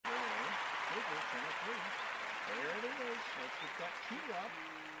Spreaker, channel 3. There it is. Let's get that cue up.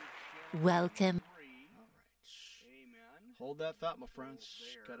 Welcome. All right. Amen. Hold that thought, my friends.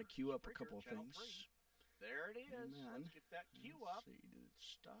 Got to cue up a couple of things. There it is. Amen. Let's get that cue up. See, did it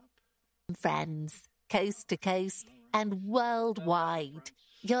stop? Friends, coast to coast and worldwide.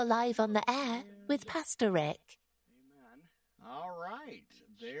 You're live on the air with Pastor Rick. Amen. All right.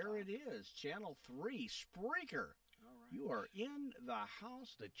 There it is. Channel 3, Spreaker. You are in the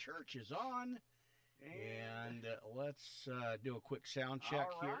house. The church is on. And let's do a quick sound check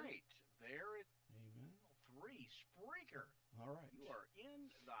here. All right. There it is. Amen. Channel 3, Spreaker. All right. You are in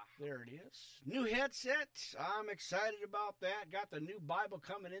the house. There it is. New headset. I'm excited about that. Got the new Bible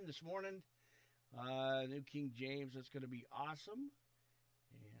coming in this morning. New King James. That's going to be awesome.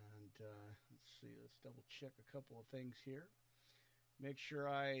 And let's see. Let's double check a couple of things here. Make sure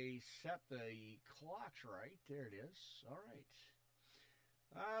I set the clocks right. There it is. All right.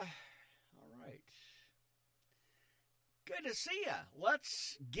 All right. Good to see ya.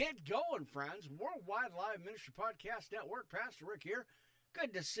 Let's get going, friends. Worldwide Live Ministry Podcast Network. Pastor Rick here.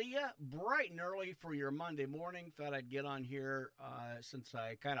 Good to see ya. Bright and early for your Monday morning. Thought I'd get on here since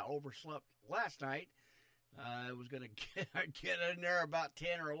I kind of overslept last night. I was going to get in there about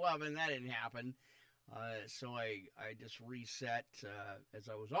 10 or 11. That didn't happen. So I just reset as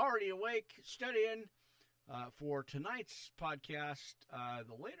I was already awake, studying for tonight's podcast.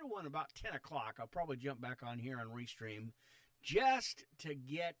 The later one about 10 o'clock. I'll probably jump back on here and restream just to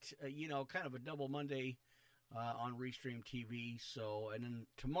get, kind of a double Monday on Restream TV. So, and then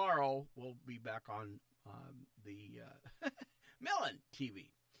tomorrow we'll be back on the Mellon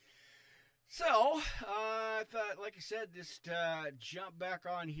TV. So, I thought, like I said, just jump back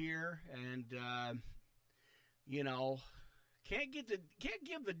on here and, can't give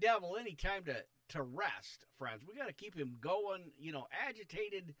the devil any time to rest, friends. We got to keep him going,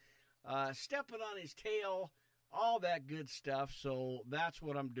 agitated, stepping on his tail, all that good stuff. So that's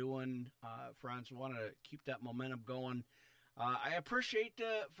what I'm doing, friends. I want to keep that momentum going. I appreciate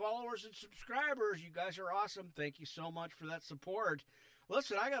the followers and subscribers. You guys are awesome. Thank you so much for that support.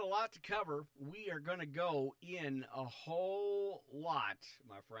 Listen, I got a lot to cover. We are going to go in a whole lot,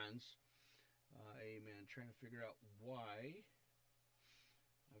 my friends. Amen. Trying to figure out why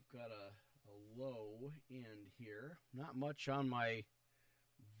I've got a low end here. Not much on my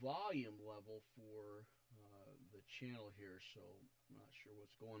volume level for the channel here, so I'm not sure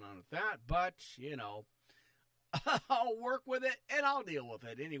what's going on with that. But, I'll work with it and I'll deal with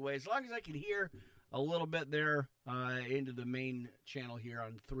it. Anyway, as long as I can hear a little bit there into the main channel here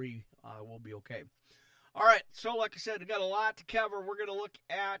on 3, we'll be okay. All right, so like I said, we've got a lot to cover. We're going to look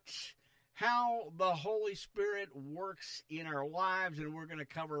at how the Holy Spirit works in our lives, and we're going to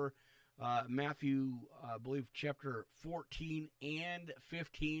cover Matthew, I believe, chapter 14 and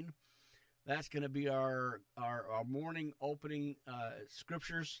 15. That's going to be our morning opening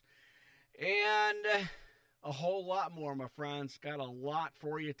scriptures, and a whole lot more, my friends. Got a lot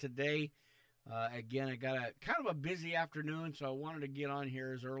for you today. Again, I got a kind of a busy afternoon, so I wanted to get on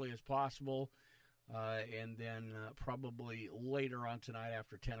here as early as possible. And then probably later on tonight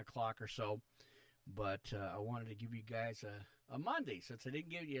after 10 o'clock or so. But I wanted to give you guys a Monday since I didn't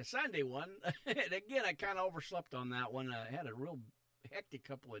give you a Sunday one. And again, I kind of overslept on that one. I had a real hectic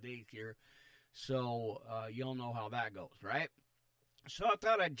couple of days here. So you'll know how that goes, right? So I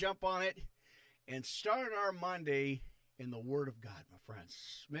thought I'd jump on it and start our Monday in the Word of God, my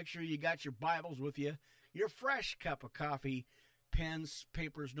friends. Make sure you got your Bibles with you, your fresh cup of coffee, pens,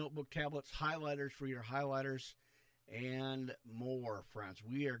 papers, notebook, tablets, highlighters for your highlighters, and more, friends.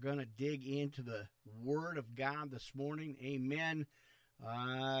 We are going to dig into the Word of God this morning. Amen.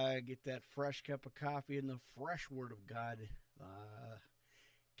 Get that fresh cup of coffee and the fresh Word of God.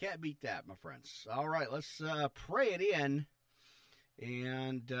 Can't beat that, my friends. All right, let's pray it in.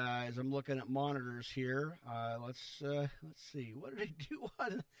 And as I'm looking at monitors here, let's see. What did I do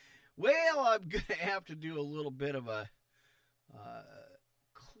on? Well, I'm going to have to do a little bit of a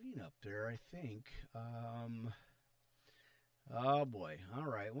clean up there, I think. Oh boy. All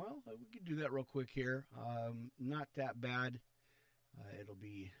right. Well, we can do that real quick here. Not that bad. It'll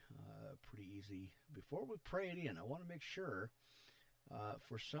be pretty easy. Before we pray it in, I want to make sure,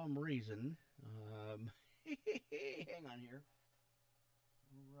 for some reason, hang on here.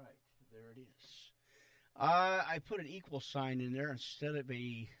 All right. There it is. I put an equal sign in there instead of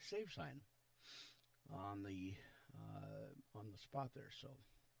a save sign on the spot there. So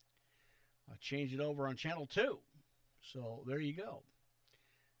I changed it over on channel 2. So there you go.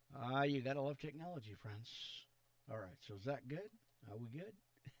 You gotta love technology, friends. All right. So is that good? Are we good?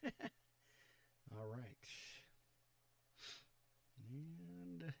 All right.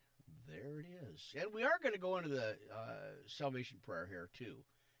 And there it is. And we are going to go into the salvation prayer here, too,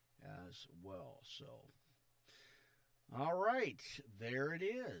 as well. So, all right, there it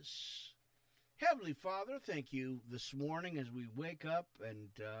is. Heavenly Father, thank you this morning as we wake up and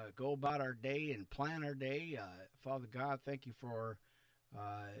go about our day and plan our day. Father God, thank you for,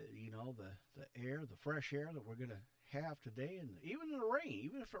 the air, the fresh air that we're going to have today. And even in the rain,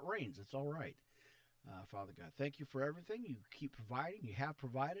 even if it rains, it's all right. Father God, thank you for everything. You keep providing. You have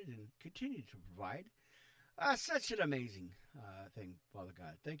provided and continue to provide. Such an amazing thing, Father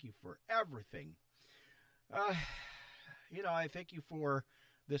God. Thank you for everything. I thank you for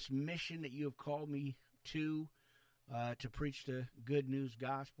this mission that you have called me to preach the good news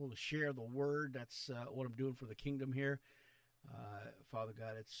gospel, to share the word. That's what I'm doing for the kingdom here. Father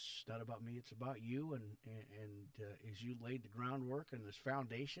God, it's not about me, it's about you. And as you laid the groundwork and this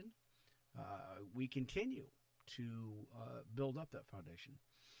foundation, we continue to build up that foundation.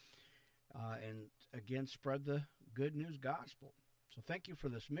 And again, spread the good news gospel. So thank you for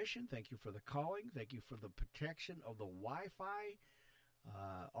this mission. Thank you for the calling. Thank you for the protection of the Wi-Fi.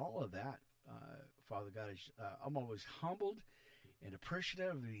 All of that, Father God, I'm always humbled and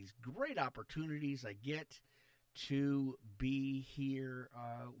appreciative of these great opportunities I get to be here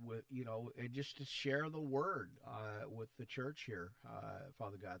and just to share the word with the church here.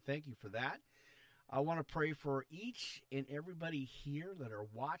 Father God, thank you for that. I want to pray for each and everybody here that are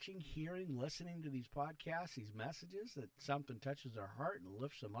watching, hearing, listening to these podcasts, these messages, that something touches their heart and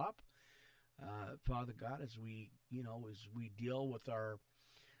lifts them up. Father God, as we deal with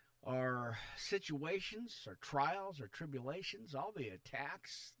our situations, our trials, our tribulations, all the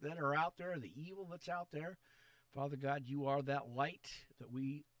attacks that are out there, the evil that's out there, Father God, you are that light that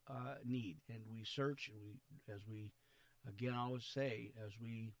we need, and we search, and as we again always say, as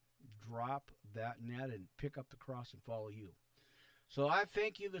we drop that net and pick up the cross and follow you. So I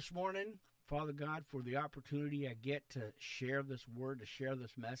thank you this morning, Father God, for the opportunity I get to share this word, to share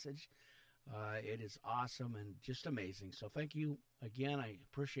this message. It is awesome and just amazing. So thank you again. I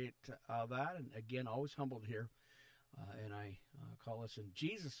appreciate that. And again, always humbled here. And I call this in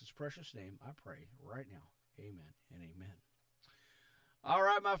Jesus' precious name. I pray right now. Amen and amen. All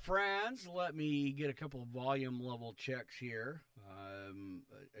right, my friends, let me get a couple of volume level checks here.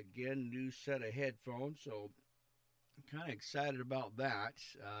 Again, new set of headphones, so I'm kind of excited about that.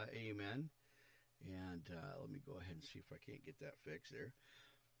 Amen. And let me go ahead and see if I can't get that fixed there.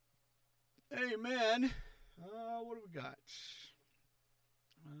 Amen. What do we got?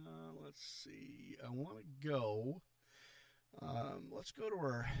 Let's see. I want to go. Let's go to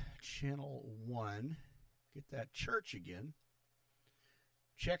our channel 1. Get that church again.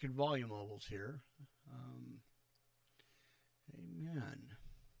 Checking volume levels here. Amen.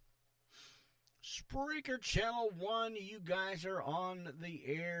 Spreaker channel 1, you guys are on the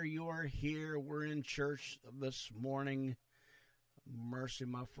air. You are here. We're in church this morning. Mercy,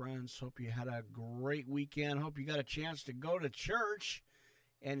 my friends. Hope you had a great weekend. Hope you got a chance to go to church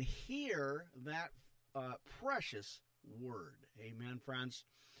and hear that precious word. Amen, friends.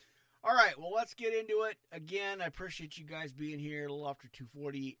 All right, well, let's get into it. Again, I appreciate you guys being here a little after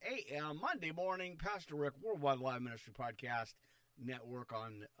 2:40 a.m. Monday morning. Pastor Rick, Worldwide Live Ministry Podcast Network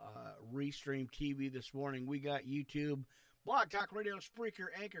on Restream TV this morning. We got YouTube, Blog Talk Radio, Spreaker,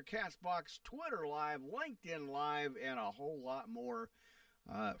 Anchor, Castbox, Twitter Live, LinkedIn Live, and a whole lot more.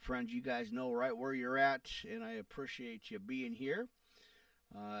 Friends, you guys know right where you're at, and I appreciate you being here.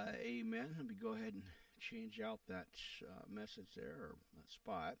 Amen. Let me go ahead and change out that message there, or that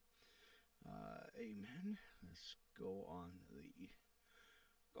spot. Amen. Let's go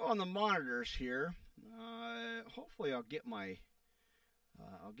on the monitors here. Hopefully I'll get my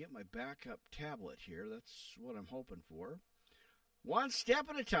backup tablet here. That's what I'm hoping for. One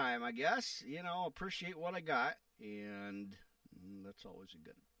step at a time, I guess. Appreciate what I got, and that's always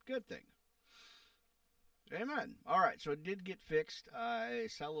a good thing. Amen. All right, so it did get fixed. I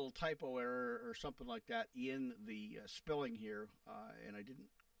saw a little typo error or something like that in the spelling here, and I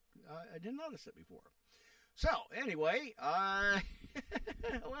didn't notice it before. So anyway,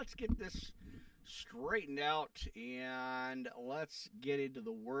 let's get this straightened out and let's get into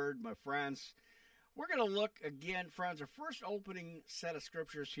the Word, my friends. We're going to look again, friends. Our first opening set of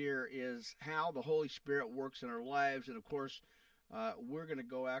scriptures here is how the Holy Spirit works in our lives, and of course, we're going to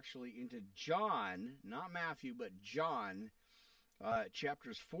go actually into John, not Matthew, but John,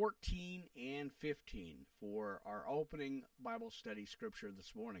 chapters 14 and 15 for our opening Bible study scripture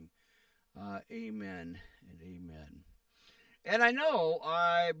this morning. Amen and amen. And I know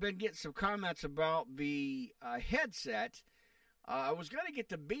I've been getting some comments about the headset. I was going to get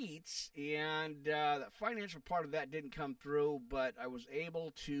the beets, and the financial part of that didn't come through, but I was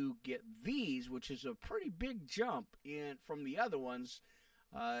able to get these, which is a pretty big jump in from the other ones,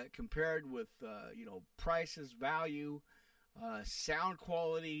 compared with prices, value, sound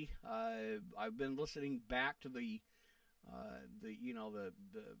quality. I've been listening back to the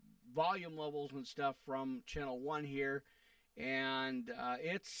volume levels and stuff from Channel 1 here, and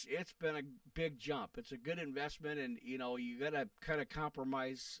it's been a big jump. It's a good investment, and you got to kind of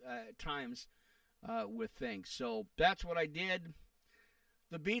compromise at times with things. So that's what I did.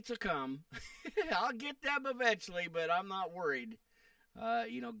 The beats will come. I'll get them eventually, but I'm not worried.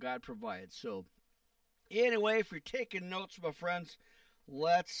 God provides. So anyway, if you're taking notes, my friends,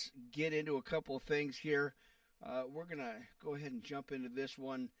 let's get into a couple of things here. We're going to go ahead and jump into this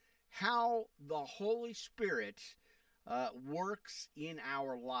one. How the Holy Spirit works in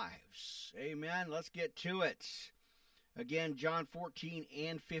our lives. Amen. Let's get to it. Again, John 14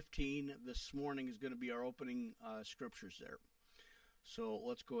 and 15 this morning is going to be our opening scriptures there. So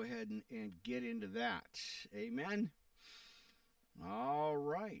let's go ahead and get into that. Amen. All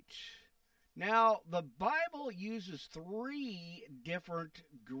right. Now, the Bible uses 3 different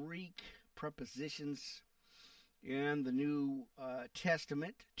Greek prepositions in the New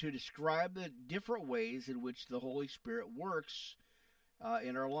Testament to describe the different ways in which the Holy Spirit works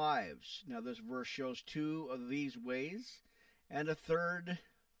in our lives. Now, this verse shows 2 of these ways, and a third,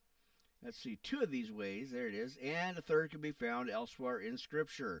 2 of these ways, there it is, and a third can be found elsewhere in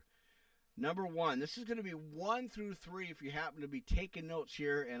Scripture. Number 1, this is going to be 1 through 3 if you happen to be taking notes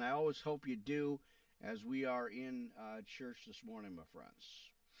here, and I always hope you do as we are in church this morning, my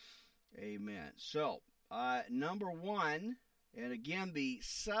friends. Amen. So, number 1, and again, the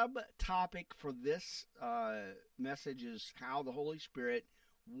subtopic for this message is how the Holy Spirit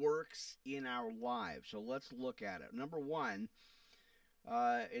works in our lives. So let's look at it. Number 1,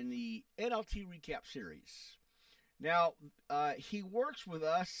 in the NLT Recap series. Now, he works with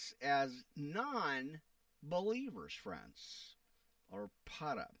us as non-believers, friends, or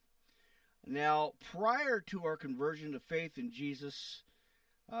para. Now, prior to our conversion to faith in Jesus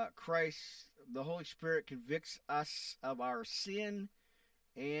Christ, the Holy Spirit convicts us of our sin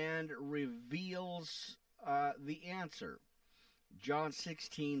and reveals the answer. John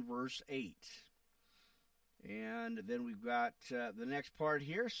 16, verse 8. And then we've got the next part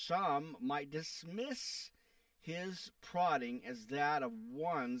here. Some might dismiss his prodding as that of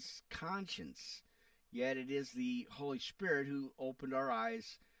one's conscience, yet it is the Holy Spirit who opened our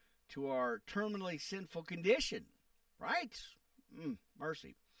eyes to our terminally sinful condition. Right?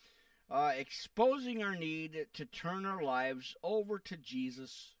 Mercy. Exposing our need to turn our lives over to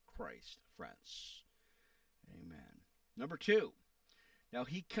Jesus Christ, friends. Amen. Number 2. Now,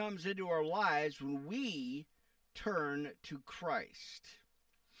 he comes into our lives when we turn to Christ.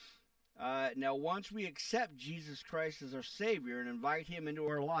 Now, once we accept Jesus Christ as our Savior and invite him into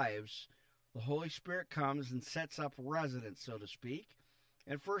our lives, the Holy Spirit comes and sets up residence, so to speak.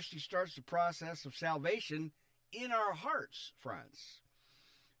 And first, he starts the process of salvation in our hearts, friends.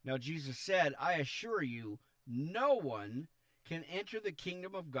 Now, Jesus said, I assure you, no one can enter the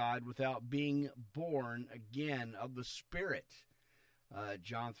kingdom of God without being born again of the Spirit.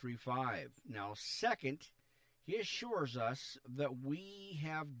 John 3:5. Now, second, he assures us that we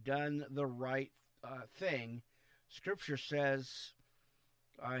have done the right thing. Scripture says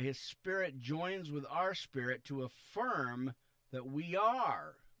his Spirit joins with our spirit to affirm that we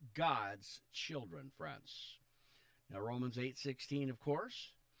are God's children, friends. Now, Romans 8:16, of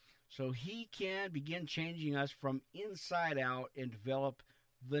course. So he can begin changing us from inside out and develop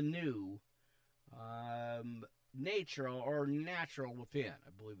the new nature or natural within. I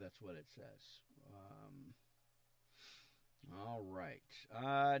believe that's what it says. All right.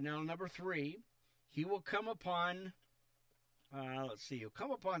 Now, number 3, he will come upon, he'll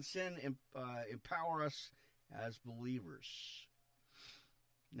come upon sin and empower us as believers.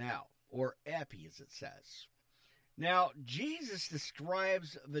 Now, or epi, as it says. Now, Jesus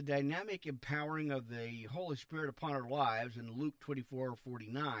describes the dynamic empowering of the Holy Spirit upon our lives in Luke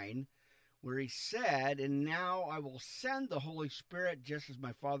 24:49, where he said, and now I will send the Holy Spirit just as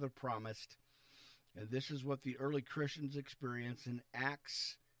my Father promised. And this is what the early Christians experienced in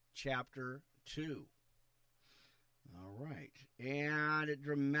Acts chapter 2. All right. And it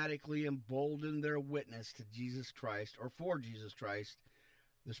dramatically emboldened their witness to Jesus Christ, or for Jesus Christ.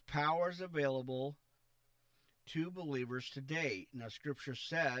 This power is available to believers today. Now, Scripture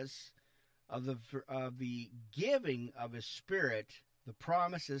says of the giving of his Spirit, the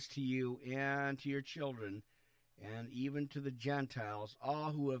promises to you and to your children, and even to the Gentiles,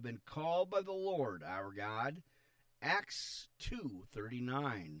 all who have been called by the Lord our God. Acts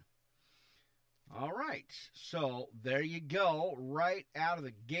 2:39. All right, so there you go, right out of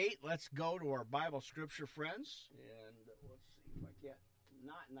the gate. Let's go to our Bible scripture, friends, and let's see if I can't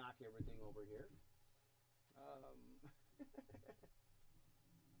not knock everything over here.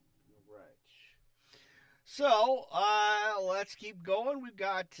 Right. So let's keep going. We've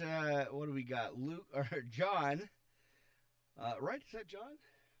got what do we got? Luke or John? Right? Is that John?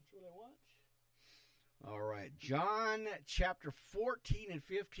 That's what I want. All right, John chapter 14 and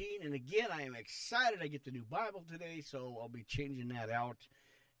 15. And again, I am excited I get the new Bible today, so I'll be changing that out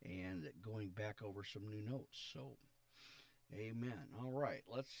and going back over some new notes. So, amen. All right,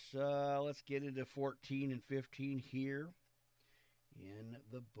 let's get into 14 and 15 here in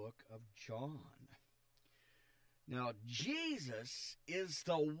the book of John. Now, Jesus is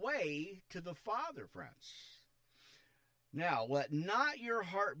the way to the Father, friends. Now, let not your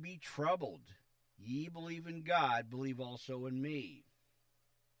heart be troubled. Ye believe in God, believe also in me.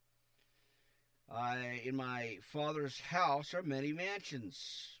 In my Father's house are many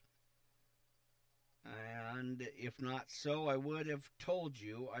mansions. And if not so, I would have told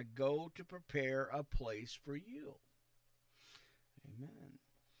you, I go to prepare a place for you. Amen.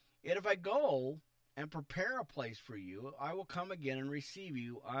 And if I go and prepare a place for you, I will come again and receive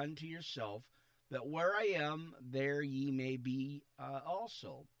you unto yourself, that where I am, there ye may be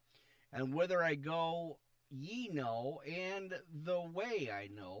also. And whither I go, ye know, and the way I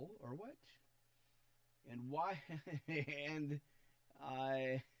know, or what? And why? and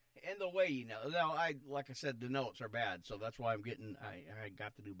the way you know. Now, like I said, the notes are bad, so that's why I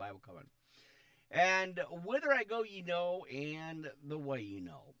got the new Bible coming. And whither I go, ye know, and the way ye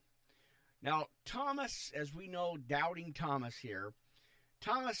know. Now, Thomas, as we know, doubting Thomas here,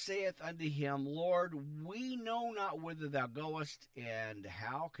 Thomas saith unto him, Lord, we know not whither thou goest, and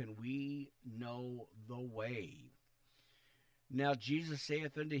how can we know the way? Now Jesus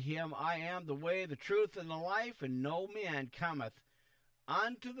saith unto him, I am the way, the truth, and the life, and no man cometh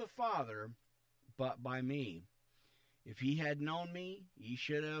unto the Father but by me. If ye had known me, ye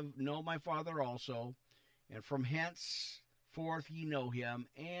should have known my Father also, and from henceforth ye know him,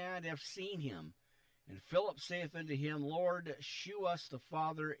 and have seen him. And Philip saith unto him, Lord, shew us the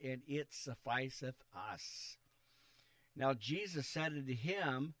Father, and it sufficeth us. Now Jesus said unto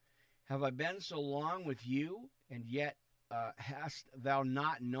him, Have I been so long with you, and yet hast thou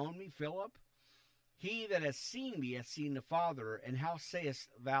not known me, Philip? He that has seen me hath seen the Father, and how sayest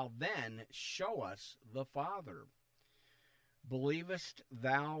thou then, Show us the Father? Believest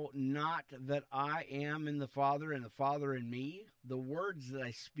thou not that I am in the Father, and the Father in me? The words that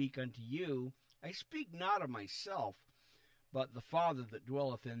I speak unto you, I speak not of myself, but the Father that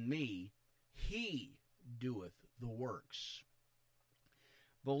dwelleth in me, he doeth the works.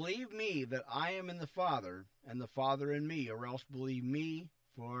 Believe me that I am in the Father, and the Father in me, or else believe me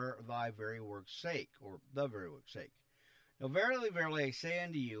for thy very work's sake, or the very work's sake. Now verily, verily, I say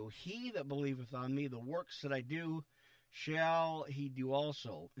unto you, he that believeth on me, the works that I do, shall he do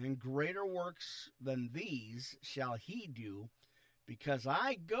also, and greater works than these shall he do, because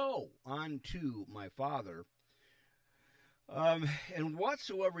I go unto my Father. And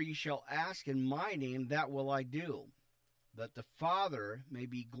whatsoever ye shall ask in my name, that will I do, that the Father may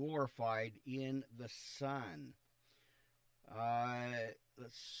be glorified in the Son.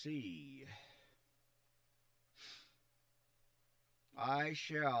 Let's see. I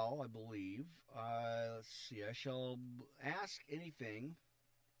shall, I believe, I shall ask anything,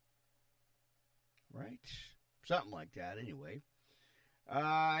 right? Something like that, anyway.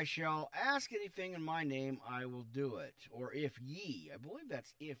 I shall ask anything in my name, I will do it. Or if ye, I believe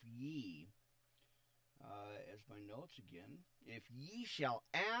that's if ye, as my notes again. If ye shall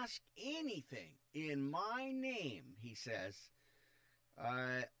ask anything in my name, he says,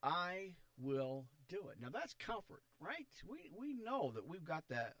 I will do it. Now that's comfort, right? We know that we've got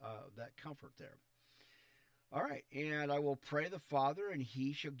that comfort there. All right, and I will pray the Father, and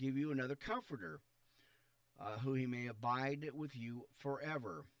he shall give you another comforter, who he may abide with you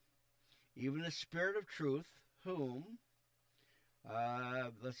forever, even the Spirit of truth, whom,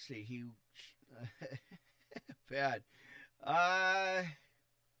 let's see, he, bad,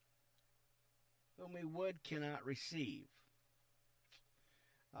 whom he cannot receive,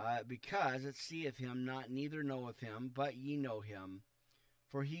 because it seeth him not, neither knoweth him, but ye know him,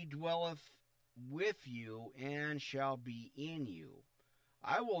 for he dwelleth with you and shall be in you.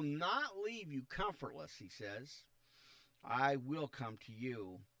 I will not leave you comfortless, he says. I will come to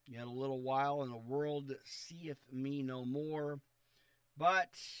you. Yet a little while, and the world seeth me no more. But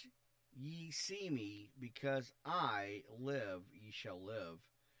ye see me, because I live, ye shall live.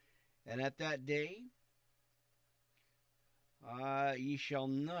 And at that day ye shall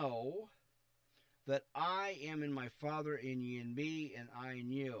know that I am in my Father, and ye in me, and I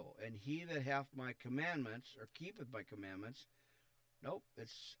in you. And he that hath my commandments, or keepeth my commandments, nope,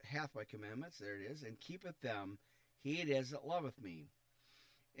 it's hath my commandments, there it is, and keepeth them, he it is that loveth me.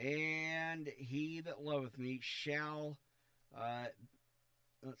 And he that loveth me shall,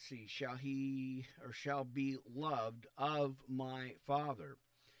 shall be loved of my Father.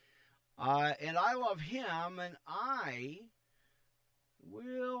 And I love him, and I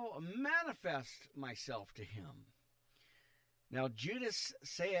will manifest myself to him. Now Judas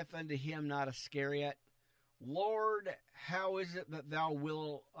saith unto him, not Iscariot, Lord, how is it that thou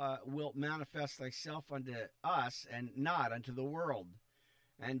wilt manifest thyself unto us, and not unto the world?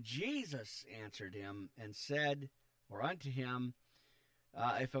 And Jesus answered him and said, or unto him,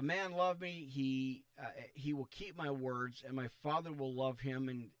 if a man love me, he will keep my words, and my Father will love him,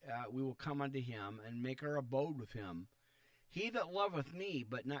 and we will come unto him, and make our abode with him. He that loveth me,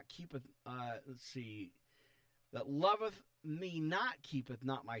 but not keepeth, that loveth me not keepeth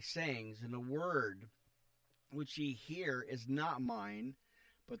not my sayings, and the word which ye hear is not mine,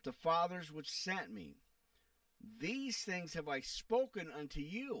 but the Father's which sent me. These things have I spoken unto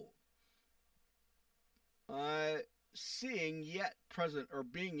you, being yet present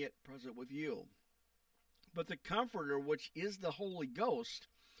with you. But the Comforter, which is the Holy Ghost,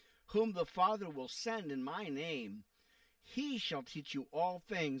 whom the Father will send in my name, he shall teach you all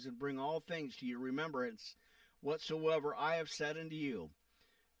things, and bring all things to your remembrance, whatsoever I have said unto you.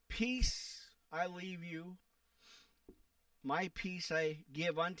 Peace I leave you, my peace I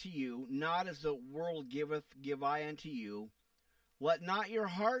give unto you, not as the world giveth, give I unto you. Let not your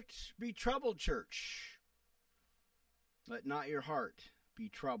heart be troubled, church. Let not your heart be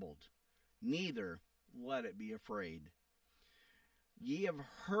troubled, neither let it be afraid. Ye have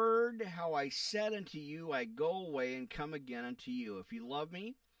heard how I said unto you, I go away and come again unto you. If ye love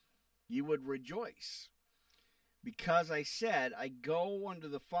me, ye would rejoice, because I said, I go unto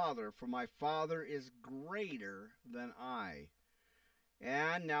the Father, for my Father is greater than I.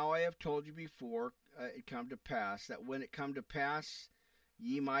 And now I have told you before it come to pass, that when it come to pass,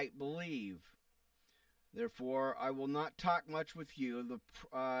 ye might believe. Therefore I will not talk much with you,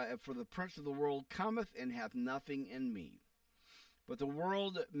 for the prince of the world cometh, and hath nothing in me. But the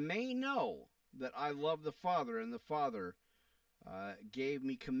world may know that I love the Father, and the Father gave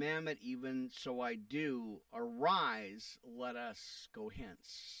me commandment, even so I do. Arise, let us go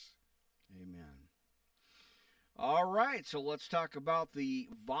hence. Amen. All right, so let's talk about the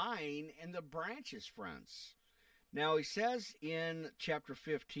vine and the branches, friends. Now he says in chapter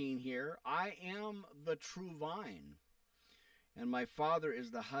 15 here, I am the true vine, and my Father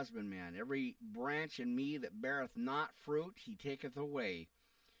is the husbandman. Every branch in me that beareth not fruit, he taketh away.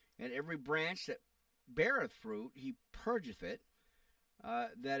 And every branch that beareth fruit, he purgeth it,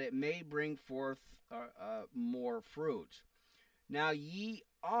 that it may bring forth more fruit. Now ye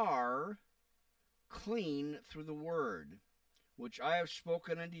are clean through the word, which I have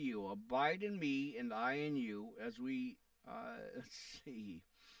spoken unto you. Abide in me, and I in you, as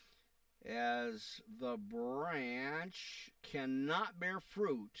as the branch cannot bear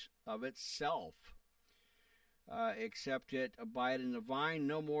fruit of itself, except it abide in the vine,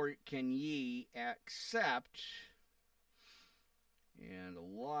 no more can ye except, and a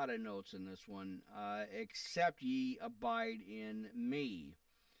lot of notes in this one, except ye abide in me.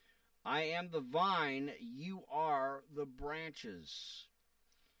 I am the vine, you are the branches.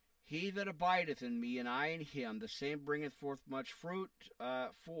 He that abideth in me, and I in him, the same bringeth forth much fruit,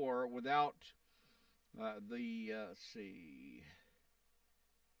 for without I believe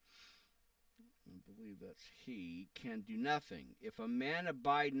that's he, can do nothing. If a man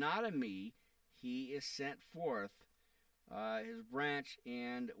abide not in me, he is sent forth, his branch,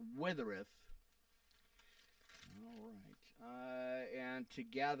 and withereth. All right. And to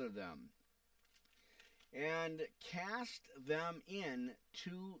gather them, and cast them in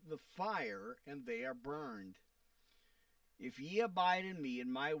to the fire, and they are burned. If ye abide in me,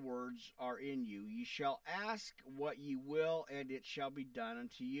 and my words are in you, ye shall ask what ye will, and it shall be done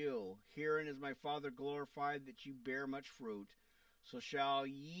unto you. Herein is my Father glorified, that ye bear much fruit, so shall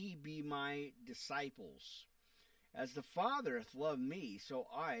ye be my disciples. As the Father hath loved me, so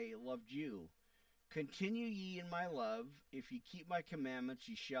I loved you. Continue ye in my love. If ye keep my commandments,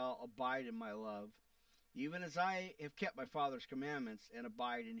 ye shall abide in my love, even as I have kept my Father's commandments, and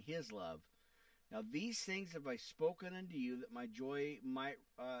abide in his love. Now these things have I spoken unto you, that my joy might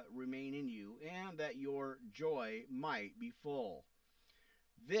remain in you, and that your joy might be full.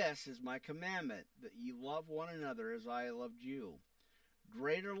 This is my commandment, that ye love one another as I loved you.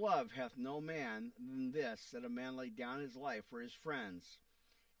 Greater love hath no man than this, that a man lay down his life for his friends.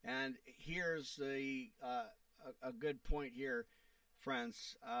 And here's a good point here,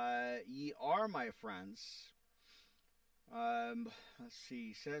 friends. Ye are my friends. Let's see.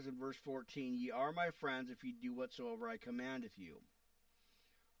 He says in verse 14, ye are my friends if ye do whatsoever I commandeth you,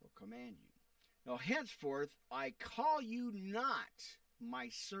 or command you. Now henceforth I call you not my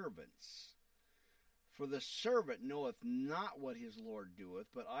servants, for the servant knoweth not what his Lord doeth,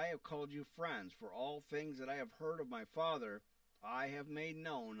 but I have called you friends, for all things that I have heard of my Father I have made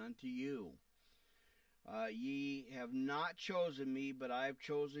known unto you. Ye have not chosen me, but I have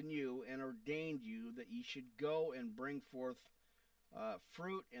chosen you, and ordained you, that ye should go and bring forth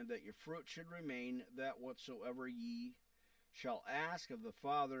fruit, and that your fruit should remain, that whatsoever ye shall ask of the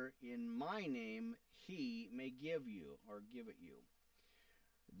Father in my name, he may give you, or give it you.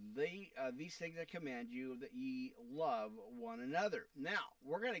 These things I command you, that ye love one another. Now,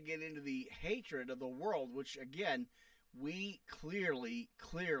 we're going to get into the hatred of the world, which, again, we clearly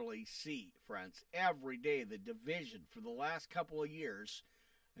see, friends, every day, the division for the last couple of years.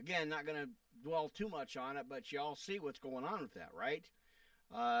 Again, not going to dwell too much on it, but you all see what's going on with that, right?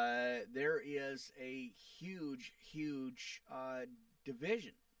 There is a huge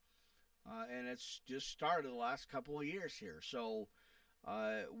division, and it's just started the last couple of years here. So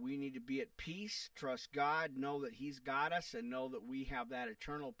we need to be at peace, trust God, know that He's got us, and know that we have that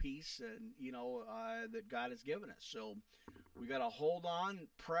eternal peace, and that God has given us. So we got to hold on,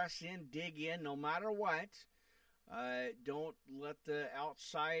 press in, dig in, no matter what. Don't let the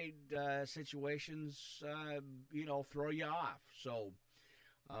outside situations, throw you off. So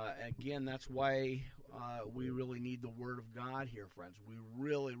again, that's why we really need the Word of God here, friends. We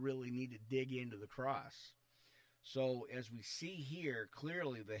really need to dig into the cross. So as we see here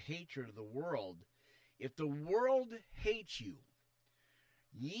clearly the hatred of the world, if the world hates you,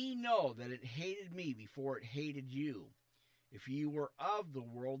 ye know that it hated me before it hated you. If ye were of the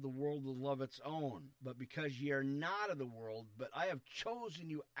world would love its own. But because ye are not of the world, but I have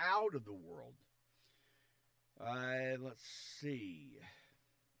chosen you out of the world. Let's see.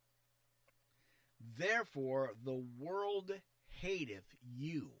 Therefore the world hateth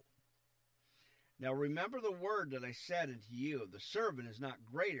you. Now remember the word that I said unto you, the servant is not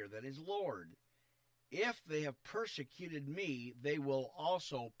greater than his Lord. If they have persecuted me, they will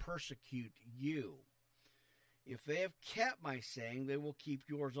also persecute you. If they have kept my saying, they will keep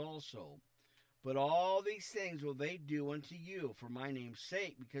yours also. But all these things will they do unto you for my name's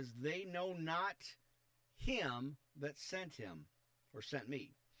sake, because they know not him that sent him, or sent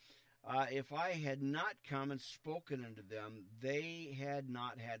me. If I had not come and spoken unto them, they had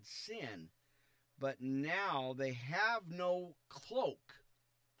not had sin. But now they have no cloak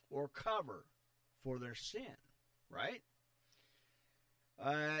or cover for their sin, right?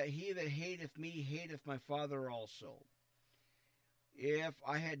 He that hateth me hateth my Father also. If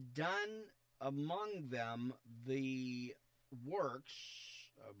I had done among them the works,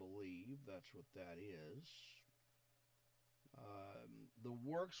 I believe that's what that is, the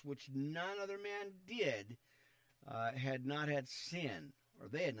works which none other man did, had not had sin, or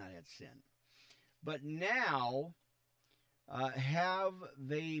they had not had sin. But now have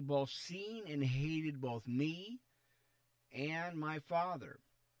they both seen and hated both me and my Father.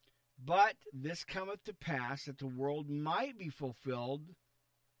 But this cometh to pass that the world might be fulfilled,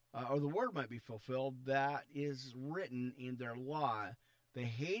 or the word might be fulfilled, that is written in their law. They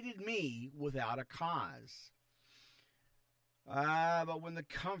hated me without a cause. But when the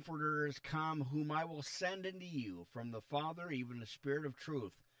Comforter is come, whom I will send unto you from the Father, even the Spirit of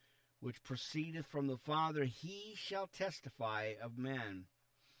truth, which proceedeth from the Father, he shall testify of men.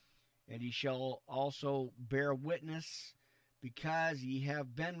 And he shall also bear witness, because ye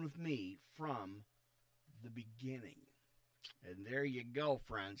have been with me from the beginning. And there you go,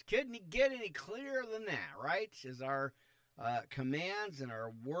 friends. Couldn't it get any clearer than that, right? Is our commands and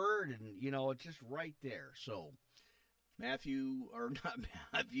our word, and, it's just right there. So,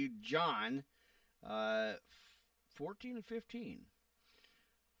 John 14 and 15.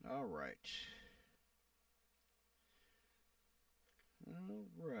 All right. A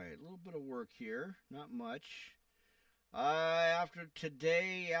little bit of work here, not much. After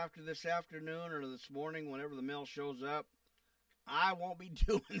this afternoon or this morning, whenever the mail shows up, I won't be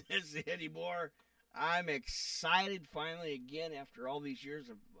doing this anymore. I'm excited finally again after all these years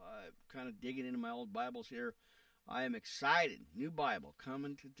of kind of digging into my old Bibles here. I am excited. New Bible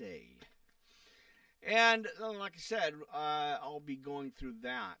coming today. And like I said, I'll be going through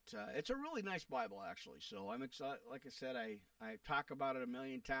that. It's a really nice Bible, actually. So I'm excited. Like I said, I talk about it a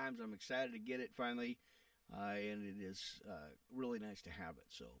million times. I'm excited to get it finally. and it is really nice to have it.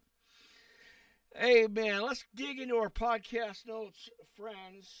 So, amen. Let's dig into our podcast notes,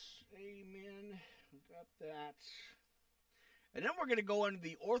 friends. Amen. We got that. And then we're going to go into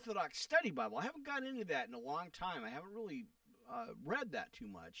the Orthodox Study Bible. I haven't gotten into that in a long time. I haven't really read that too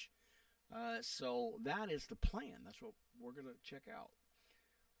much. So that is the plan. That's what we're going to check out.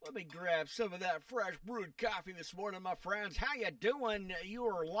 Let me grab some of that fresh brewed coffee this morning, my friends. How you doing? You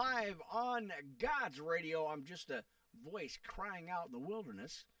are live on God's radio. I'm just a voice crying out in the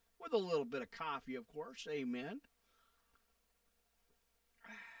wilderness with a little bit of coffee, of course. Amen.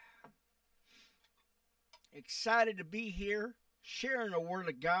 Excited to be here, sharing the Word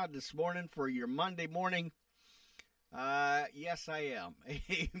of God this morning for your Monday morning. Yes, I am.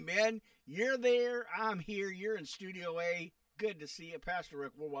 Amen. You're there. I'm here. You're in Studio A. Good to see you. Pastor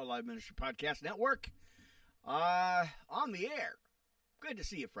Rick, Worldwide Live Ministry Podcast Network. On the air. Good to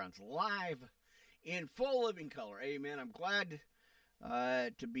see you, friends. Live in full living color. Amen. I'm glad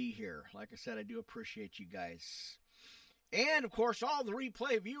to be here. Like I said, I do appreciate you guys. And, of course, all the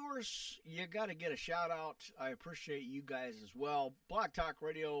replay viewers, you got to get a shout-out. I appreciate you guys as well. Blog Talk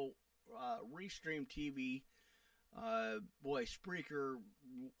Radio, Restream TV, Spreaker,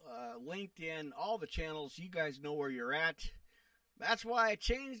 LinkedIn, all the channels. You guys know where you're at. That's why I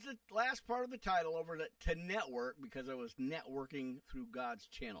changed the last part of the title over to network, because I was networking through God's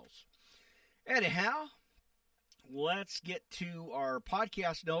channels. Anyhow, let's get to our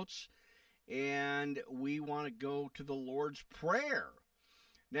podcast notes, and we want to go to the Lord's Prayer.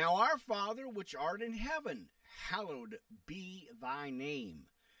 Now, our Father, which art in heaven, hallowed be thy name.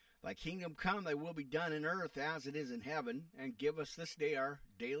 Thy kingdom come, thy will be done in earth as it is in heaven. And give us this day our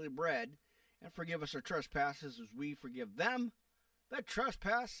daily bread, and forgive us our trespasses as we forgive them that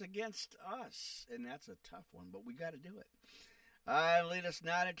trespass against us. And that's a tough one, but we got to do it. Lead us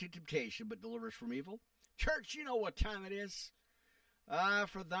not into temptation, but deliver us from evil. Church, you know what time it is.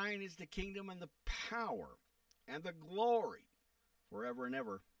 For thine is the kingdom and the power and the glory forever and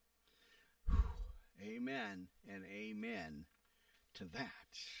ever. Whew. Amen and amen to that.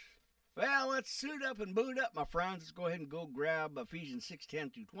 Well, let's suit up and boot up, my friends. Let's go ahead and go grab Ephesians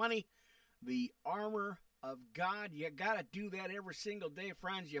 6:10-20, the armor of God. You got to do that every single day,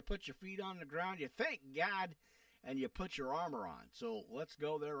 friends. You put your feet on the ground, you thank God, and you put your armor on. So let's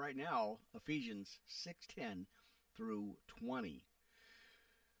go there right now, Ephesians 6:10-20.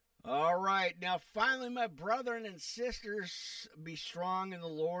 All right, now finally, my brethren and sisters, be strong in the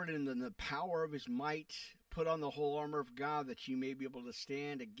Lord and in the power of his might. Put on the whole armor of God, that you may be able to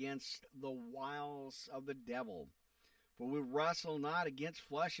stand against the wiles of the devil. For we wrestle not against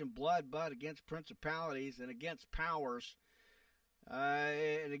flesh and blood, but against principalities and against powers,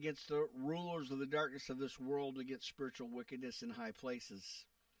 and against the rulers of the darkness of this world, against spiritual wickedness in high places.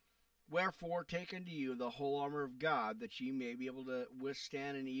 Wherefore, take unto you the whole armor of God, that ye may be able to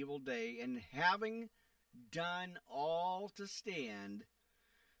withstand an evil day, and having done all to stand,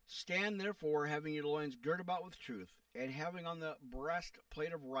 stand therefore, having your loins girt about with truth, and having on the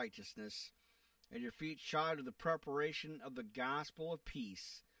breastplate of righteousness, and your feet shod with the preparation of the gospel of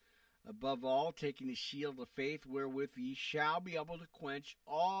peace. Above all, taking the shield of faith, wherewith ye shall be able to quench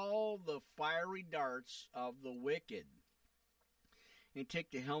all the fiery darts of the wicked. And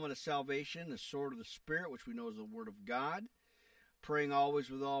take the helmet of salvation, the sword of the Spirit, which we know is the word of God, praying always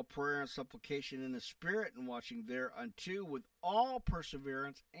with all prayer and supplication in the Spirit, and watching thereunto with all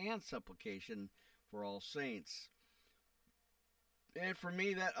perseverance and supplication for all saints. And for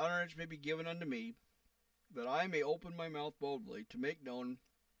me, that utterance may be given unto me, that I may open my mouth boldly to make known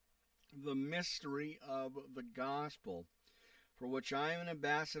the mystery of the gospel, for which I am an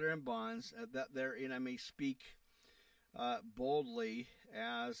ambassador in bonds, that therein I may speak boldly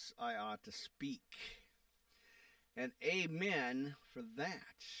as I ought to speak. And amen for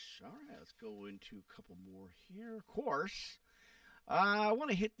that. All right, let's go into a couple more here. Of course, I want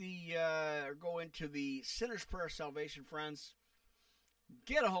to hit go into the Sinner's Prayer Salvation, friends.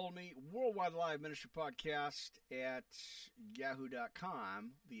 Get a hold of me, Worldwide Live Ministry Podcast at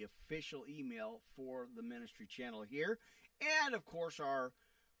yahoo.com, the official email for the ministry channel here. And, of course, our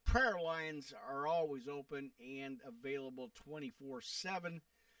prayer lines are always open and available 24/7.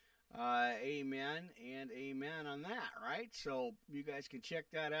 Amen and amen on that, right? So you guys can check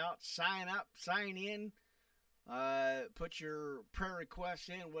that out. Sign up, sign in, put your prayer requests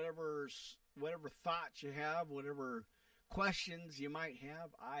in, whatever thoughts you have, whatever questions you might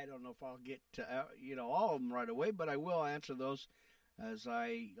have. I don't know if I'll get to all of them right away, but I will answer those as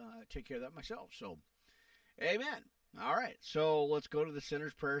I take care of that myself. So, amen. All right, so let's go to the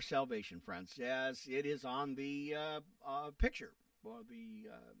Sinner's Prayer Salvation, friends, as it is on the picture, or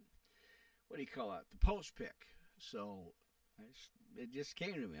what do you call it? The post pick. So it just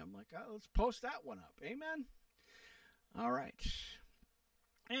came to me. I'm like, oh, let's post that one up. Amen. All right.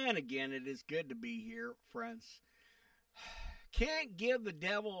 And again, it is good to be here, friends. Can't give the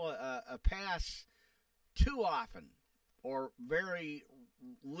devil a pass too often or very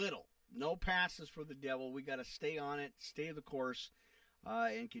little. No passes for the devil. We got to stay on it, stay the course,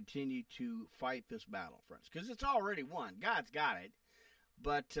 and continue to fight this battle, friends. Because it's already won. God's got it.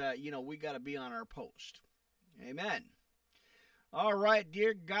 But, we got to be on our post. Amen. All right,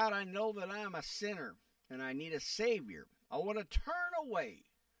 dear God, I know that I am a sinner and I need a Savior. I want to turn away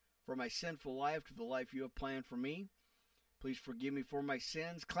from my sinful life to the life you have planned for me. Please forgive me for my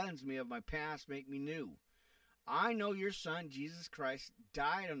sins. Cleanse me of my past. Make me new. I know your Son, Jesus Christ,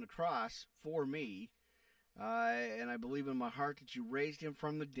 died on the cross for me. And I believe in my heart that you raised him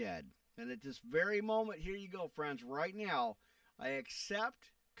from the dead. And at this very moment, here you go, friends, right now, I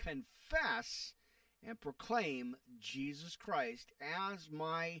accept, confess, and proclaim Jesus Christ as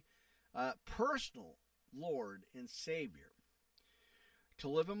my personal Lord and Savior to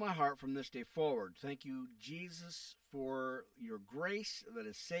live in my heart from this day forward. Thank you, Jesus, for your grace that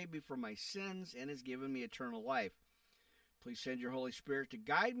has saved me from my sins and has given me eternal life. Please send your Holy Spirit to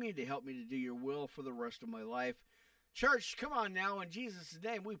guide me and to help me to do your will for the rest of my life. Church, come on now. In Jesus'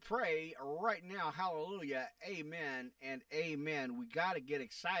 name, we pray right now. Hallelujah. Amen and amen. We got to get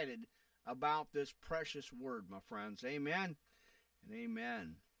excited about this precious word, my friends. Amen and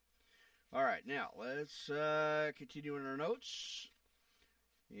amen. All right, now let's continue in our notes.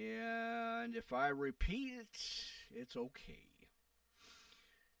 And if I repeat it, it's okay.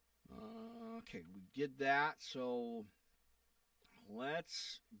 Okay, we did that, so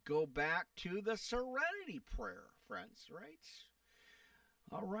let's go back to the Serenity Prayer, friends, right?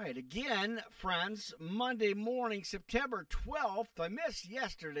 All right, again, friends, Monday morning, September 12th. I missed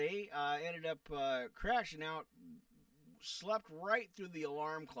yesterday. Ended up crashing out, slept right through the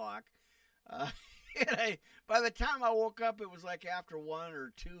alarm clock. And by the time I woke up, it was like after 1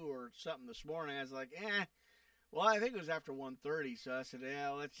 or 2 or something this morning. I was like, well, I think it was after 1:30. So I said,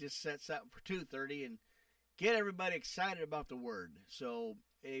 let's just set something for 2:30 and get everybody excited about the word. So,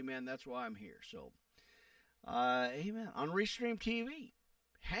 amen, that's why I'm here. So, amen. On Restream TV,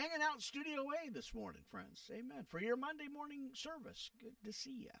 hanging out in Studio A this morning, friends. Amen. For your Monday morning service. Good to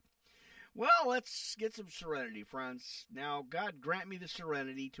see you. Well, let's get some serenity, friends. Now, God grant me the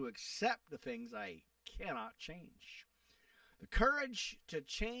serenity to accept the things I cannot change, the courage to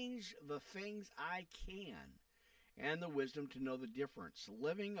change the things I can, and the wisdom to know the difference.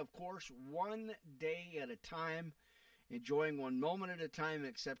 Living, of course, one day at a time, enjoying one moment at a time, and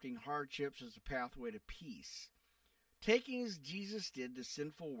accepting hardships as a pathway to peace. Taking as Jesus did the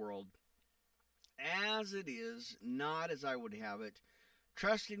sinful world as it is, not as I would have it,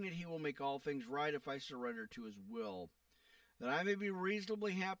 trusting that he will make all things right if I surrender to his will, that I may be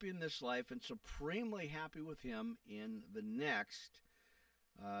reasonably happy in this life and supremely happy with him in the next,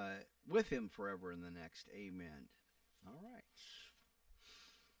 with him forever in the next. Amen. All right.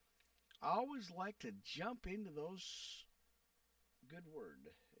 I always like to jump into those good word.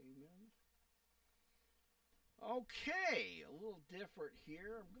 Amen. Okay, a little different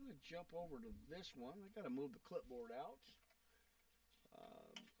here. I'm going to jump over to this one. I got to move the clipboard out.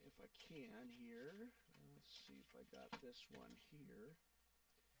 If I can here. Let's see if I got this one here.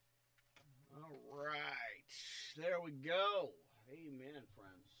 All right. There we go. Amen,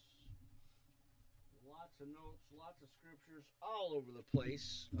 friends. Lots of notes, lots of scriptures all over the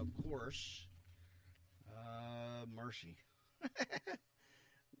place, of course. Mercy.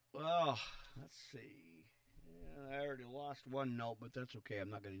 Well, let's see. Yeah, I already lost one note, but that's okay.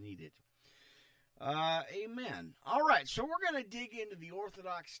 I'm not going to need it. Amen. All right, so we're going to dig into the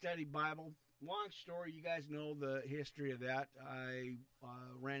Orthodox Study Bible. Long story, you guys know the history of that. I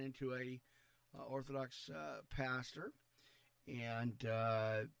ran into a Orthodox pastor and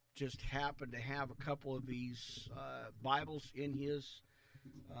just happened to have a couple of these Bibles in his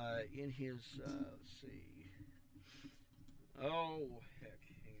let's see. Oh, heck.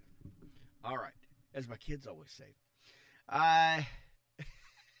 Hang on. All right, as my kids always say. I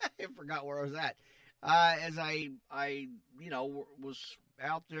forgot where I was at. As I was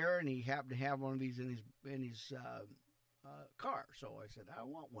out there, and he happened to have one of these in his car. So I said, I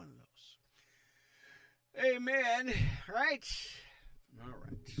want one of those. Amen. Right. All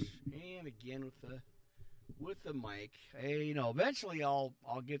right. And again with the mic. Hey, eventually I'll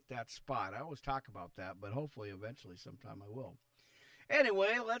get that spot. I always talk about that, but hopefully eventually sometime I will.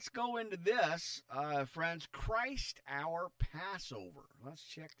 Anyway, let's go into this, friends. Christ our Passover. Let's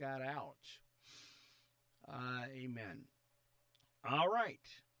check that out. Amen. All right.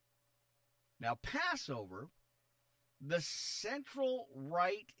 Now, Passover, the central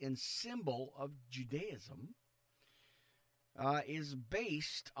rite and symbol of Judaism, is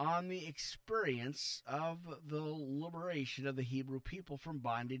based on the experience of the liberation of the Hebrew people from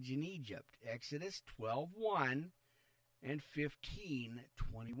bondage in Egypt. Exodus 12:1 and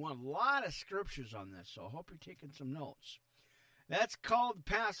 15:21. A lot of scriptures on this, so I hope you're taking some notes. That's called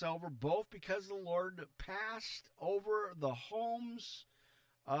Passover, both because the Lord passed over the homes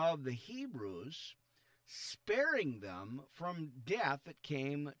of the Hebrews, sparing them from death that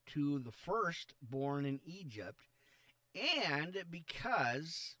came to the firstborn in Egypt, and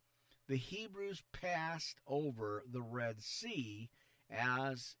because the Hebrews passed over the Red Sea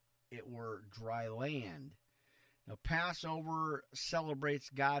as it were dry land. Now, Passover celebrates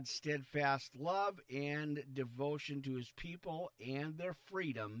God's steadfast love and devotion to his people and their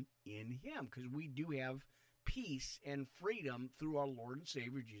freedom in him, because we do have peace and freedom through our Lord and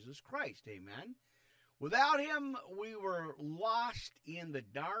Savior Jesus Christ. Amen. Without him, we were lost in the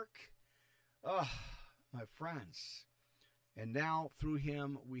dark. Oh, my friends. And now, through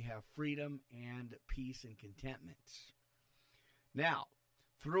him, we have freedom and peace and contentment. Now,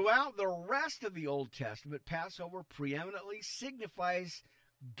 throughout the rest of the Old Testament, Passover preeminently signifies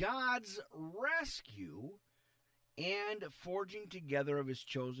God's rescue and forging together of his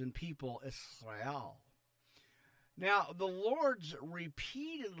chosen people, Israel. Now, the Lord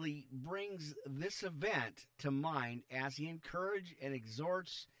repeatedly brings this event to mind as he encourages and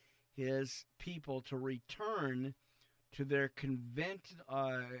exhorts his people to return to their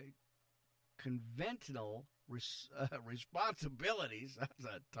conventional responsibilities. That's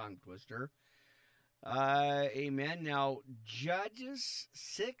a tongue twister. Amen. Now, Judges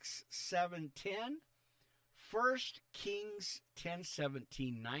 6, 7, 10, 1 Kings 10,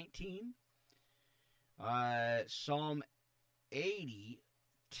 17, 19, Psalm 80,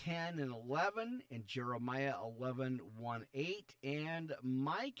 10 and 11, and Jeremiah 11, 1, 8, and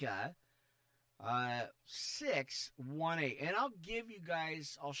Micah 6, 1, 8. And I'll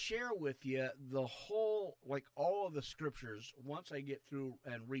share with you the whole, all of the scriptures. Once I get through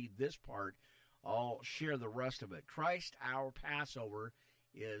and read this part, I'll share the rest of it. Christ, our Passover,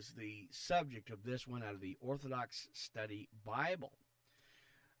 is the subject of this one out of the Orthodox Study Bible.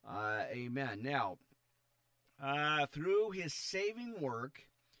 Amen. Now, through his saving work,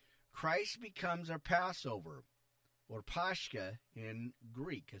 Christ becomes our Passover, or Pascha in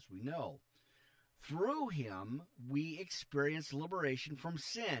Greek, as we know. Through him, we experience liberation from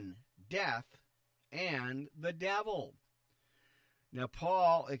sin, death, and the devil. Now,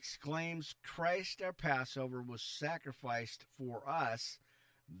 Paul exclaims, Christ our Passover was sacrificed for us,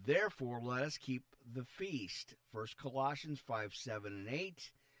 therefore let us keep the feast. 1 Colossians 5, 7, and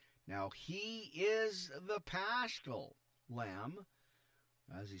 8. Now, he is the Paschal Lamb,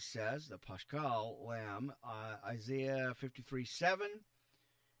 as he says, the Paschal Lamb, Isaiah 53, 7,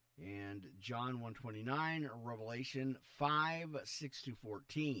 and John 1:29, Revelation 5, 6 to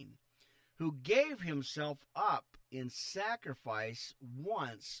 14, who gave himself up in sacrifice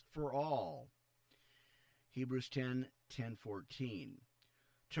once for all. Hebrews 10, 10, 14.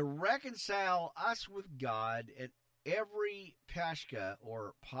 To reconcile us with God at every Pascha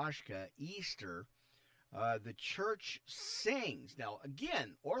or Pascha, Easter, the church sings. Now,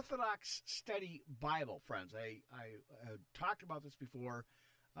 again, Orthodox Study Bible, friends. I talked about this before.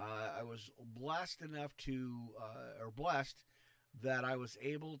 I was blessed enough blessed that I was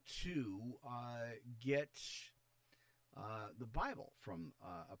able to get the Bible from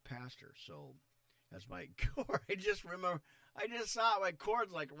a pastor. So, as my cord, I just saw my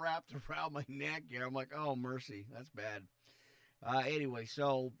cord's wrapped around my neck here. I'm like, oh, mercy, that's bad. Anyway,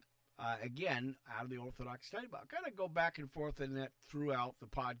 so again, out of the Orthodox Study Bible, kind of go back and forth in that throughout the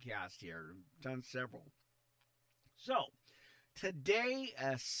podcast here. I've done several. So, today,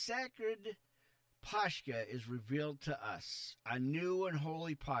 a sacred Pascha is revealed to us, a new and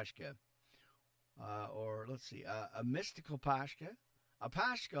holy Pascha, a mystical Pascha, a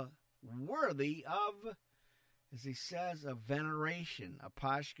Pascha worthy of, as he says, of veneration, a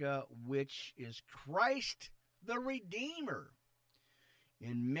Pascha which is Christ the Redeemer.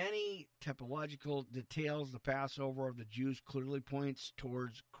 In many typological details, the Passover of the Jews clearly points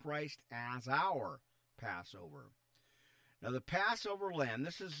towards Christ as our Passover. Now, the Passover lamb,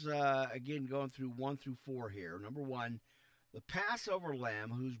 this is, again, going through 1 through 4 here. Number 1, the Passover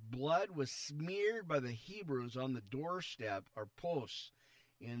lamb, whose blood was smeared by the Hebrews on the doorstep or posts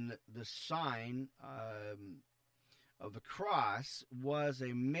in the sign of the cross, was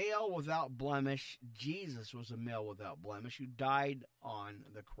a male without blemish. Jesus was a male without blemish who died on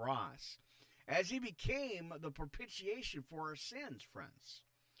the cross, as he became the propitiation for our sins, friends.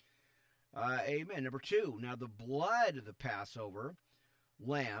 Amen. Number 2, now the blood of the Passover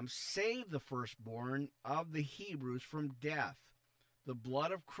lamb saved the firstborn of the Hebrews from death. The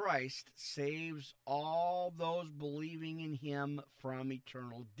blood of Christ saves all those believing in him from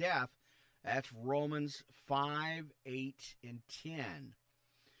eternal death. That's Romans 5, 8, and 10.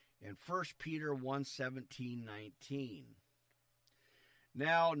 And 1 Peter 1, 17, 19.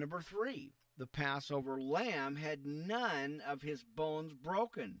 Now, number 3, the Passover lamb had none of his bones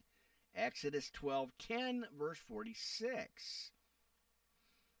broken. Exodus 12:10, verse 46.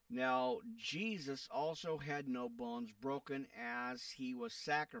 Now, Jesus also had no bones broken as he was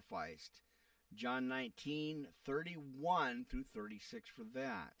sacrificed. John 19:31 through 36 for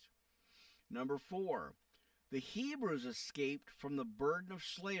that. Number 4, the Hebrews escaped from the burden of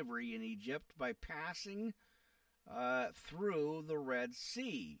slavery in Egypt by passing through the Red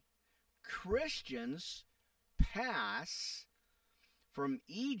Sea. Christians pass from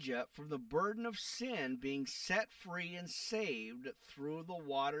Egypt from the burden of sin, being set free and saved through the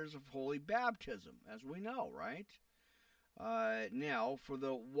waters of holy baptism, as we know, right? Now, for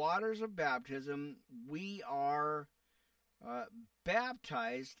the waters of baptism, we are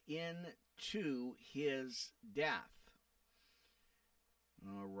baptized into his death.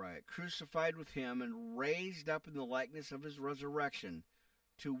 All right. Crucified with him and raised up in the likeness of his resurrection,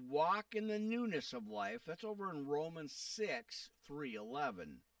 to walk in the newness of life. That's over in Romans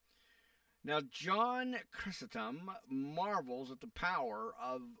 6:3-11. Now, John Chrysostom marvels at the power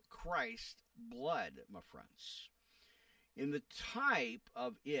of Christ's blood, my friends. In the type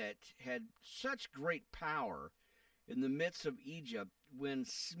of it had such great power in the midst of Egypt when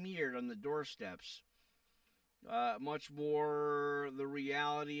smeared on the doorsteps. Much more the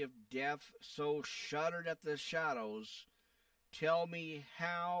reality of death so shuddered at the shadows. Tell me,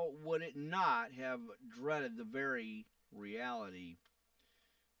 how would it not have dreaded the very reality?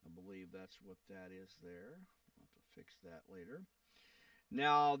 I believe that's what that is there. I'll have to fix that later.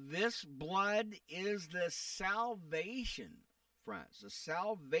 Now, this blood is the salvation, friends, the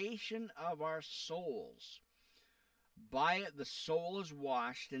salvation of our souls. By it, the soul is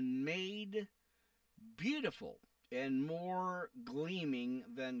washed and made beautiful and more gleaming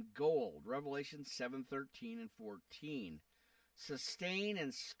than gold. Revelation 7:13 and 14. Sustained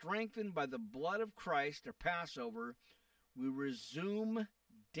and strengthened by the blood of Christ, our Passover, we resume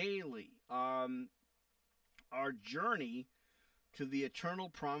daily our journey to the eternal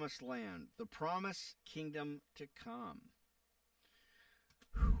promised land, the promised kingdom to come.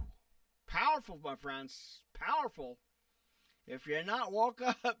 Whew. Powerful, my friends, powerful. If you're not woke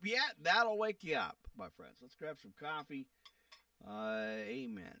up yet, that'll wake you up, my friends. Let's grab some coffee.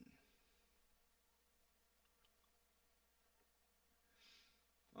 Amen.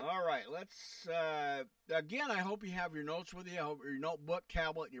 All right, let's, again, I hope you have your notes with you. I hope your notebook,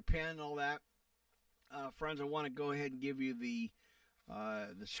 tablet, your pen, all that. Friends, I want to go ahead and give you the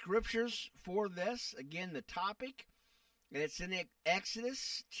scriptures for this. Again, the topic, and it's in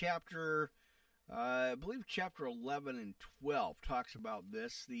Exodus chapter, I believe chapter 11 and 12 talks about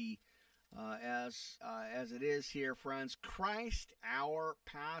this. As it is here, friends, Christ our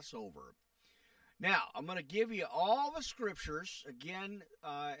Passover. Now, I'm going to give you all the scriptures, again,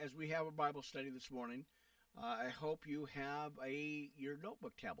 as we have a Bible study this morning. I hope you have your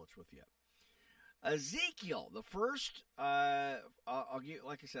notebook tablets with you. Ezekiel, the first, I'll give,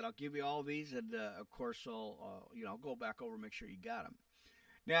 like I said, I'll give you all these, and of course, I'll go back over and make sure you got them.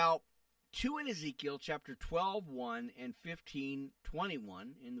 Now, 2 in Ezekiel, chapter 12:1 and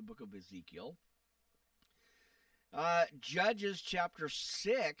 15:21 in the book of Ezekiel. Judges, chapter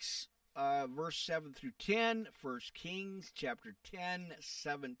 6, verse 7 through 10, 1 Kings chapter 10,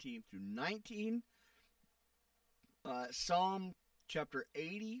 17 through 19, Psalm chapter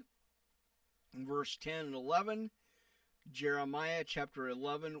 80, verse 10 and 11, Jeremiah chapter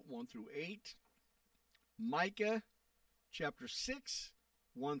 11, 1 through 8, Micah chapter 6,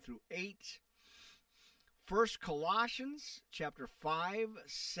 1 through 8, 1 Colossians chapter 5,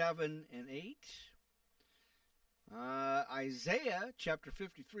 7 and 8, Isaiah chapter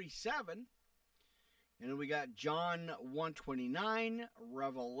 53, 7, and then we got John 1:29,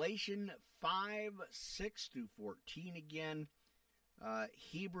 Revelation 5, 6 through 14 again,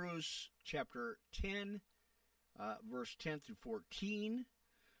 Hebrews chapter 10, verse 10 through 14,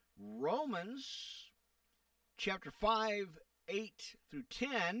 Romans chapter 5, 8 through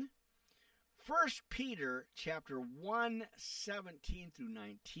 10, 1 Peter chapter 1, 17 through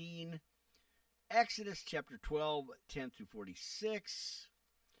 19, Exodus chapter 12, 10 through 46,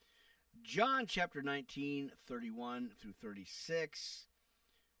 John chapter 19, 31 through 36,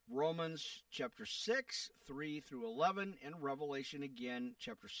 Romans chapter 6, 3 through 11, and Revelation again,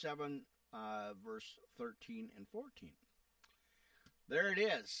 chapter 7, verse 13 and 14. There it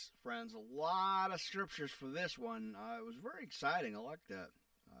is, friends. A lot of scriptures for this one. It was very exciting. I like that.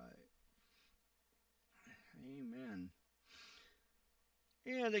 Amen.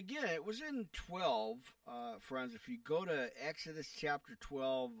 And again, it was in 12, friends. If you go to Exodus chapter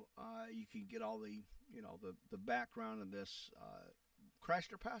 12, you can get all the, the background of this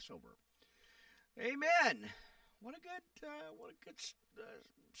Christ or Passover. Amen. What a good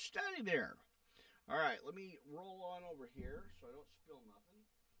study there. All right, let me roll on over here so I don't spill nothing.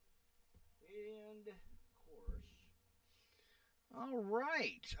 And, of course, all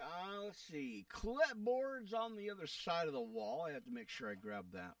right, let's see. Clipboard's on the other side of the wall. I have to make sure I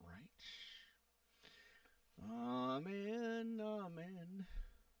grab that right. Amen, amen.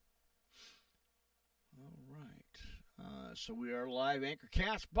 All right. So we are live, Anchor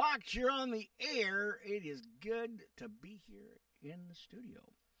Cast Box. You're on the air. It is good to be here in the studio.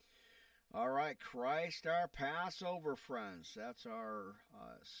 All right, Christ our Passover, friends. That's our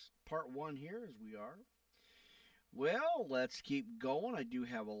part one here as we are. Well, let's keep going. I do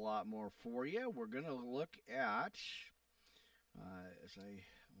have a lot more for you. We're going to look at, as I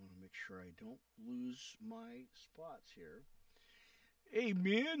want to make sure I don't lose my spots here.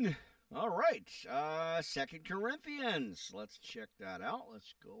 Amen. All right, 2 Corinthians. Let's check that out.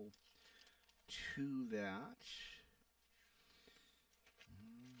 Let's go to that.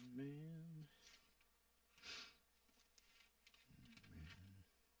 Amen.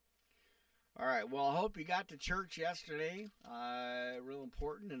 All right, well, I hope you got to church yesterday. Real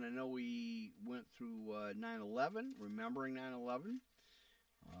important, and I know we went through 9/11, remembering 9/11.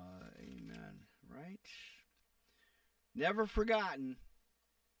 Amen, right? Never forgotten.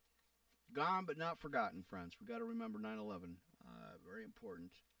 Gone but not forgotten, friends. We got to remember 9/11. Very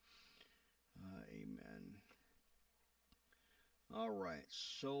important. Amen. All right,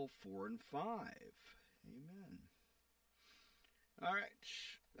 so 4 and 5. Amen. All right.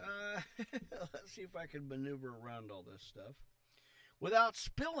 Let's see if I can maneuver around all this stuff without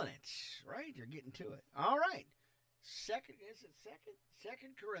spilling it. Right? You're getting to it. All right. Second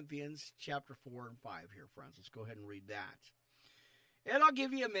Corinthians chapter 4 and 5 here, friends. Let's go ahead and read that. And I'll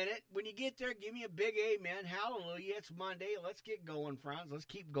give you a minute. When you get there, give me a big amen. Hallelujah. It's Monday. Let's get going, friends. Let's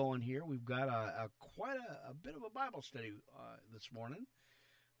keep going here. We've got quite a bit of a Bible study this morning.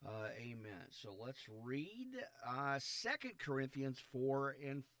 Amen. So let's read 2 Corinthians 4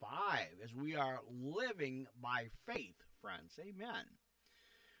 and 5 as we are living by faith, friends. Amen.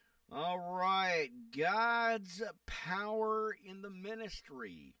 All right. God's power in the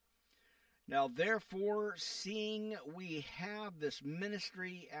ministry. Now, therefore, seeing we have this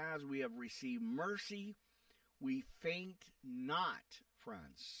ministry as we have received mercy, we faint not,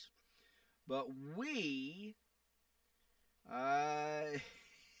 friends. But we have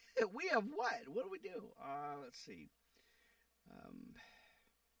what? What do we do? Let's see.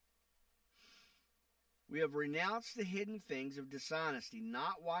 We have renounced the hidden things of dishonesty,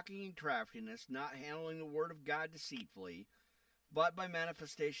 not walking in craftiness, not handling the word of God deceitfully, but by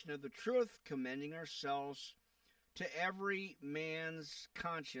manifestation of the truth, commending ourselves to every man's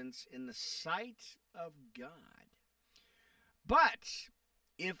conscience in the sight of God. But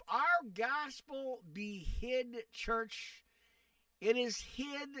if our gospel be hid, church, it is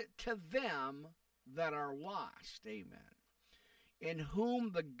hid to them that are lost. Amen. In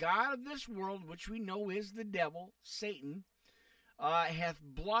whom the God of this world, which we know is the devil, Satan, hath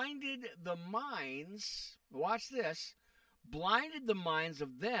blinded the minds, watch this, blinded the minds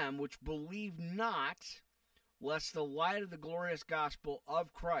of them which believe not, lest the light of the glorious gospel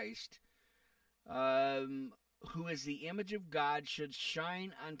of Christ, who is the image of God, should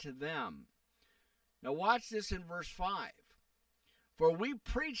shine unto them. Now watch this in verse 5. For we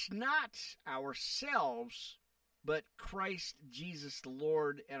preach not ourselves, but Christ Jesus the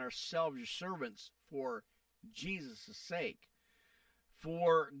Lord, and ourselves your servants for Jesus' sake.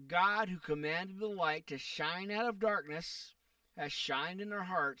 For God, who commanded the light to shine out of darkness, has shined in our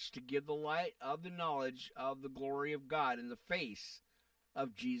hearts to give the light of the knowledge of the glory of God in the face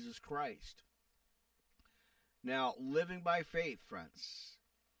of Jesus Christ. Now, living by faith, friends,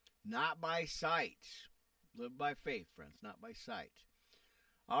 not by sight. Live by faith, friends, not by sight.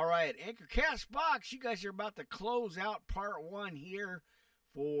 All right, Anchor Cast Box, you guys are about to close out part one here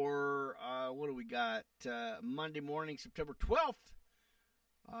for, what do we got, Monday morning, September 12th.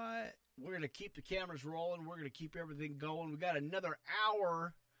 We're going to keep the cameras rolling. We're going to keep everything going. We got another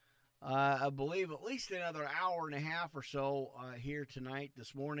hour, I believe at least another hour and a half or so here tonight,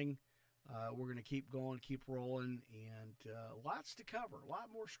 this morning. We're going to keep going, keep rolling, and lots to cover. A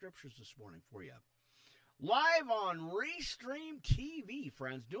lot more scriptures this morning for you. Live on Restream TV,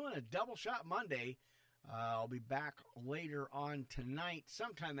 friends, doing a double shot Monday. I'll be back later on tonight,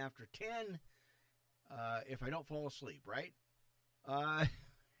 sometime after 10, if I don't fall asleep, right?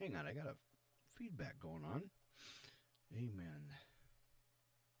 Hang on, I got a feedback going on. Amen.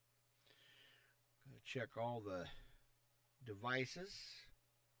 Gotta check all the devices.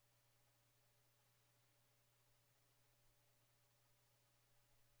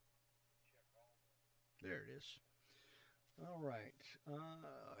 There it is. All right.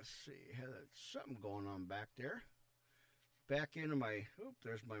 Let's see. Had something going on back there. Back into my.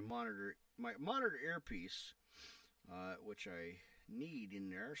 There's my monitor. My monitor earpiece, which I need in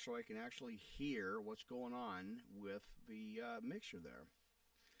there so I can actually hear what's going on with the mixer there.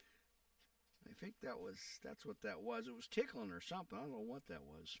 I think that's what that was. It was tickling or something. I don't know what that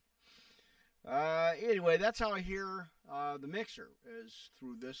was. Anyway, that's how I hear the mixer is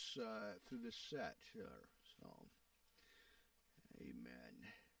through this set here. So, amen.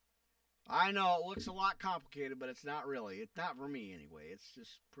 I know it looks a lot complicated, but it's not really. It's not for me anyway. It's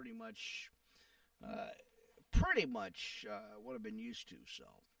just pretty much what I've been used to. So,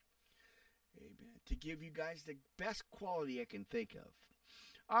 amen. To give you guys the best quality I can think of.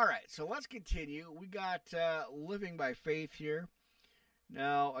 All right, so let's continue. We got living by faith here.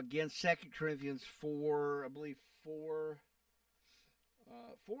 Now, again, 2 Corinthians 4, I believe 4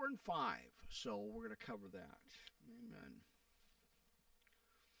 and 5. So we're going to cover that. Amen.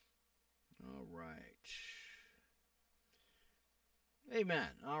 All right. Amen.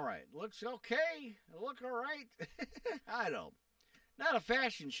 All right. Looks okay. Look all right. I know. Not a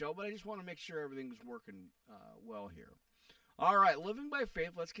fashion show, but I just want to make sure everything's working well here. All right. Living by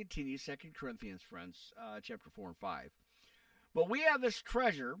faith. Let's continue. 2 Corinthians, friends, chapter 4 and 5. But we have this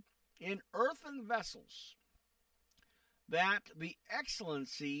treasure in earthen vessels, that the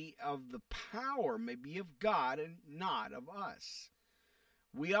excellency of the power may be of God and not of us.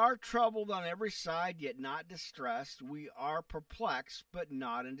 We are troubled on every side, yet not distressed. We are perplexed, but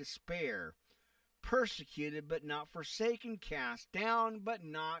not in despair. Persecuted, but not forsaken. Cast down, but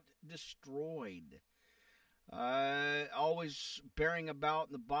not destroyed. Always bearing about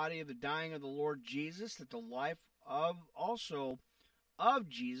in the body of the dying of the Lord Jesus, that the life also of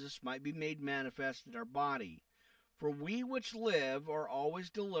Jesus might be made manifest in our body. For we which live are always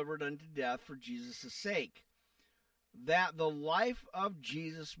delivered unto death for Jesus' sake, that the life of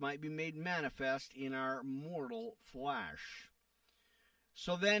Jesus might be made manifest in our mortal flesh.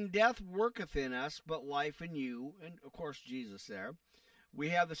 So then death worketh in us, but life in you, and of course Jesus there. We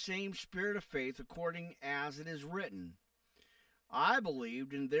have the same spirit of faith, according as it is written, I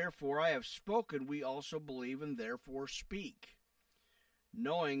believed, and therefore I have spoken. We also believe, and therefore speak,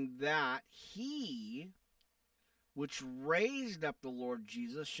 knowing that he which raised up the Lord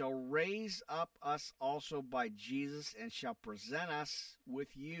Jesus shall raise up us also by Jesus, and shall present us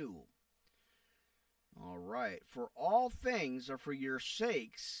with you. All right. For all things are for your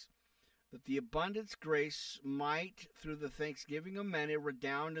sakes, that the abundance grace might, through the thanksgiving of many,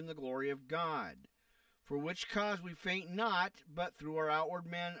 redound in the glory of God. For which cause we faint not, but through our outward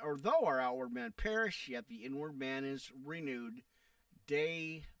man, or though our outward man perish, yet the inward man is renewed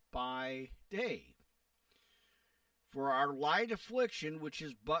day by day. For our light affliction, which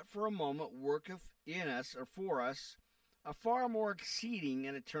is but for a moment, worketh in us, or for us, a far more exceeding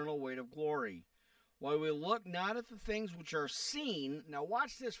and eternal weight of glory. While we look not at the things which are seen, now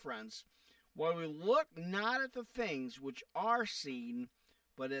watch this, friends, while we look not at the things which are seen,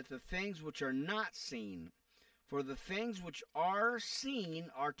 but at the things which are not seen. For the things which are seen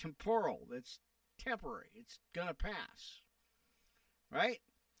are temporal. It's temporary. It's going to pass. Right?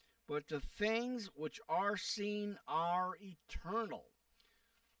 But the things which are seen are eternal.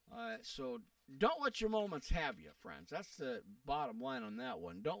 So don't let your moments have you, friends. That's the bottom line on that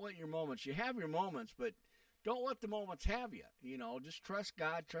one. Don't let your moments, you have your moments, but don't let the moments have you. You know, just trust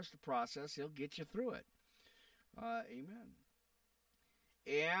God, trust the process. He'll get you through it. Amen.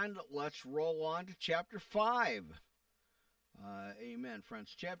 And let's roll on to chapter 5. Amen,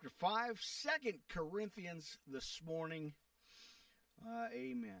 friends. Chapter 5, 2 Corinthians this morning.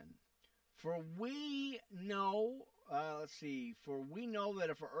 Amen. For we know, for we know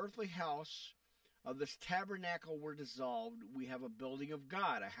that if our earthly house of this tabernacle were dissolved, we have a building of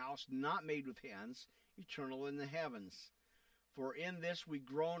God, a house not made with hands, eternal in the heavens. For in this we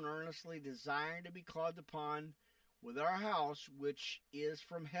groan earnestly, desiring to be clothed upon with our house, which is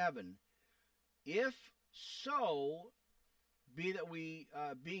from heaven. If so be that we,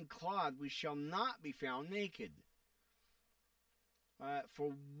 being clothed, we shall not be found naked.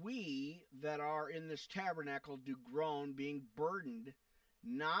 For we that are in this tabernacle do groan, being burdened,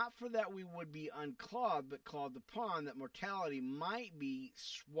 not for that we would be unclothed, but clothed upon, that mortality might be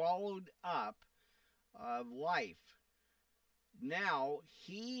swallowed up of life. Now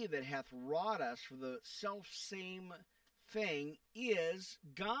he that hath wrought us for the selfsame thing is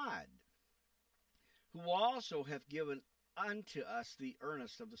God, who also hath given unto us the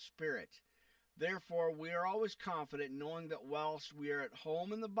earnest of the Spirit. Therefore we are always confident, knowing that whilst we are at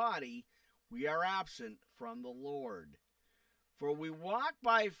home in the body, we are absent from the Lord. For we walk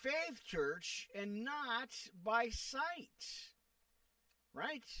by faith, church, and not by sight.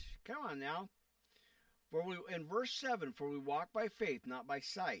 Right? Come on now. In verse 7, for we walk by faith, not by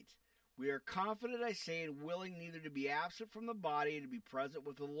sight. We are confident, I say, and willing neither to be absent from the body and to be present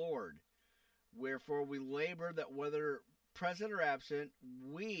with the Lord. Wherefore we labor that whether present or absent,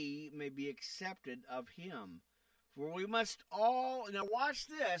 we may be accepted of him. For we must all, now watch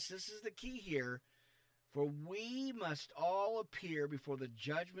this, this is the key here. For we must all appear before the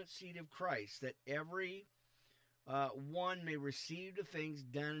judgment seat of Christ, that every one may receive the things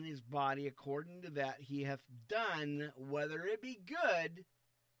done in his body according to that he hath done, whether it be good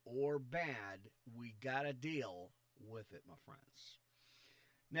or bad. We got to deal with it, my friends.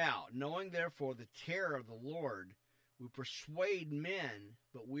 Now, knowing therefore the terror of the Lord, we persuade men,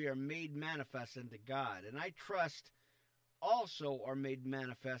 but we are made manifest unto God. And I trust also are made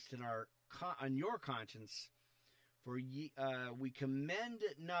manifest on your conscience. For we commend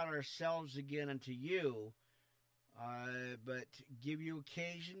not ourselves again unto you, but give you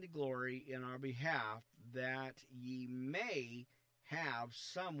occasion to glory in our behalf, that ye may have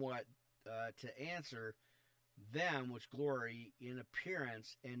somewhat to answer them which glory in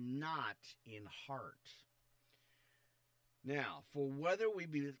appearance and not in heart. Now, for whether we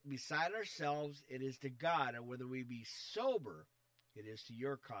be beside ourselves, it is to God, and whether we be sober, it is to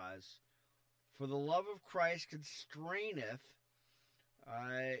your cause. For the love of Christ constraineth,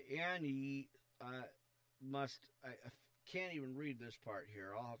 and ye must. I can't even read this part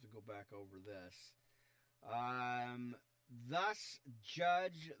here. I'll have to go back over this. Thus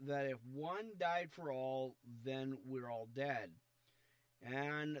judge that if one died for all, then we're all dead.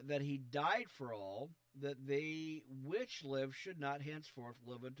 And that he died for all, that they which live should not henceforth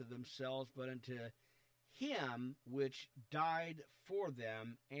live unto themselves, but unto him which died for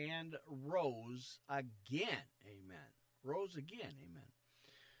them and rose again. Amen. Rose again. Amen.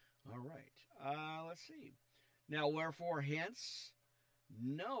 All right. Let's see. Now, wherefore hence,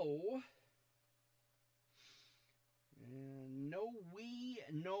 know we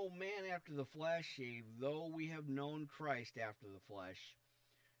no man after the flesh, though we have known Christ after the flesh.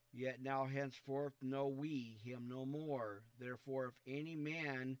 Yet now henceforth know we him no more. Therefore, if any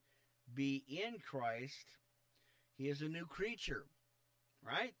man be in Christ, he is a new creature.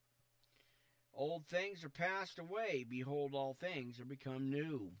 Right? Old things are passed away. Behold, all things are become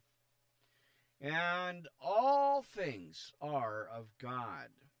new. And all things are of God,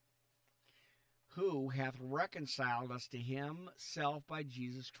 who hath reconciled us to himself by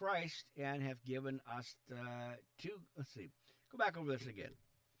Jesus Christ, and hath given us go back over this again.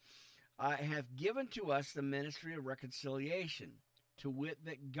 Hath given to us the ministry of reconciliation, to wit,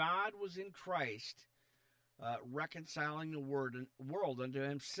 that God was in Christ, reconciling the world unto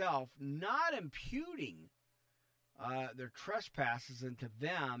himself, not imputing their trespasses unto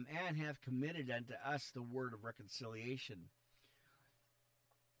them, and hath committed unto us the word of reconciliation.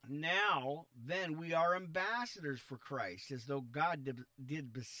 Now, then, we are ambassadors for Christ, as though God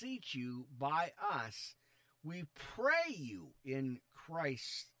did beseech you by us. We pray you in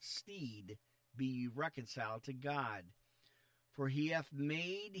Christ's stead, be ye reconciled to God. For he hath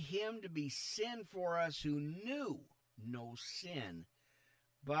made him to be sin for us who knew no sin,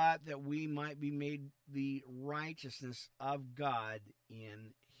 but that we might be made the righteousness of God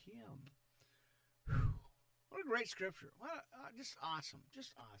in him. Whew. What a great scripture. Just awesome.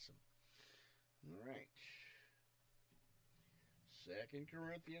 Just awesome. All right. 2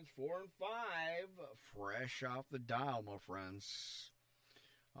 Corinthians 4 and 5. Fresh off the dial, my friends.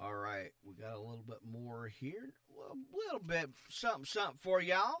 All right. We got a little bit more here. A little bit something for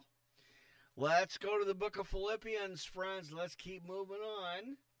y'all. Let's go to the book of Philippians, friends. Let's keep moving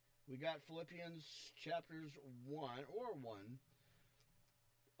on. We got Philippians chapters 1.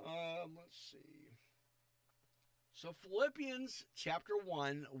 Let's see. So Philippians chapter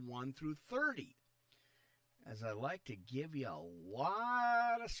 1, 1 through 30. As I like to give you a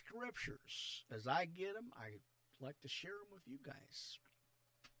lot of scriptures. As I get them, I like to share them with you guys.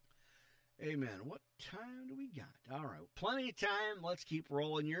 Amen. What time do we got? All right. Plenty of time. Let's keep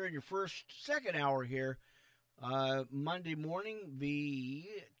rolling. You're in your second hour here. Monday morning, the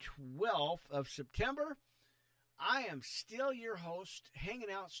 12th of September. I am still your host, hanging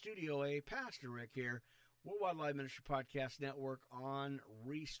out Studio A, Pastor Rick here, Worldwide Live Ministry Podcast Network on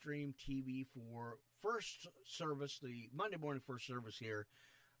Restream TV for first service, the Monday morning first service here,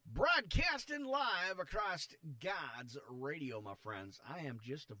 broadcasting live across God's radio, my friends. I am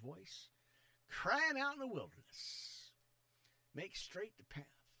just a voice crying out in the wilderness. Make straight the path,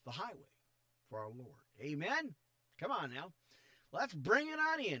 the highway for our Lord. Amen? Come on now. Let's bring it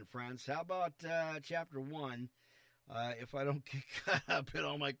on in, friends. How about chapter 1? If I don't get caught up in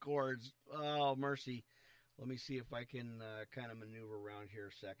all my cords, oh, mercy. Let me see if I can kind of maneuver around here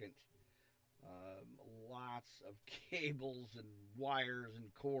a second. Lots of cables and wires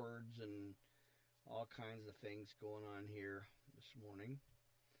and cords and all kinds of things going on here this morning.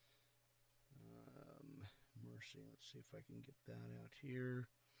 Mercy, let's see if I can get that out here.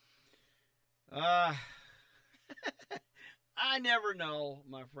 I never know,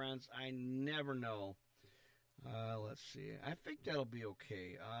 my friends. I never know. Let's see. I think that'll be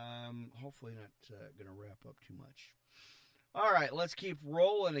okay. Hopefully not going to wrap up too much. All right, let's keep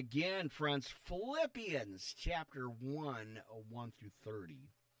rolling again, friends. Philippians chapter 1, 1 through 30.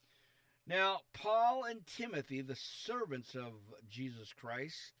 Now, Paul and Timothy, the servants of Jesus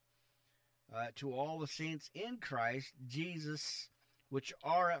Christ, to all the saints in Christ Jesus, which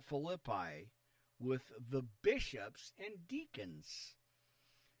are at Philippi, with the bishops and deacons.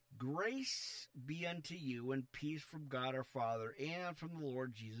 Grace be unto you, and peace from God our Father, and from the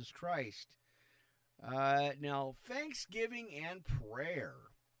Lord Jesus Christ. Now, thanksgiving and prayer.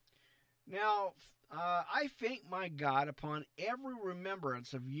 Now, I thank my God upon every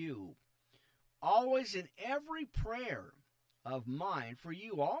remembrance of you, always in every prayer of mine for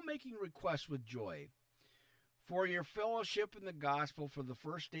you, all making requests with joy, for your fellowship in the gospel from the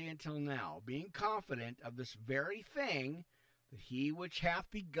first day until now, being confident of this very thing, that he which hath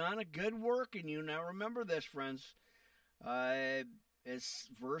begun a good work in you. Now remember this, friends, it's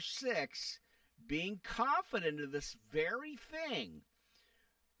verse 6, being confident of this very thing,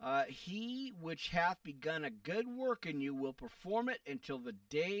 he which hath begun a good work in you will perform it until the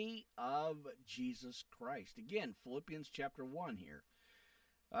day of Jesus Christ. Again, Philippians chapter 1 here.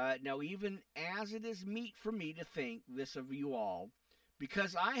 Now, even as it is meet for me to think this of you all,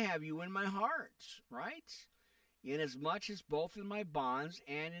 because I have you in my heart, right? Inasmuch as both in my bonds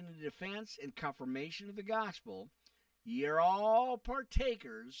and in the defense and confirmation of the gospel, ye are all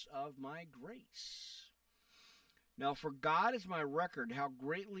partakers of my grace. Now, for God is my record, how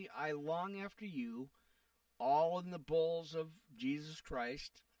greatly I long after you, all in the bowls of Jesus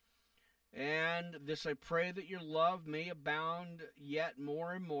Christ. And this I pray, that your love may abound yet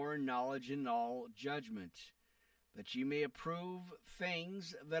more and more in knowledge and all judgment, that ye may approve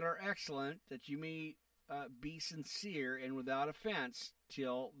things that are excellent, that ye may be sincere and without offense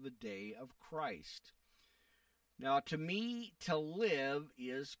till the day of Christ. Now to me to live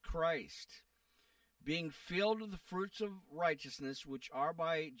is Christ, being filled with the fruits of righteousness, which are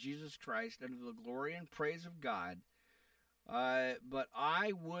by Jesus Christ, unto the glory and praise of God. But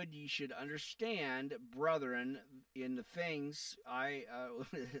I would ye should understand, brethren, in the things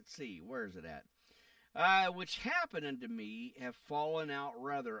let's see, where is it at? Which happened unto me, have fallen out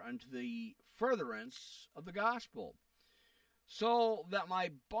rather unto the furtherance of the gospel, so that my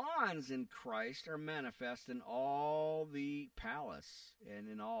bonds in Christ are manifest in all the palace and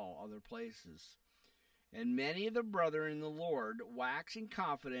in all other places. And many of the brethren in the Lord, waxing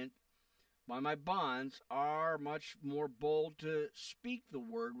confident by my bonds, are much more bold to speak the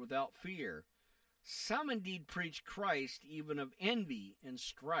word without fear. Some indeed preach Christ, even of envy and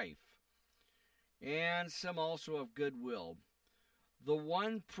strife, and some also of goodwill. The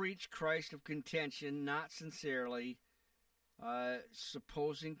one preached Christ of contention, not sincerely,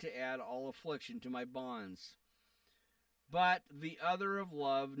 supposing to add all affliction to my bonds. But the other of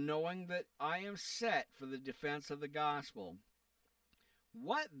love, knowing that I am set for the defense of the gospel.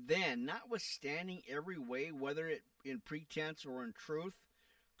 What then, notwithstanding every way, whether it in pretense or in truth,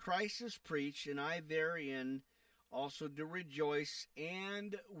 Christ is preached, and I therein also do rejoice,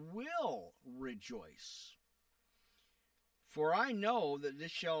 and will rejoice. For I know that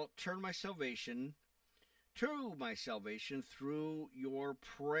this shall turn my salvation to my salvation through your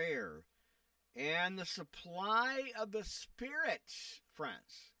prayer and the supply of the Spirit,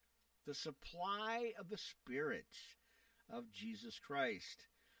 friends, the supply of the Spirit of Jesus Christ,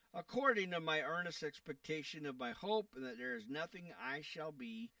 according to my earnest expectation of my hope, and that there is nothing I shall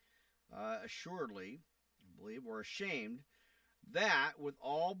be assuredly, I believe, or ashamed, that with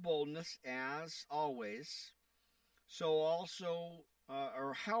all boldness as always, so also,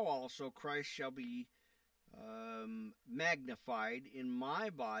 or how also Christ shall be magnified in my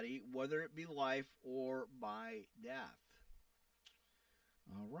body, whether it be life or by death.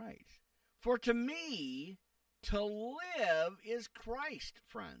 All right. For to me, to live is Christ,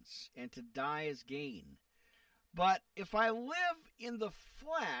 friends, and to die is gain. But if I live in the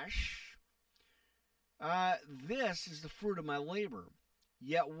flesh, this is the fruit of my labor.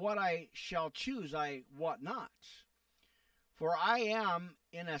 Yet what I shall choose, I wot not. For I am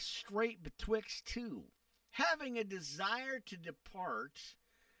in a strait betwixt two, having a desire to depart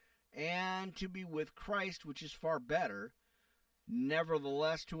and to be with Christ, which is far better.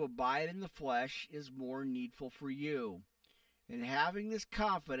 Nevertheless, to abide in the flesh is more needful for you. And having this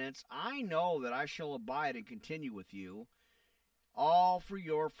confidence, I know that I shall abide and continue with you, all for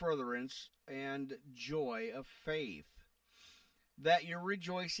your furtherance and joy of faith, that your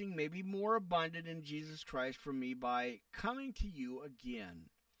rejoicing may be more abundant in Jesus Christ from me by coming to you again.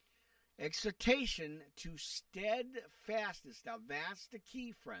 Exhortation to steadfastness. Now that's the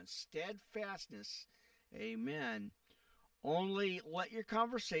key, friends. Steadfastness. Amen. Only let your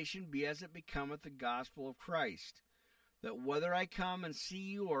conversation be as it becometh the gospel of Christ, that whether I come and see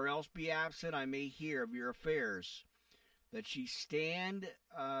you or else be absent, I may hear of your affairs, that ye stand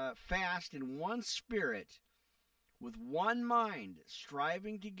fast in one spirit, with one mind,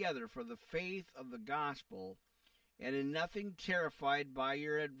 striving together for the faith of the gospel, and in nothing terrified by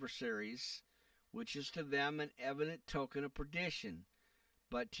your adversaries, which is to them an evident token of perdition,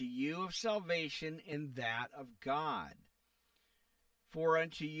 but to you of salvation and that of God. For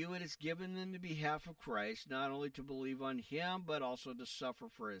unto you it is given in the behalf of Christ, not only to believe on him, but also to suffer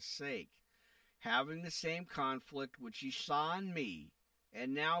for his sake, having the same conflict which ye saw in me,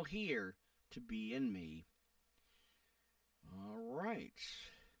 and now hear to be in me. All right.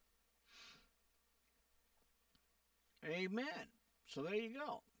 Amen. So there you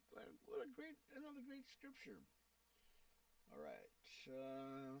go. What another great scripture. All right.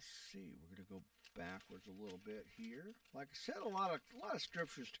 Let's see. We're going to go backwards a little bit here. Like I said, a lot of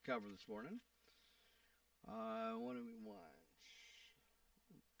scriptures to cover this morning. What do we want?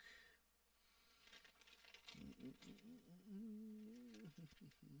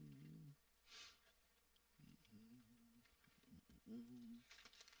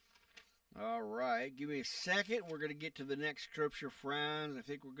 All right, give me a second. We're going to get to the next scripture, friends. I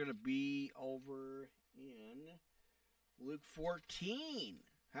think we're going to be over in Luke 14.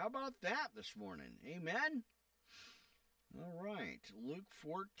 How about that this morning? Amen? All right, Luke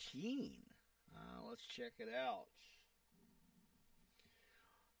 14. Let's check it out.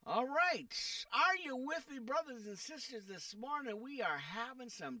 All right, are you with me, brothers and sisters, this morning? We are having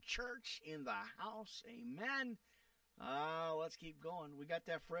some church in the house. Amen. Let's keep going. We got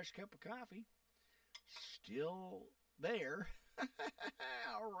that fresh cup of coffee. Still there.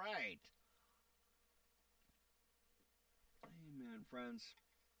 All right. Amen, friends.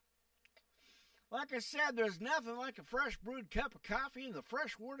 Like I said, there's nothing like a fresh brewed cup of coffee and the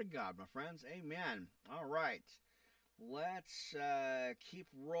fresh word of God, my friends. Amen. All right. Let's keep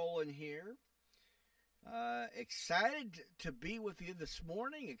rolling here. Excited to be with you this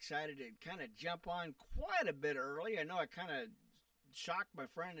morning. Excited to kind of jump on quite a bit early. I know I kind of shocked my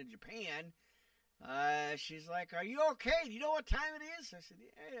friend in Japan. She's like, "Are you okay? Do you know what time it is?" I said,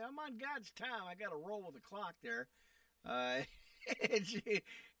 "Hey, I'm on God's time. I got to roll with the clock there." And she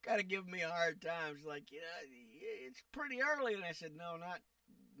kind of giving me a hard time. She's like, "It's pretty early." And I said, "No,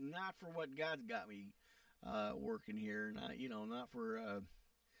 not for what God's got me working here.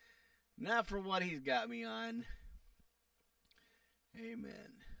 Not for what he's got me on."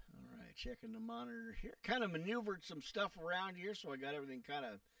 Amen. All right, checking the monitor here. Kind of maneuvered some stuff around here, so I got everything kind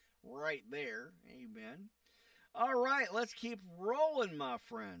of right there. Amen. All right, let's keep rolling, my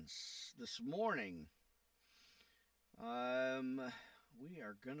friends. This morning, we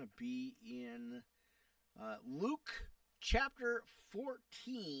are going to be in Luke chapter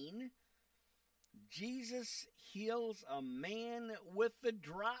 14. Jesus heals a man with the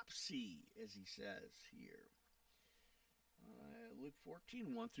dropsy, as he says here. Luke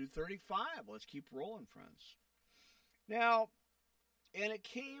 14, 1 through 35. Let's keep rolling, friends. Now, and it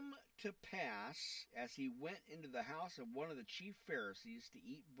came to pass, as he went into the house of one of the chief Pharisees to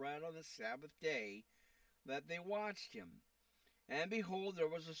eat bread on the Sabbath day, that they watched him. And behold, there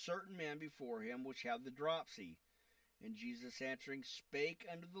was a certain man before him which had the dropsy. And Jesus answering spake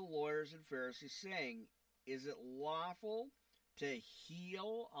unto the lawyers and Pharisees, saying, Is it lawful to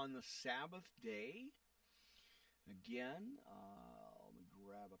heal on the Sabbath day? Again, let me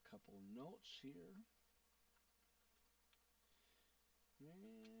grab a couple of notes here.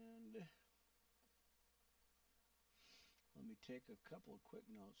 And let me take a couple of quick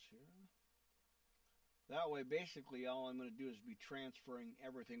notes here. That way, basically, all I'm going to do is be transferring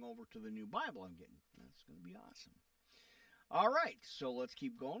everything over to the new Bible I'm getting. That's going to be awesome. All right, so let's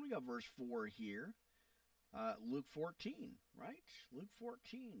keep going. We got verse 4 here. Luke 14, right? Luke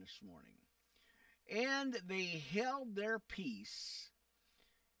 14 this morning. And they held their peace,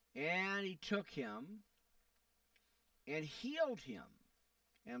 and he took him and healed him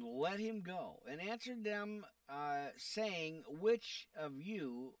and let him go, and answered them, saying, which of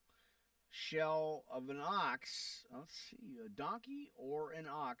you shall of an ox, a donkey or an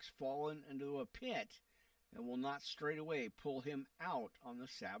ox, fallen into a pit, and will not straightway pull him out on the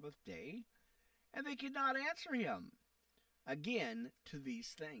Sabbath day? And they could not answer him again to these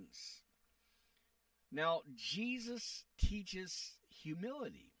things. Now, Jesus teaches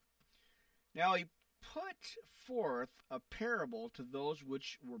humility. Now, he put forth a parable to those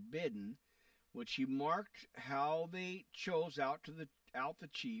which were bidden, which he marked how they chose out the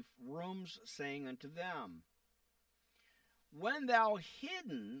chief rooms, saying unto them, when thou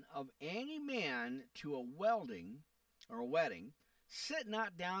hidden of any man to a wedding, sit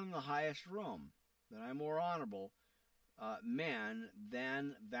not down in the highest room, that I more honorable man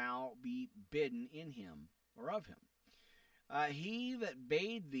than thou be bidden in him, or of him. He that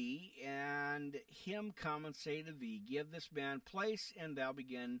bade thee, and him come and say to thee, give this man place, and thou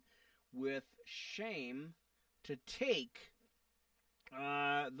begin with shame to take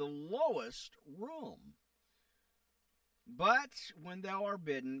the lowest room. But when thou art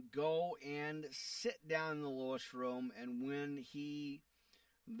bidden, go and sit down in the lowest room, and when he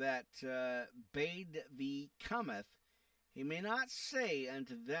that bade thee cometh, he may not say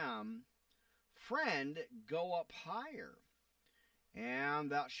unto them, friend, go up higher,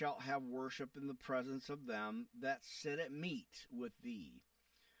 and thou shalt have worship in the presence of them that sit at meat with thee.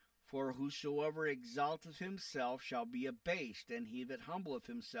 For whosoever exalteth himself shall be abased, and he that humbleth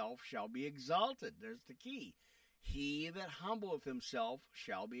himself shall be exalted. There's the key. He that humbleth himself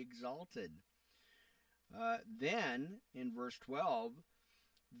shall be exalted. Then, in verse 12,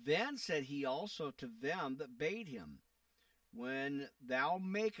 then said he also to them that bade him, when thou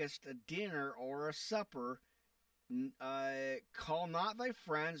makest a dinner or a supper, call not thy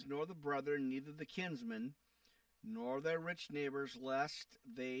friends, nor the brethren, neither the kinsmen, nor thy rich neighbors, lest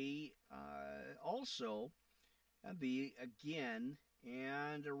they also be again,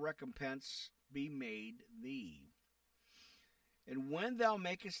 and a recompense be made thee. And when thou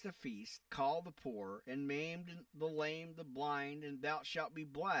makest a feast, call the poor, and maimed, the lame, the blind, and thou shalt be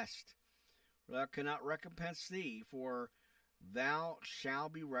blessed. For thou cannot recompense thee, for thou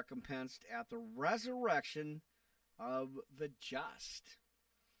shalt be recompensed at the resurrection of the just.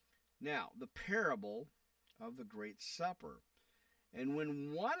 Now, the parable of the great supper. And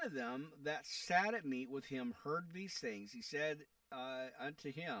when one of them that sat at meat with him heard these things, he said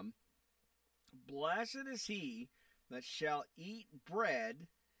unto him, blessed is he that shall eat bread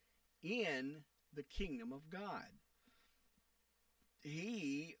in the kingdom of God.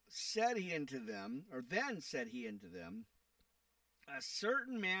 Then said he unto them, a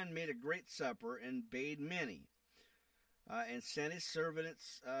certain man made a great supper, and bade many, and sent his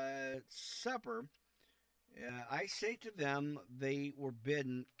servants supper. I say to them, they were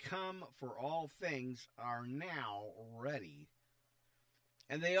bidden, come, for all things are now ready.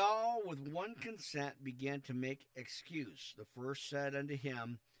 And they all with one consent began to make excuse. The first said unto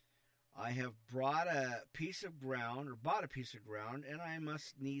him, I have bought a piece of ground, and I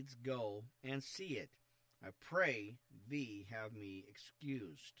must needs go and see it. I pray thee, have me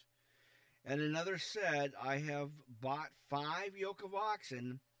excused. And another said, I have bought 5 yoke of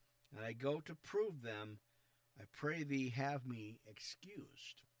oxen, and I go to prove them. I pray thee, have me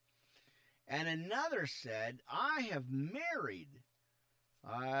excused. And another said, I have married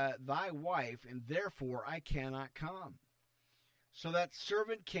thy wife, and therefore I cannot come. So that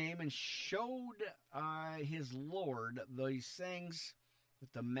servant came and showed his lord these things.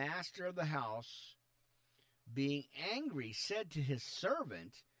 That the master of the house, being angry, said to his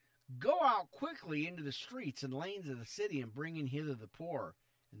servant, go out quickly into the streets and lanes of the city, and bring in hither the poor,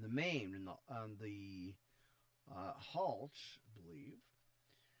 and the maimed, and the halt, I believe,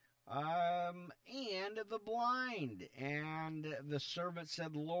 and the blind. And the servant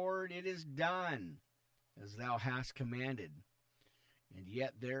said, Lord, it is done as thou hast commanded, and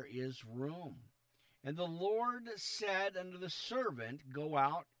yet there is room. And the Lord said unto the servant, go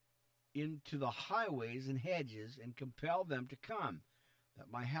out into the highways and hedges, and compel them to come,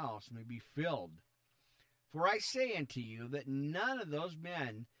 that my house may be filled. For I say unto you, that none of those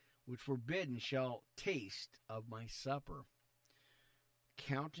men which were bidden shall taste of my supper.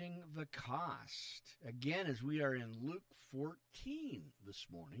 Counting the cost. Again, as we are in Luke 14 this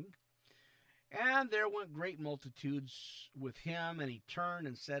morning. And there went great multitudes with him, and he turned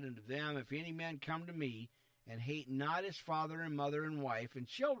and said unto them, If any man come to me, and hate not his father and mother and wife and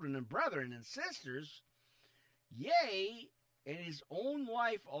children and brethren and sisters, yea, and his own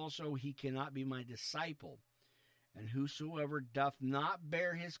life also, he cannot be my disciple. And whosoever doth not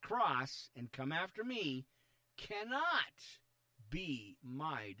bear his cross and come after me cannot be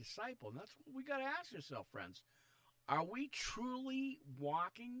my disciple. And that's what we got to ask ourselves, friends. Are we truly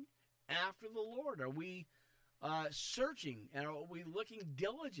walking after the Lord? Are we searching, and are we looking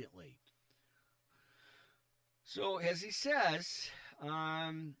diligently? So, as he says,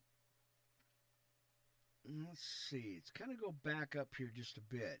 let's see, it's kind of go back up here just a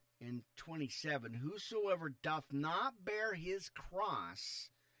bit. In 27, whosoever doth not bear his cross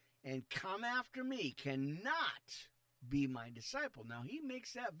and come after me cannot be my disciple. Now, he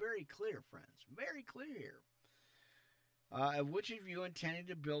makes that very clear, friends, very clear. Of which of you intending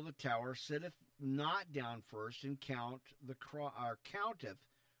to build a tower sitteth not down first and counteth the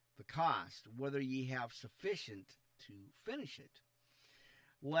cost, whether ye have sufficient to finish it?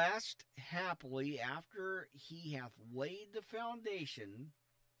 Lest, happily, after he hath laid the foundation,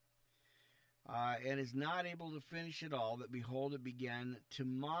 and is not able to finish it all, that behold, it began to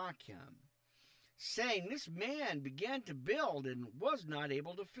mock him, saying, This man began to build and was not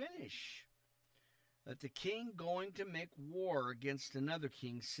able to finish. That the king going to make war against another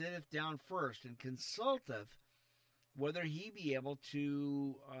king sitteth down first and consulteth whether he be able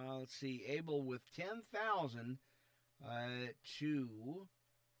to, able with 10,000 to,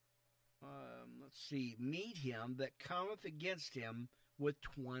 meet him that cometh against him with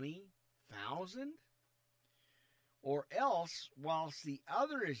 20,000? Or else, whilst the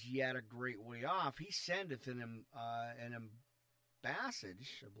other is yet a great way off, he sendeth an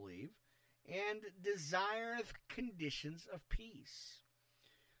ambassage, I believe, and desireth conditions of peace.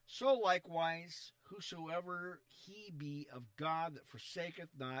 So likewise, whosoever he be of God that forsaketh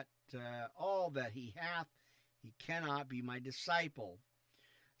not all that he hath, he cannot be my disciple.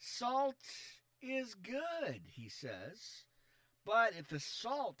 Salt is good, he says, but if the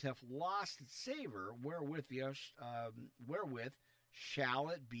salt hath lost its savor, wherewith shall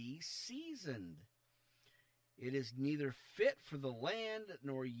it be seasoned? It is neither fit for the land,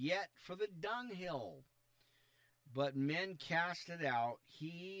 nor yet for the dunghill. But men cast it out.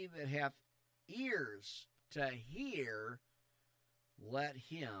 He that hath ears to hear, let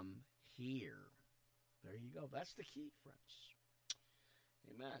him hear. There you go. That's the key, friends.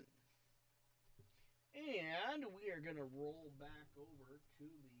 Amen. And we are going to roll back over to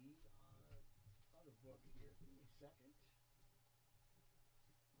the other book here. Give me a second.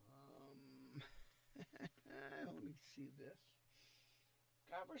 Let me see this.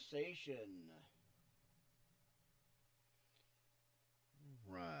 Conversation.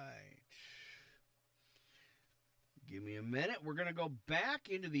 Right. Give me a minute. We're going to go back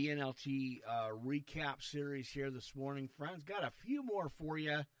into the NLT recap series here this morning, friends. Got a few more for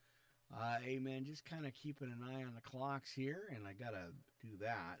you. Amen. Just kind of keeping an eye on the clocks here, and I got to do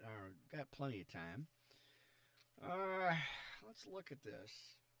that. Got plenty of time. Let's look at this.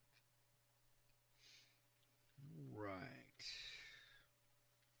 Right.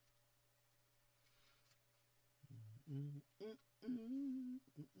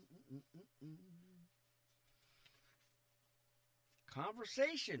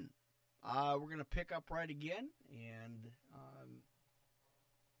 Conversation. We're going to pick up right again, and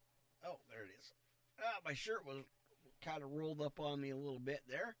there it is. My shirt was kind of rolled up on me a little bit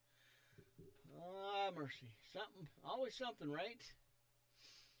there. Mercy. Always something, right?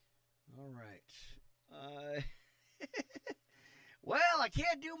 All right. Well, I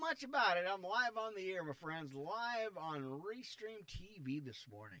can't do much about it. I'm live on the air, my friends, live on Restream TV this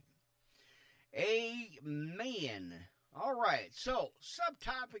morning. Amen. All right, so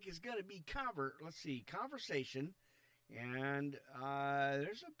subtopic is going to be conversation, and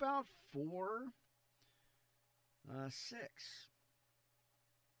there's about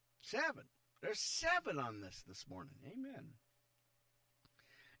 7. There's 7 on this morning. Amen.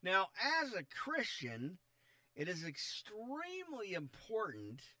 Now, as a Christian, it is extremely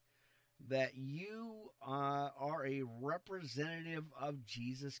important that you are a representative of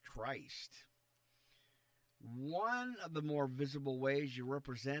Jesus Christ. One of the more visible ways you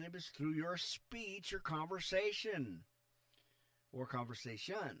represent him is through your speech or conversation or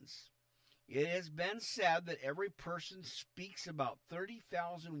conversations. It has been said that every person speaks about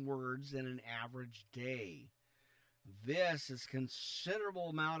 30,000 words in an average day. This is a considerable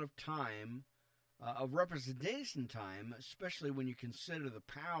amount of time, of representation time, especially when you consider the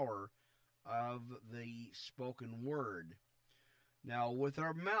power of the spoken word. Now, with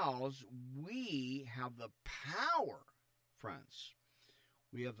our mouths, we have the power, friends.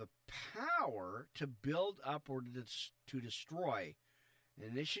 We have the power to build up or to destroy.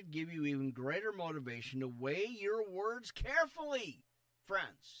 And this should give you even greater motivation to weigh your words carefully,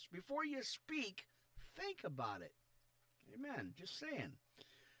 friends. Before you speak, think about it. Amen. Just saying.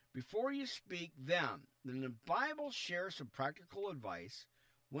 Before you speak them, then the Bible shares some practical advice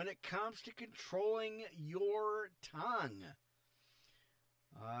when it comes to controlling your tongue.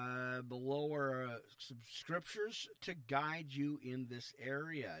 Below are some scriptures to guide you in this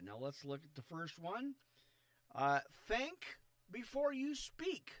area. Now let's look at the first one. Think before you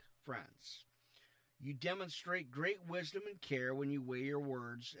speak, friends. You demonstrate great wisdom and care when you weigh your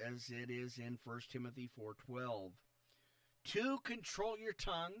words, as it is in 1 Timothy 4:12. 2, control your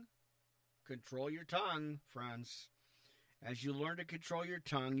tongue. Control your tongue, friends. As you learn to control your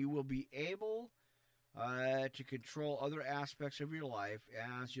tongue, you will be able to control other aspects of your life,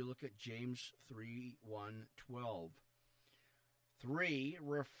 as you look at James 3:1-12. 3,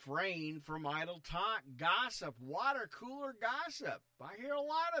 refrain from idle talk, gossip, water cooler gossip. I hear a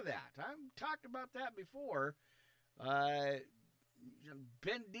lot of that. I've talked about that before.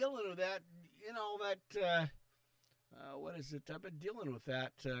 Been dealing with that, what is it? I've been dealing with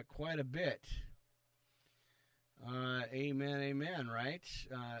that quite a bit. Amen, right?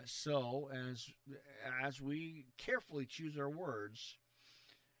 So, as we carefully choose our words,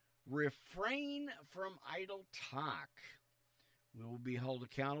 refrain from idle talk. We will be held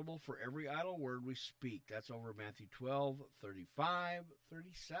accountable for every idle word we speak. That's over Matthew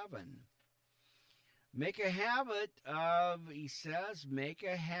 12:35-37. Make a habit of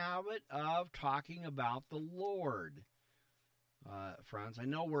talking about the Lord. Friends, I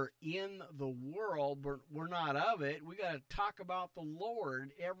know we're in the world, but we're not of it. We got to talk about the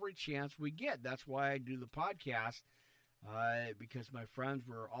Lord every chance we get. That's why I do the podcast, because my friends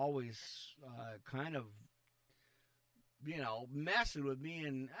were always kind of, messing with me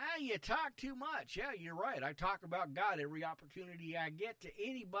and, you talk too much. Yeah, you're right. I talk about God every opportunity I get to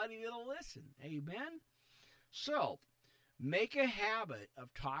anybody that'll listen. Amen? So, make a habit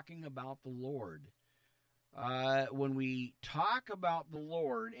of talking about the Lord. When we talk about the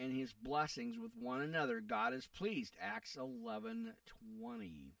Lord and His blessings with one another, God is pleased. Acts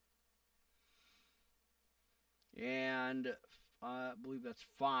 11:20. And I believe that's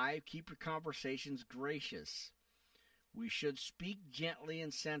 5. Keep your conversations gracious. We should speak gently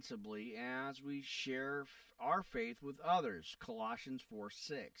and sensibly as we share our faith with others. Colossians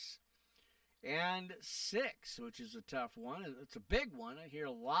 4:6. And 6, which is a tough one. It's a big one. I hear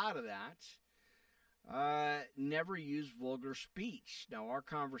a lot of that. Never use vulgar speech. Now, our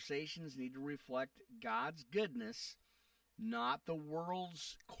conversations need to reflect God's goodness, not the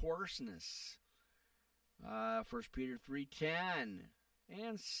world's coarseness. 1 Peter 3:10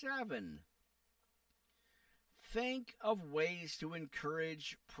 and 7. Think of ways to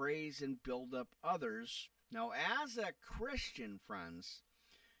encourage, praise, and build up others. Now, as a Christian, friends,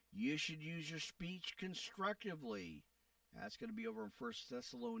 you should use your speech constructively. That's going to be over in 1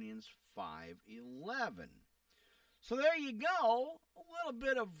 Thessalonians 5:11. So there you go. A little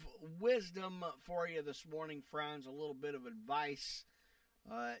bit of wisdom for you this morning, friends. A little bit of advice.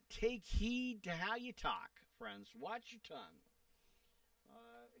 Take heed to how you talk, friends. Watch your tongue.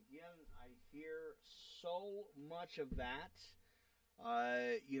 Again, I hear so much of that.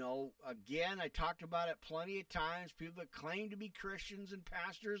 Again, I talked about it plenty of times. People that claim to be Christians and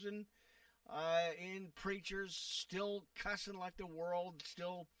pastors and preachers still cussing like the world,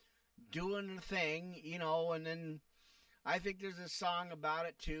 still doing the thing, and then I think there's a song about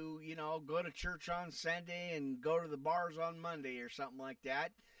it too, go to church on Sunday and go to the bars on Monday or something like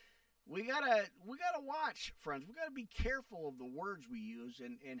that. We gotta watch, friends. We gotta be careful of the words we use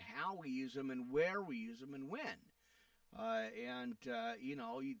and how we use them and where we use them and when.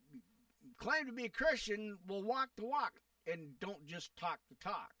 You claim to be a Christian, well, walk the walk and don't just talk the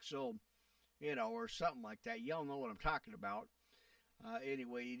talk. So, or something like that. Y'all know what I'm talking about.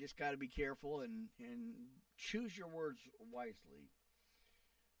 Anyway, you just got to be careful and choose your words wisely.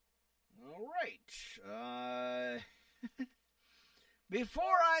 All right. Before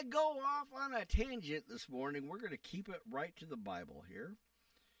I go off on a tangent this morning, we're going to keep it right to the Bible here.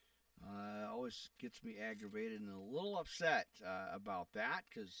 Always gets me aggravated and a little upset about that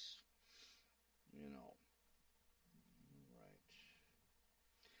because, right.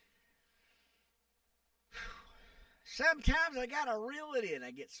 Sometimes I got to reel it in.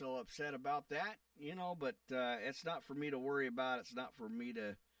 I get so upset about that, but it's not for me to worry about. It's not for me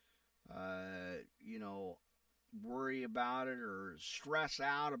to, worry about it or stress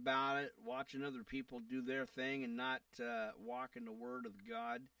out about it, watching other people do their thing and not walk in the Word of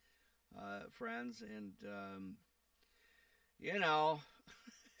God, friends. And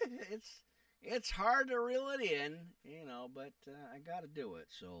it's hard to reel it in, but I got to do it.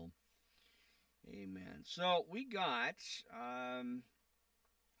 So, amen. So we got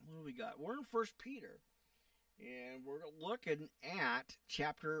what do we got? We're in 1 Peter. And we're looking at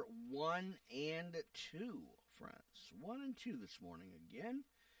chapter 1 and 2, friends. 1 and 2 this morning again,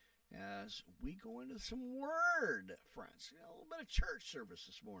 as we go into some word, friends. A little bit of church service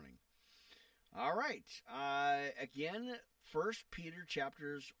this morning. All right. Again, 1 Peter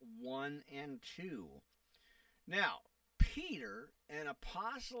chapters 1 and 2. Now, Peter, an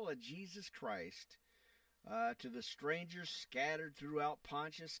apostle of Jesus Christ, to the strangers scattered throughout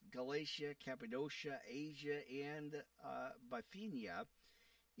Pontus, Galatia, Cappadocia, Asia, and Bithynia,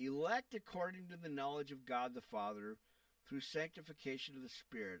 elect according to the knowledge of God the Father, through sanctification of the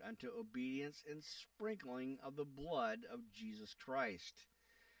Spirit, unto obedience and sprinkling of the blood of Jesus Christ.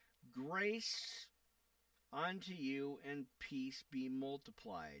 Grace unto you and peace be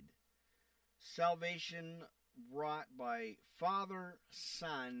multiplied. Salvation wrought by Father,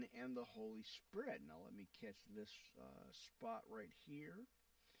 Son, and the Holy Spirit. Now let me catch this spot right here.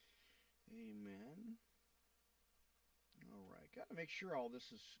 Amen. All right. Got to make sure all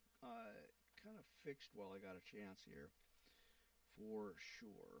this is kind of fixed while I got a chance here. For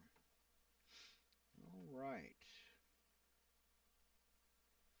sure. All right.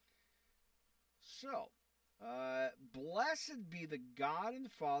 So, blessed be the God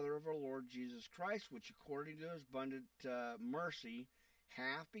and Father of our Lord Jesus Christ, which according to his abundant mercy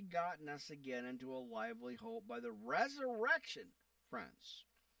hath begotten us again into a lively hope by the resurrection, friends,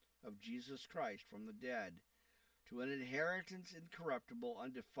 of Jesus Christ from the dead, to an inheritance incorruptible,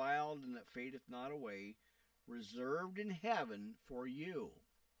 undefiled, and that fadeth not away, reserved in heaven for you.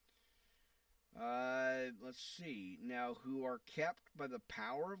 Let's see. Now, who are kept by the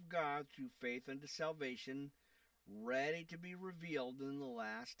power of God through faith unto salvation, ready to be revealed in the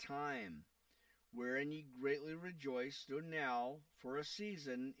last time, wherein ye greatly rejoice, though now, for a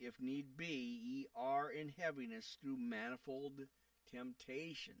season, if need be, ye are in heaviness through manifold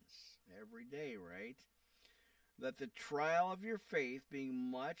temptations. Every day, right? That the trial of your faith,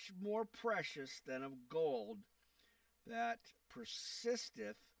 being much more precious than of gold, that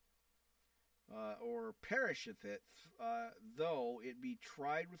persisteth, or perisheth it, though it be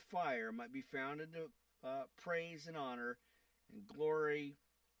tried with fire, might be found unto praise and honor and glory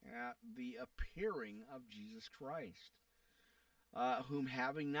at the appearing of Jesus Christ, whom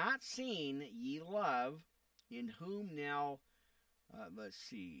having not seen ye love, in whom now,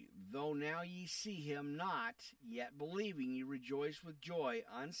 though now ye see him not, yet believing ye rejoice with joy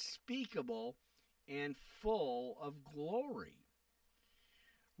unspeakable and full of glory,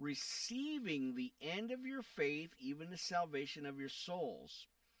 receiving the end of your faith, even the salvation of your souls,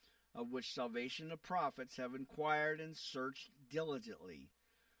 of which salvation the prophets have inquired and searched diligently,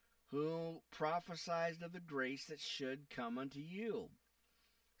 who prophesied of the grace that should come unto you,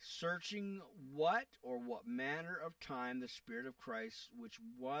 searching what manner of time the Spirit of Christ which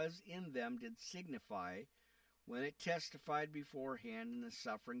was in them did signify, when it testified beforehand in the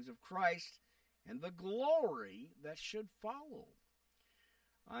sufferings of Christ and the glory that should follow,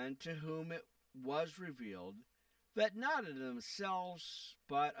 unto whom it was revealed, that not unto themselves,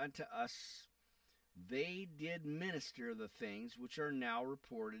 but unto us they did minister the things which are now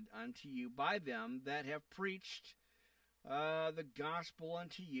reported unto you by them that have preached the gospel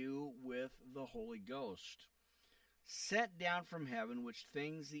unto you with the Holy Ghost, sent down from heaven, which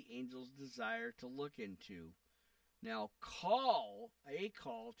things the angels desire to look into. Now a call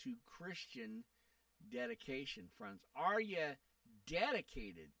to Christian dedication, friends. Are you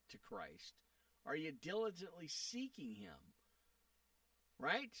dedicated to Christ? Are you diligently seeking him?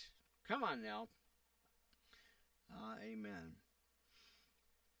 Right? Come on now. Amen.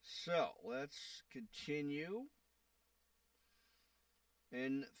 So, let's continue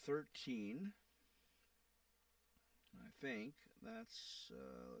in 13. I think that's,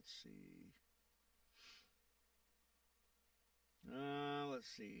 let's see. Let's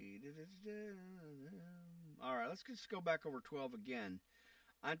see. All right, let's just go back over 12 again.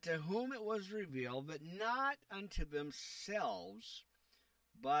 Unto whom it was revealed that not unto themselves,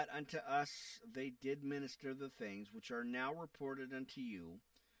 but unto us they did minister the things which are now reported unto you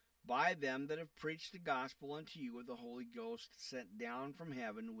by them that have preached the gospel unto you of the Holy Ghost sent down from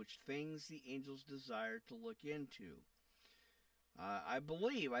heaven, which things the angels desire to look into. I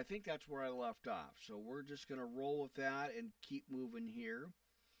think that's where I left off. So we're just going to roll with that and keep moving here.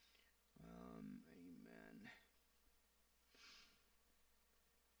 Amen.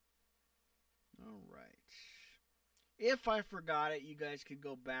 If I forgot it, you guys could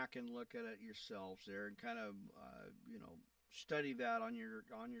go back and look at it yourselves there and kind of, study that on your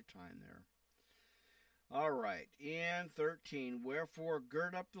time there. All right, and 13, wherefore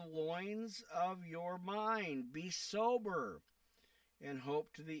gird up the loins of your mind, be sober, and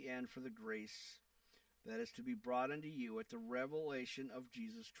hope to the end for the grace that is to be brought unto you at the revelation of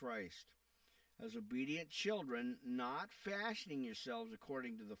Jesus Christ. As obedient children, not fashioning yourselves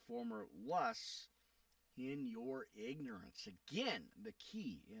according to the former lusts in your ignorance. Again, the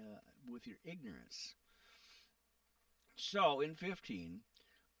key with your ignorance. So, in 15,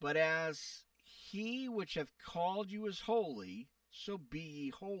 but as he which hath called you is holy, so be ye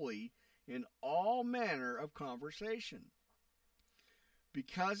holy in all manner of conversation.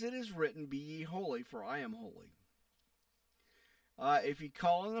 Because it is written, be ye holy, for I am holy. If ye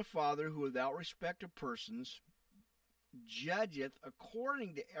call on the Father, who without respect of persons judgeth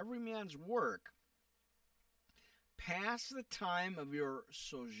according to every man's work, pass the time of your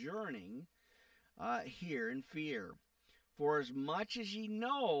sojourning here in fear. For as much as ye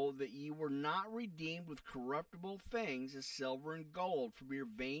know that ye were not redeemed with corruptible things as silver and gold from your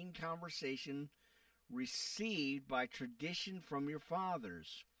vain conversation received by tradition from your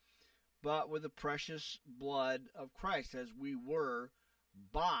fathers, but with the precious blood of Christ, as we were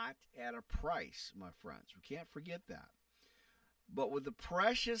bought at a price, my friends. We can't forget that. But with the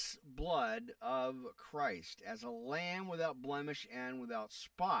precious blood of Christ, as a lamb without blemish and without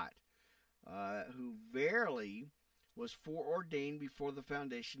spot, who verily was foreordained before the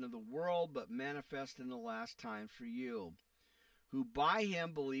foundation of the world, but manifest in the last times for you, who by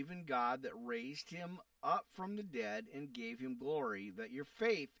him believe in God, that raised him up from the dead and gave him glory, that your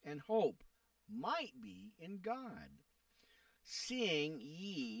faith and hope might be in God. Seeing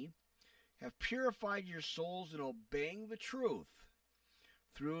ye have purified your souls in obeying the truth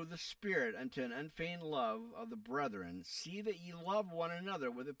through the Spirit unto an unfeigned love of the brethren, see that ye love one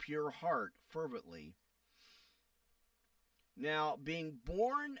another with a pure heart fervently. Now, being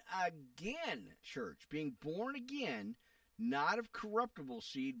born again, church, being born again, not of corruptible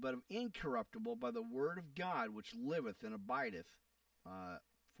seed, but of incorruptible, by the word of God, which liveth and abideth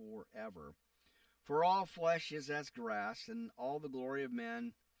forever. For all flesh is as grass, and all the glory of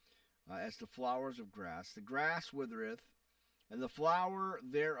men as the flowers of grass. The grass withereth, and the flower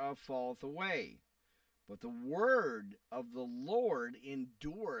thereof falleth away. But the word of the Lord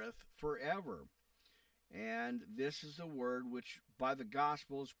endureth forever. And this is the word which by the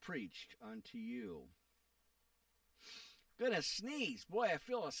gospel is preached unto you. Gonna sneeze. Boy, I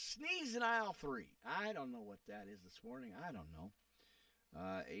feel a sneeze in aisle 3. I don't know what that is this morning. I don't know.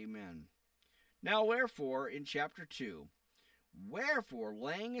 Amen. Now, wherefore, in chapter 2, wherefore,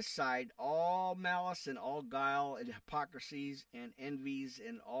 laying aside all malice and all guile and hypocrisies and envies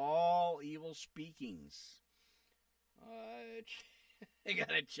and all evil speakings. I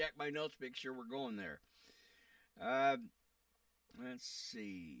gotta check my notes, make sure we're going there. Let's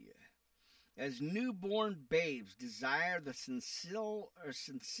see. As newborn babes desire the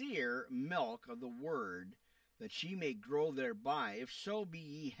sincere milk of the word, that ye may grow thereby, if so be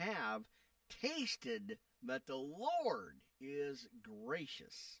ye have tasted that the Lord is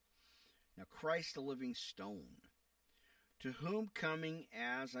gracious. Now Christ a living stone, to whom coming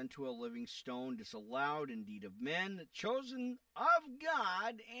as unto a living stone, disallowed indeed of men, chosen of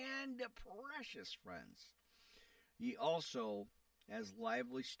God, and precious, friends, ye also, as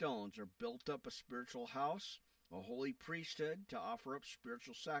lively stones, are built up a spiritual house, a holy priesthood, to offer up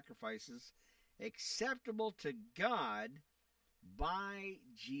spiritual sacrifices acceptable to God by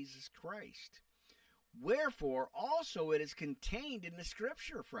Jesus Christ. Wherefore also it is contained in the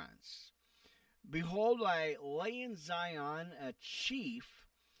Scripture, friends. Behold, I lay in Zion a chief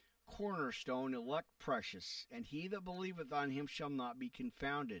cornerstone, elect precious, and he that believeth on him shall not be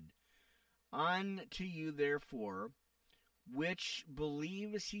confounded. Unto you therefore, which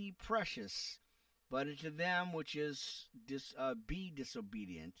believe is he precious, but unto them which be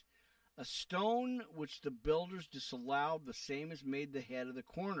disobedient, a stone which the builders disallowed, the same is made the head of the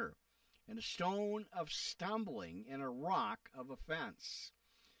corner, and a stone of stumbling, and a rock of offense.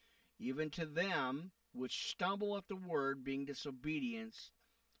 Even to them which stumble at the word, being obedient,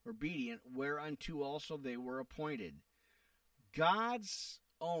 whereunto also they were appointed. God's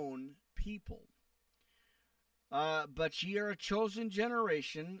own people. But ye are a chosen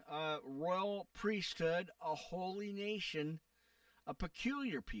generation, a royal priesthood, a holy nation, a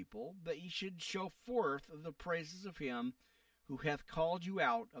peculiar people, that ye should show forth the praises of him who hath called you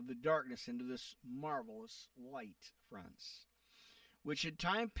out of the darkness into this marvelous light, friends, which in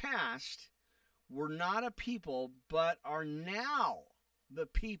time past were not a people, but are now the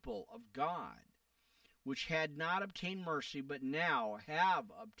people of God, which had not obtained mercy, but now have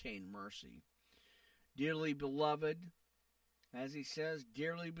obtained mercy. Dearly beloved, as he says,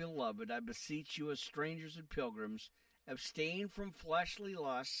 dearly beloved, I beseech you as strangers and pilgrims, abstain from fleshly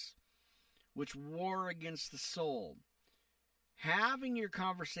lusts, which war against the soul, having your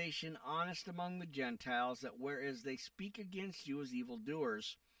conversation honest among the Gentiles, that whereas they speak against you as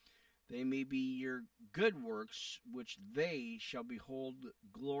evildoers, they may be your good works, which they shall behold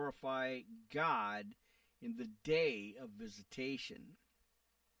glorify God in the day of visitation.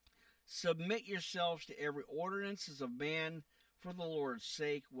 Submit yourselves to every ordinance of man for the Lord's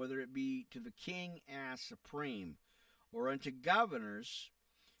sake, whether it be to the king as supreme, or unto governors,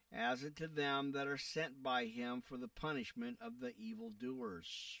 as unto them that are sent by him for the punishment of the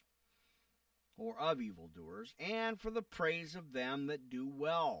evildoers, or of evildoers, and for the praise of them that do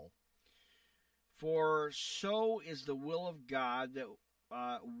well. For so is the will of God, that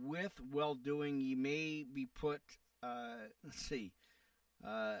with well-doing ye may be put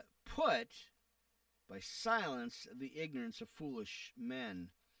by silence the ignorance of foolish men,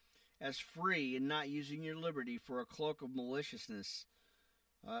 as free, and not using your liberty for a cloak of maliciousness,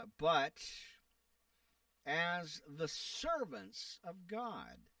 but as the servants of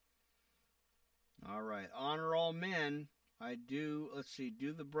God. All right, honor all men. Do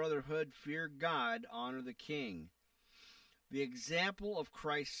the brotherhood, fear God, honor the king. The example of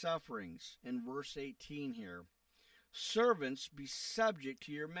Christ's sufferings in verse 18 here. Servants, be subject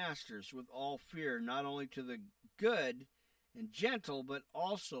to your masters with all fear, not only to the good and gentle, but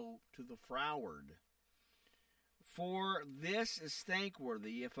also to the froward. For this is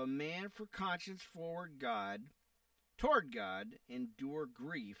thankworthy, if a man for conscience toward God, endure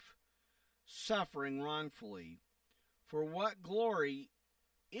grief, suffering wrongfully. For what glory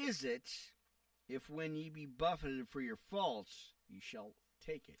is it, if when ye be buffeted for your faults, ye shall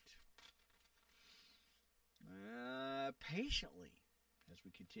take it? Patiently, as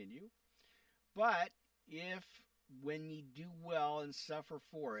we continue. But if when ye do well and suffer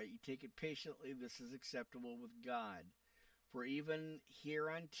for it, ye take it patiently, this is acceptable with God. For even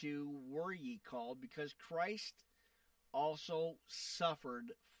hereunto were ye called, because Christ also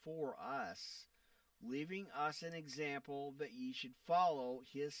suffered for us, leaving us an example that ye should follow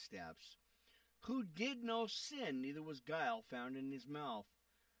his steps, who did no sin, neither was guile found in his mouth,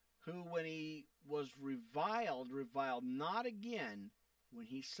 who when he was reviled not again. When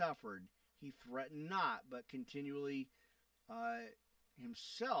he suffered, he threatened not, but continually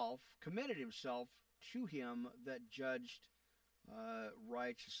committed himself to him that judged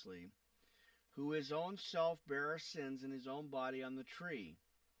righteously, who his own self bare our sins in his own body on the tree,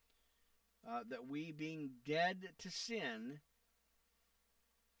 that we, being dead to sin,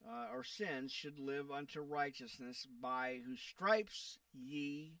 or sins, should live unto righteousness, by whose stripes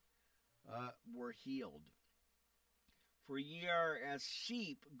ye were healed. For ye are as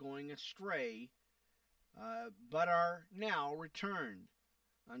sheep going astray, but are now returned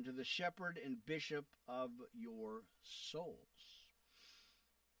unto the shepherd and bishop of your souls.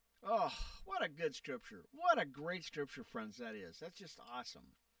 Oh, what a good scripture. What a great scripture, friends, that is. That's just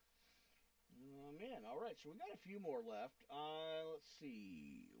awesome. Man, all right, so we got a few more left. Let's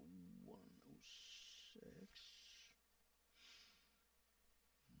see. 106.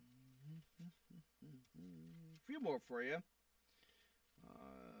 A few more for you.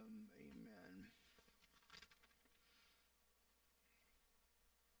 Amen.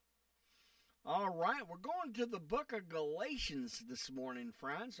 All right, we're going to the book of Galatians this morning,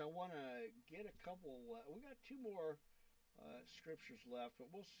 friends. I want to get a couple. We got two more scriptures left, but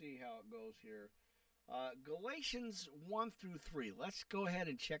we'll see how it goes here. Galatians 1 through 3. Let's go ahead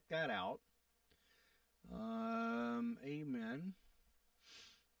and check that out. Amen.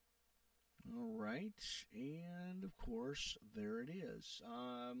 All right, and of course, there it is.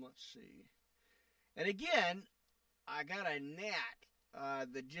 Let's see. And again, I got a gnat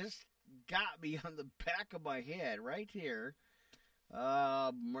that just got me on the back of my head right here.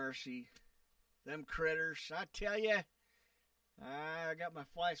 Mercy. Them critters, I tell you. I got my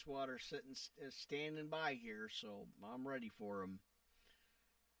fly swatter standing by here, so I'm ready for them.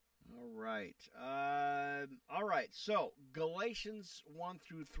 All right. So, Galatians 1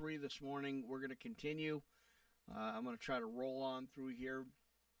 through 3 this morning. We're going to continue. I'm going to try to roll on through here.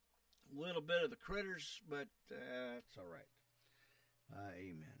 A little bit of the critters, but it's all right.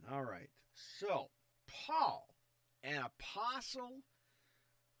 Amen. All right. So, Paul, an apostle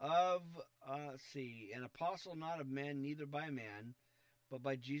of, an apostle not of men, neither by man, but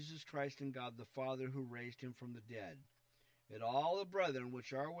by Jesus Christ and God the Father, who raised him from the dead, and all the brethren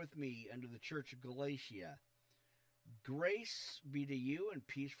which are with me unto the church of Galatia, Grace be to you and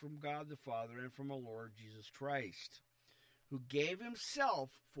peace from God the Father and from our Lord Jesus Christ, who gave himself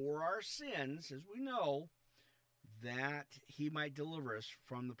for our sins, as we know, that he might deliver us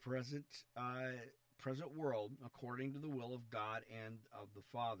from the present world according to the will of God and of the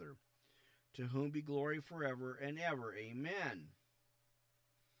Father, to whom be glory forever and ever. Amen.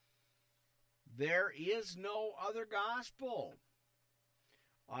 There is no other gospel.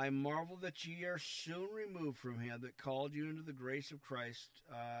 I marvel that ye are soon removed from him that called you into the grace of Christ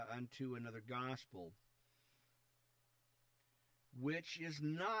unto another gospel, which is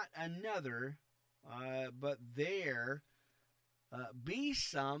not another, but there be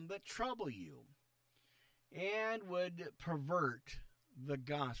some that trouble you, and would pervert the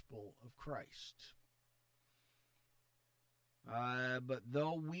gospel of Christ. But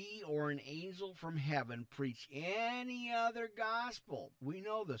though we or an angel from heaven preach any other gospel, we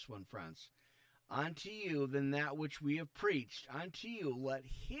know this one, friends, unto you than that which we have preached unto you, let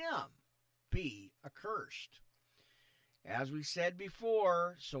him be accursed. As we said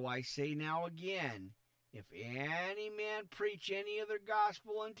before, so I say now again, if any man preach any other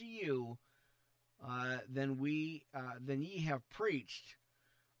gospel unto you than ye have preached,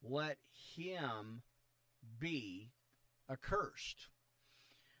 let him be accursed.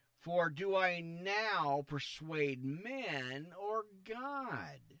 For do I now persuade men or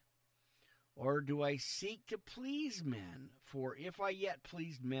God? Or do I seek to please men? For if I yet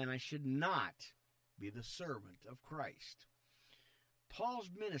pleased men, I should not be the servant of Christ. Paul's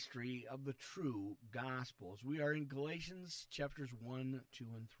ministry of the true gospels. We are in Galatians chapters 1, 2,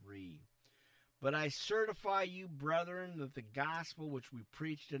 and 3. But I certify you, brethren, that the gospel which we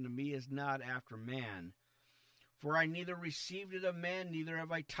preached unto me is not after man. For I neither received it of man, neither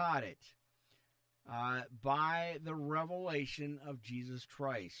have I taught it, by the revelation of Jesus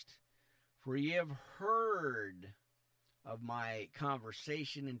Christ. For ye have heard of my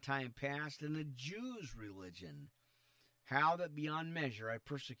conversation in time past in the Jews' religion, how that beyond measure I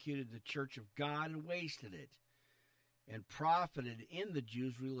persecuted the church of God and wasted it, and profited in the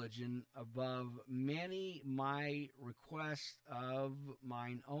Jews' religion above many my requests of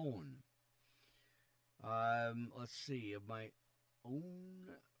mine own. Let's see, of my own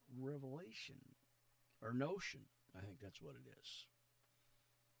revelation, or notion. I think that's what it is.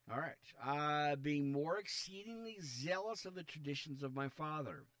 All right. Being more exceedingly zealous of the traditions of my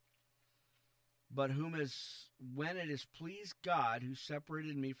father, but when it has pleased God, who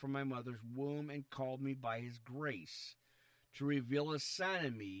separated me from my mother's womb and called me by his grace, to reveal his Son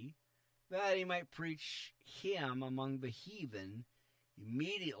in me, that he might preach him among the heathen,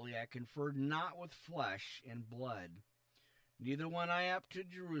 immediately I conferred not with flesh and blood, neither went I up to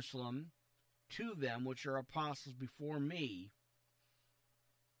Jerusalem to them which are apostles before me,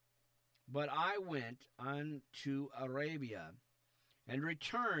 but I went unto Arabia, and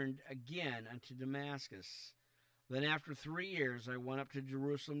returned again unto Damascus. Then after 3 years I went up to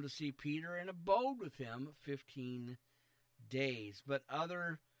Jerusalem to see Peter, and abode with him 15 days. But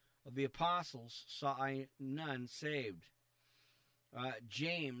other of the apostles saw I none saved,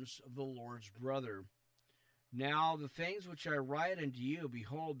 James, the Lord's brother. Now the things which I write unto you,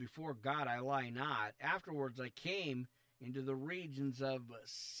 behold, before God I lie not. Afterwards I came into the regions of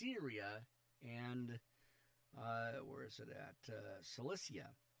Syria and, Cilicia,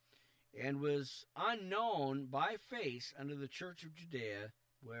 and was unknown by face unto the church of Judea,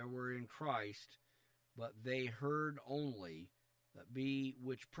 where we're in Christ, but they heard only that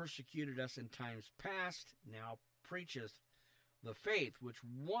which persecuted us in times past, now preacheth the faith which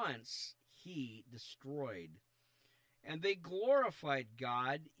once he destroyed. And they glorified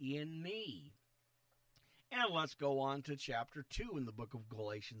God in me. And let's go on to chapter 2 in the book of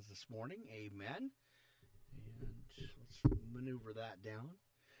Galatians this morning. Amen. And let's maneuver that down.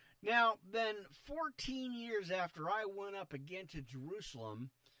 Now, then, 14 years after I went up again to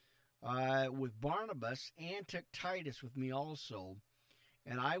Jerusalem with Barnabas, and took Titus with me also,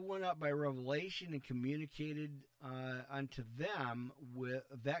 and I went up by revelation and communicated unto them with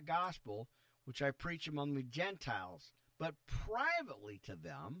that gospel which I preach among the Gentiles, but privately to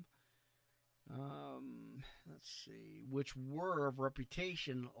them, which were of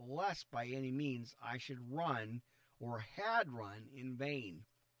reputation, lest by any means I should run or had run in vain.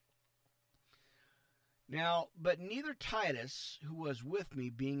 Now, but neither Titus, who was with me,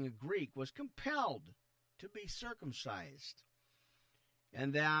 being a Greek, was compelled to be circumcised,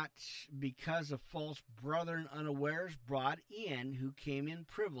 and that because of false brethren unawares brought in, who came in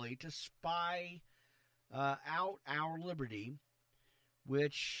privily to spy out our liberty,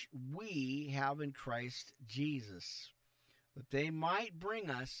 which we have in Christ Jesus, that they might bring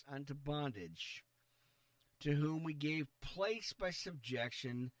us unto bondage. to whom we gave place by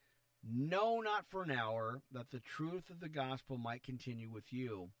subjection, no, not for an hour, that the truth of the gospel might continue with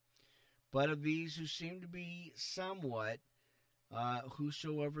you. But of these who seem to be somewhat,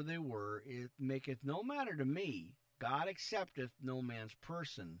 whosoever they were, it maketh no matter to me. God accepteth no man's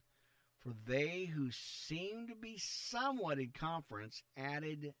person. For they who seemed to be somewhat in conference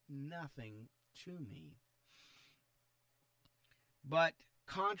added nothing to me. But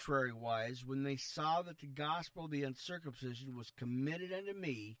contrariwise, when they saw that the gospel of the uncircumcision was committed unto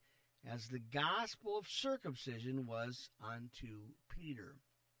me, as the gospel of circumcision was unto Peter.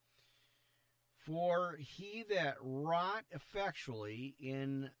 For he that wrought effectually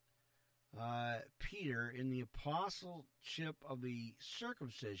in Peter in the apostleship of the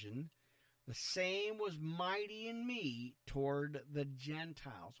circumcision, the same was mighty in me toward the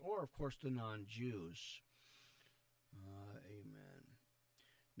Gentiles, or of course the non-Jews. Amen.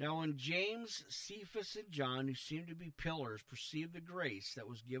 Now when James, Cephas, and John, who seemed to be pillars, perceived the grace that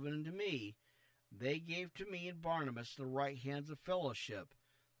was given unto me, they gave to me and Barnabas the right hands of fellowship,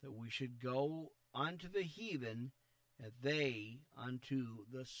 that we should go unto the heathen, and they unto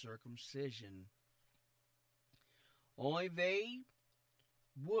the circumcision. Only they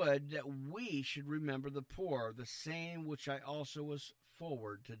would that we should remember the poor, the same which I also was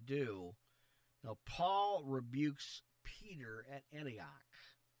forward to do. Now Paul rebukes Peter at Antioch.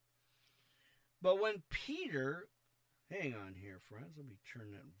 But when Peter, hang on here, friends, let me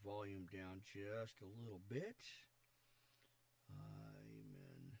turn that volume down just a little bit.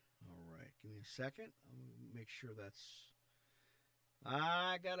 Amen. All right, give me a second. I'll make sure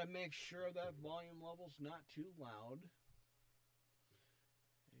I gotta make sure that volume level's not too loud.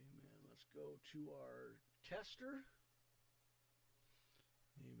 Amen. Let's go to our tester.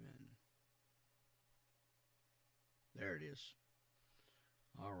 Amen. There it is.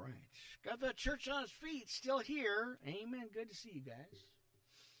 All right. Got the church on its feet, still here. Amen. Good to see you guys.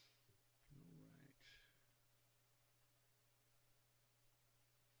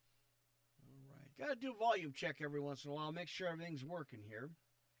 All right. Got to do a volume check every once in a while. Make sure everything's working here.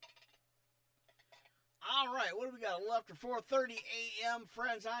 All right. What do we got? Left for 4:30 a.m.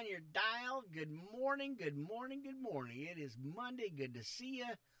 Friends on your dial. Good morning. Good morning. Good morning. It is Monday. Good to see you.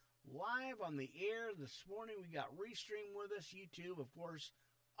 Live on the air this morning. We got Restream with us. YouTube, of course.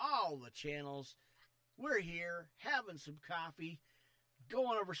 All the channels. We're here having some coffee,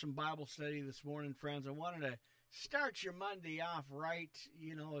 going over some Bible study this morning, friends. I wanted to start your Monday off right,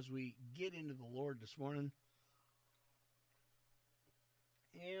 as we get into the Lord this morning.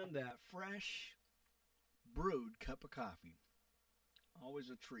 And that fresh brewed cup of coffee. Always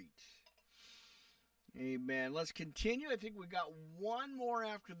a treat. Amen. Let's continue. I think we got one more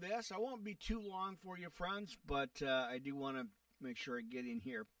after this. I won't be too long for you, friends, but I do want to make sure I get in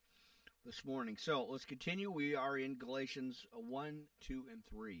here this morning. So let's continue. We are in Galatians 1, 2, and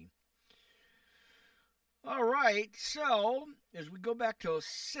 3. All right. So as we go back to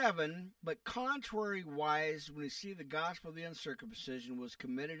 7, but contrariwise, when we see the gospel of the uncircumcision was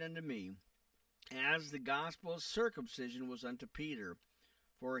committed unto me, as the gospel of circumcision was unto Peter.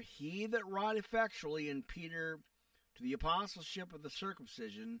 For he that wrought effectually in Peter to the apostleship of the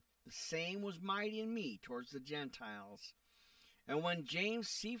circumcision, the same was mighty in me towards the Gentiles. And when James,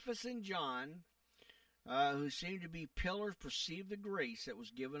 Cephas, and John, who seemed to be pillars, perceived the grace that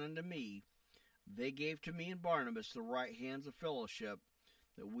was given unto me, they gave to me and Barnabas the right hands of fellowship,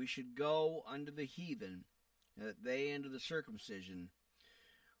 that we should go unto the heathen, and that they unto the circumcision.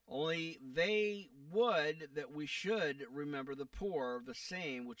 Only they would that we should remember the poor, the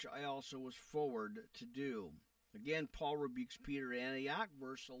same which I also was forward to do. Again, Paul rebukes Peter at Antioch,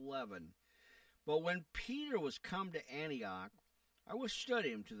 verse 11. But when Peter was come to Antioch, I withstood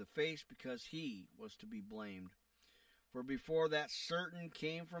him to the face, because he was to be blamed. For before that certain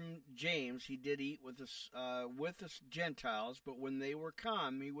came from James, he did eat with the Gentiles, but when they were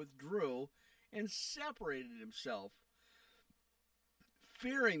come, he withdrew and separated himself,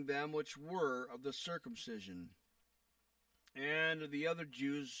 fearing them which were of the circumcision. And the other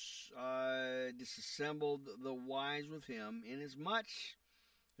Jews disassembled the wise with him, inasmuch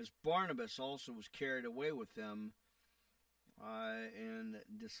as Barnabas also was carried away with them, and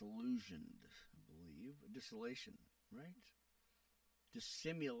disillusioned, I believe. Desolation, right?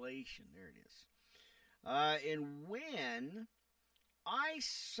 Dissimulation, there it is. And when I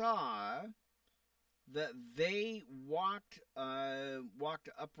saw that they walked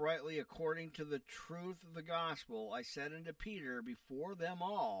uprightly according to the truth of the gospel, I said unto Peter before them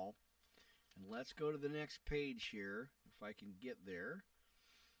all, and let's go to the next page here, if I can get there.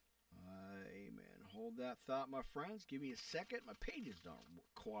 Amen. Hold that thought, my friends. Give me a second. My pages aren't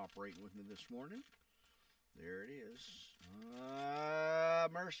cooperating with me this morning. There it is.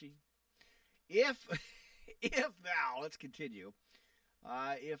 Mercy. If thou, let's continue.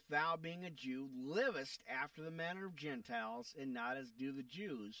 If thou, being a Jew, livest after the manner of Gentiles, and not as do the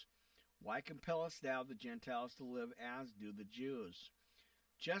Jews, why compellest thou the Gentiles to live as do the Jews?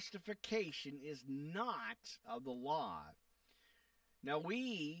 Justification is not of the law. Now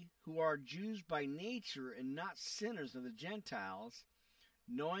we, who are Jews by nature and not sinners of the Gentiles,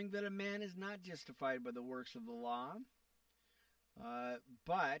 knowing that a man is not justified by the works of the law,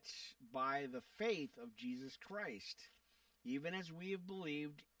 but by the faith of Jesus Christ, even as we have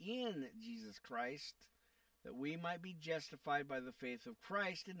believed in Jesus Christ, that we might be justified by the faith of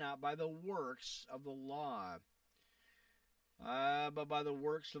Christ and not by the works of the law. But by the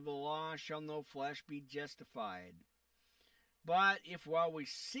works of the law shall no flesh be justified. But if while we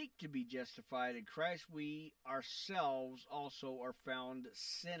seek to be justified in Christ, we ourselves also are found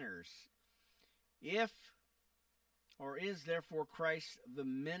sinners. Is therefore Christ the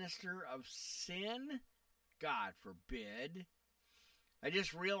minister of sin? God forbid. I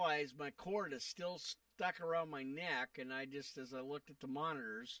just realized my cord is still stuck around my neck, and as I looked at the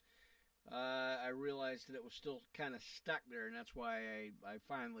monitors, I realized that it was still kind of stuck there, and that's why I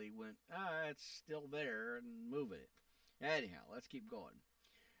finally went, it's still there, and move it. Anyhow, let's keep going.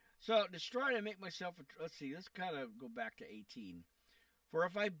 So, destroyed, I make myself, let's kind of go back to 18. For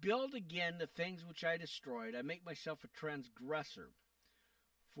if I build again the things which I destroyed, I make myself a transgressor.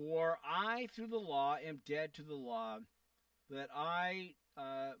 For I, through the law, am dead to the law, that I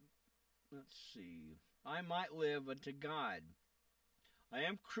might live unto God. I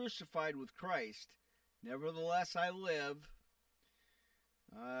am crucified with Christ, nevertheless I live,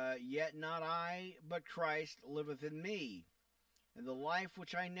 yet not I, but Christ liveth in me. And the life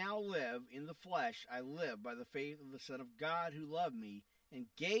which I now live in the flesh, I live by the faith of the Son of God, who loved me and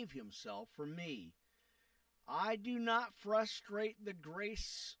gave himself for me. I do not frustrate the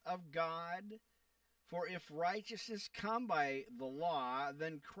grace of God, for if righteousness come by the law,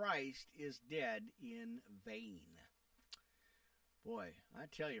 then Christ is dead in vain. Boy, I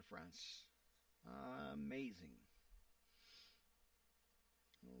tell you, friends, amazing.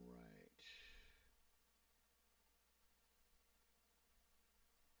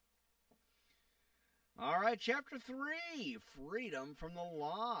 All right, chapter 3, freedom from the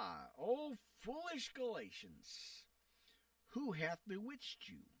law. O foolish Galatians, who hath bewitched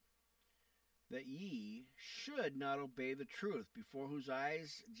you, that ye should not obey the truth, before whose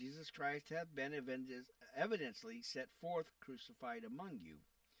eyes Jesus Christ hath been evidently set forth crucified among you?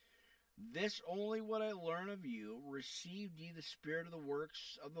 This only would I learn of you, received ye the spirit of the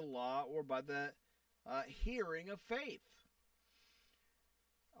works of the law, or by the hearing of faith?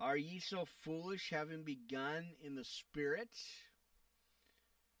 Are ye so foolish, having begun in the Spirit?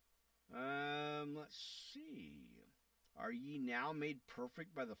 Let's see. Are ye now made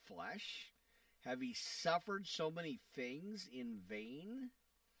perfect by the flesh? Have ye suffered so many things in vain,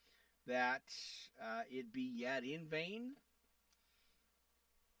 that it be yet in vain?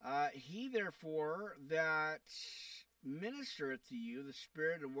 He therefore that ministereth to you the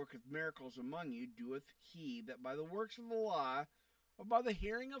Spirit, and worketh miracles among you, doeth he that by the works of the law, or by the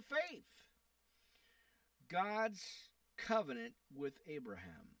hearing of faith? God's covenant with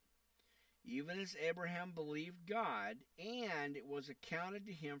Abraham. Even as Abraham believed God, and it was accounted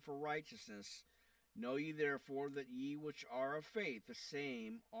to him for righteousness. Know ye therefore that ye which are of faith, the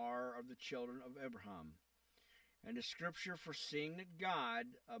same are of the children of Abraham. And the Scripture, foreseeing that God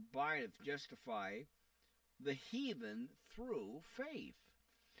abideth justify the heathen through faith,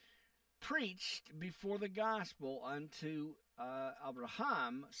 preached before the gospel unto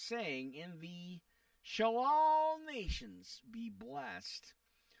Abraham, saying, in thee shall all nations be blessed.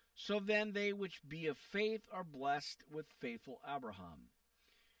 So then they which be of faith are blessed with faithful Abraham.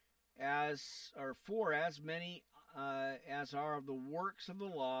 As many as are of the works of the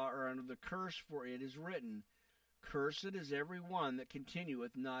law are under the curse, for it is written, Cursed is every one that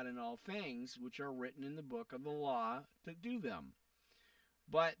continueth not in all things which are written in the book of the law to do them.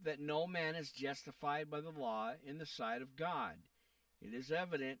 But that no man is justified by the law in the sight of God. It is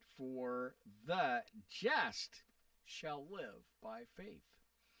evident, for the just shall live by faith.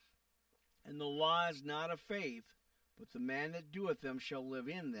 And the law is not of faith, but the man that doeth them shall live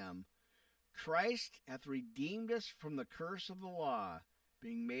in them. Christ hath redeemed us from the curse of the law,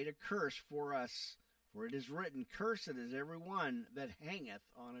 being made a curse for us. For it is written, Cursed is every one that hangeth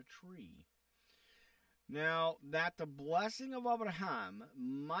on a tree. Now, that the blessing of Abraham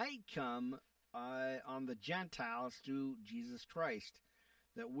might come on the Gentiles through Jesus Christ,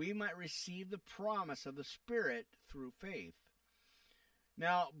 that we might receive the promise of the Spirit through faith.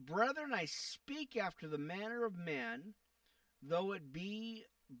 Now, brethren, I speak after the manner of men, though it be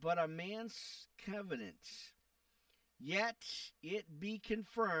but a man's covenant. Yet it be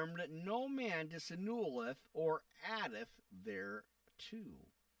confirmed that no man disannuleth or addeth thereto.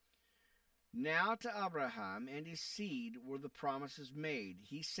 Now to Abraham and his seed were the promises made.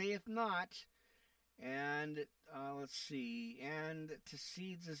 He saith not, and and to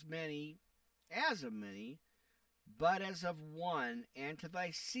seeds as many, but as of one, and to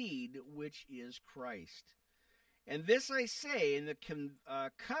thy seed, which is Christ. And this I say in the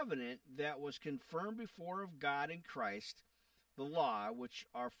covenant that was confirmed before of God in Christ, the law, which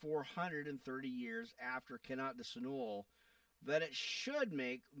are 430 years after, cannot disannul, that it should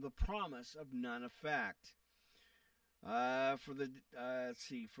make the promise of none effect. For the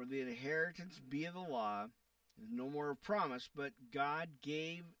inheritance be of the law, no more of promise, but God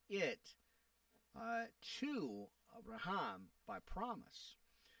gave it to Abraham by promise.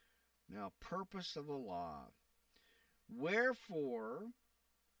 Now, purpose of the law. Wherefore,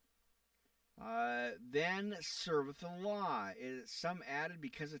 then serveth the law. Some added,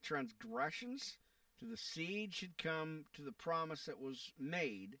 because of transgressions, to the seed should come to the promise that was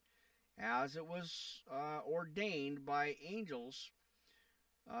made, as it was ordained by angels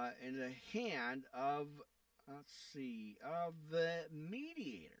in the hand of, of the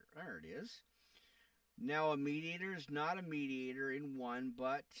mediator. There it is. Now a mediator is not a mediator in one,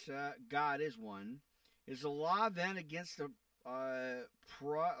 but God is one. Is the law then against the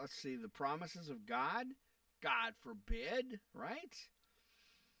the promises of God? God forbid, right?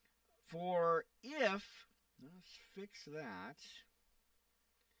 For if, let's fix that.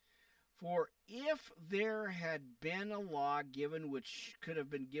 For if there had been a law given which could have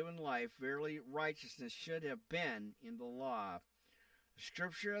been given life, verily righteousness should have been in the law.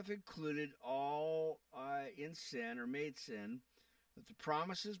 Scripture hath included all in sin, or made sin, that the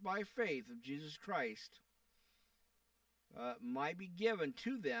promises by faith of Jesus Christ might be given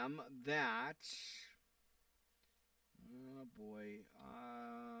to them that,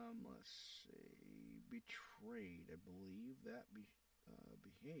 let's see, betrayed, I believe, that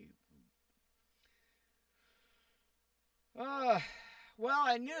behaved. Well,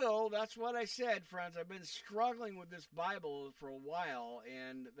 I knew. That's what I said, friends. I've been struggling with this Bible for a while,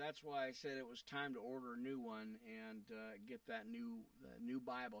 and that's why I said it was time to order a new one and get that new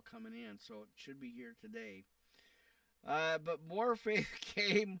Bible coming in. So it should be here today. But more faith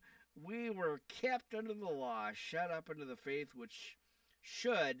came. We were kept under the law, shut up under the faith which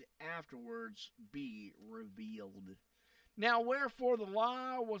should afterwards be revealed. Now, wherefore the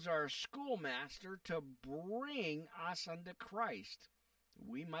law was our schoolmaster to bring us unto Christ, that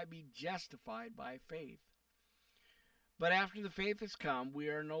we might be justified by faith. But after the faith is come, we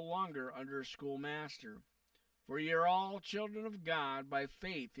are no longer under a schoolmaster. For ye are all children of God by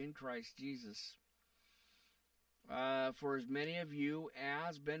faith in Christ Jesus. For as many of you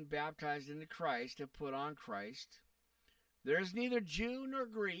as been baptized into Christ have put on Christ. There is neither Jew nor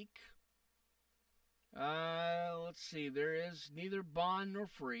Greek. There is neither bond nor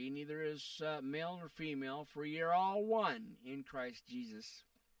free, neither is male nor female, for ye are all one in Christ Jesus.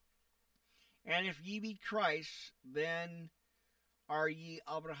 And if ye be Christ, then are ye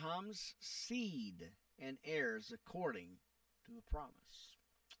Abraham's seed and heirs according to the promise.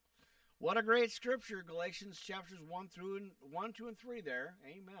 What a great scripture, Galatians chapters 1, 2, and 3 there.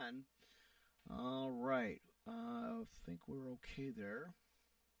 Amen. All right. I think we're okay there.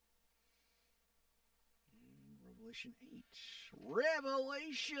 Revelation 8.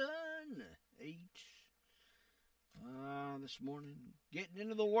 Revelation 8. This morning, getting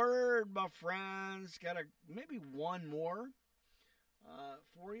into the Word, my friends. Got maybe one more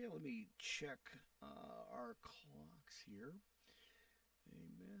for you. Let me check our clocks here.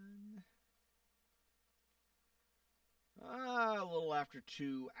 Amen. A little after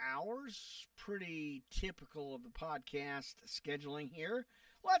 2 hours. Pretty typical of the podcast scheduling here.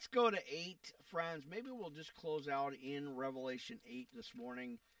 Let's go to 8, friends. Maybe we'll just close out in Revelation 8 this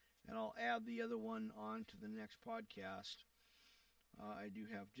morning, and I'll add the other one on to the next podcast. I do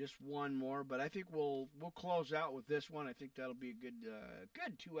have just one more, but I think we'll close out with this one. I think that'll be a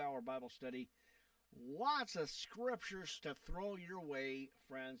good 2-hour Bible study. Lots of scriptures to throw your way,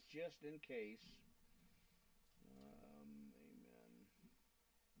 friends, just in case. Amen.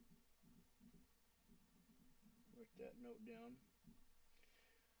 Write that note down.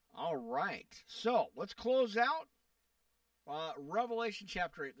 All right, so let's close out Revelation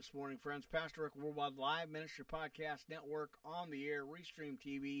chapter 8 this morning, friends. Pastor Rick Worldwide Live Ministry Podcast Network, on the air, Restream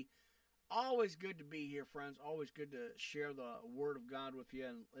TV. Always good to be here, friends. Always good to share the Word of God with you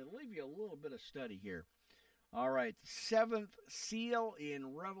and leave you a little bit of study here. All right, the seventh seal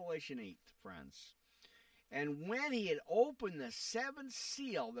in Revelation 8, friends. And when he had opened the seventh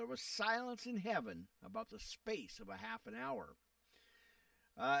seal, there was silence in heaven about the space of a half an hour.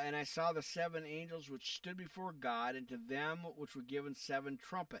 And I saw the seven angels which stood before God, and to them which were given seven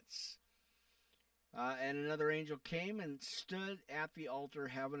trumpets. And another angel came and stood at the altar,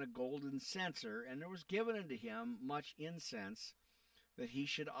 having a golden censer, and there was given unto him much incense, that he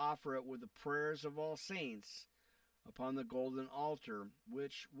should offer it with the prayers of all saints upon the golden altar,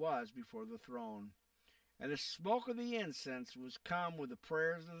 which was before the throne. And the smoke of the incense was come with the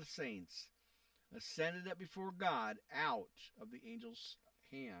prayers of the saints, ascended up before God out of the angel's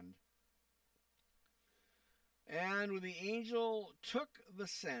hand. And when the angel took the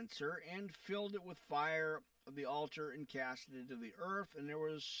censer and filled it with fire of the altar and cast it into the earth, and there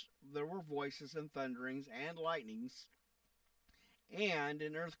were voices and thunderings and lightnings and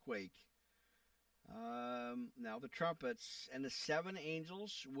an earthquake. Now the trumpets and the seven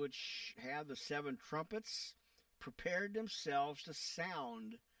angels which had the seven trumpets prepared themselves to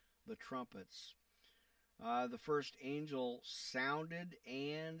sound the trumpets. The first angel sounded,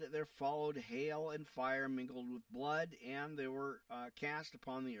 and there followed hail and fire mingled with blood, and they were cast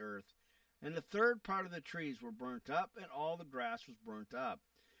upon the earth. And the third part of the trees were burnt up, and all the grass was burnt up.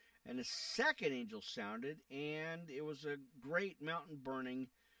 And the second angel sounded, and it was a great mountain burning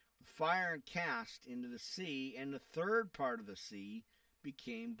with fire and cast into the sea, and the third part of the sea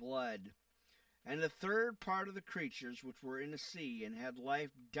became blood. And the third part of the creatures which were in the sea and had life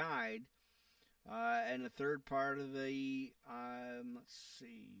died, and the third part of the,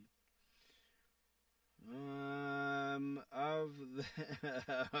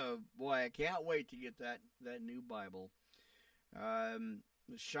 boy, I can't wait to get that new Bible.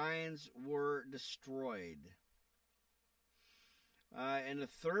 The shines were destroyed. And the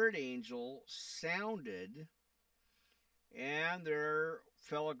third angel sounded, and there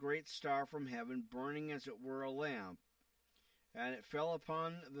fell a great star from heaven, burning as it were a lamp. And it fell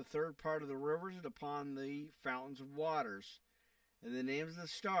upon the third part of the rivers and upon the fountains of waters. And the names of the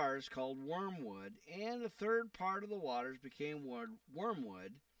stars called wormwood. And the third part of the waters became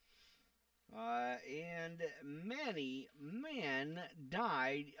wormwood. And many men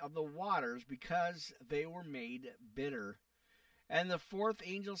died of the waters because they were made bitter. And the fourth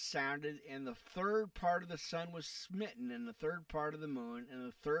angel sounded, and the third part of the sun was smitten, and the third part of the moon, and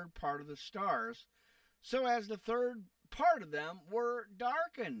the third part of the stars, so as the third part of them were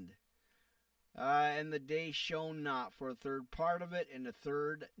darkened. And the day shone not for a third part of it, and the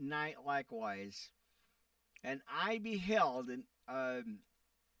third night likewise. And I beheld, and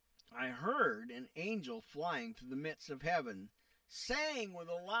I heard an angel flying through the midst of heaven, saying with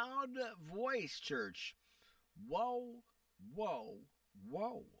a loud voice, church, Woe, woe,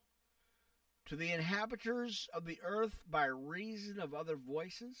 woe, to the inhabitants of the earth by reason of other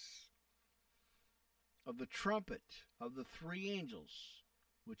voices, of the trumpet of the three angels,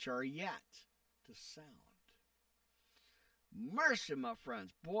 which are yet to sound. Mercy, my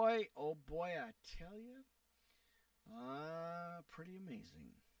friends. Boy, oh boy, I tell you, pretty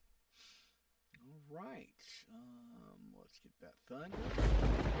amazing. All right, let's get that thunder.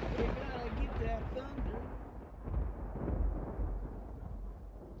 We gotta get that thunder.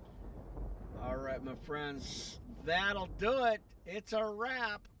 All right, my friends, that'll do it. It's a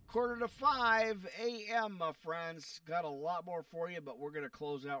wrap. 4:45 a.m., my friends. Got a lot more for you, but we're going to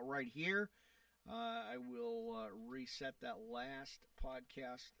close out right here. I will reset that last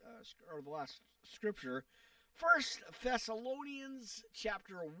podcast, or the last scripture. 1 Thessalonians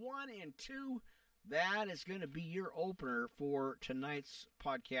chapter 1 and 2. That is going to be your opener for tonight's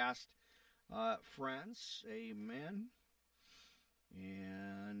podcast, friends. Amen.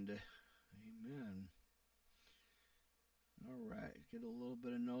 And amen. All right, get a little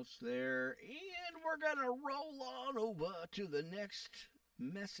bit of notes there, and we're going to roll on over to the next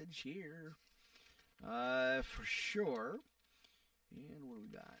message here, for sure. And what do we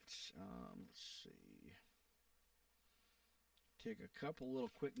got? Let's see. Take a couple little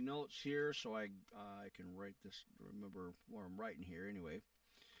quick notes here so I can write this, remember what I'm writing here anyway.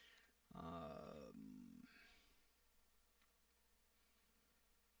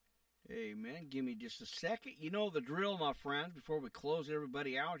 Amen. Give me just a second. You know the drill, my friends, before we close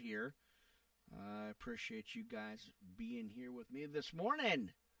everybody out here. I appreciate you guys being here with me this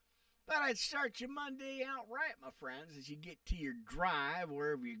morning. Thought I'd start your Monday out right, my friends, as you get to your drive,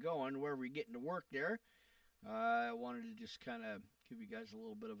 wherever you're going, wherever you're getting to work there. I wanted to just kind of give you guys a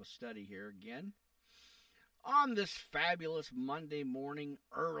little bit of a study here again. On this fabulous Monday morning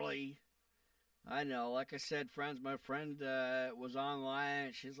early. I know, like I said, friends, my friend was online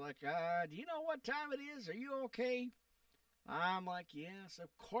And she's like, do you know what time it is? Are you okay? I'm like, yes, of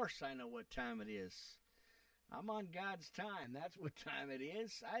course I know what time it is. I'm on God's time. That's what time it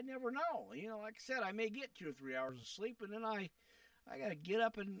is. I never know. Like I said, I may get 2 or 3 hours of sleep, and then I got to get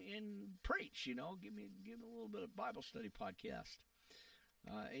up and preach. Give me a little bit of Bible study podcast.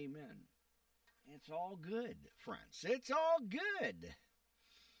 Amen. It's all good, friends. It's all good.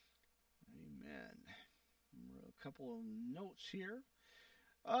 Amen. A couple of notes here.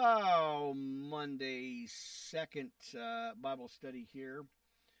 Oh, Monday, second Bible study here.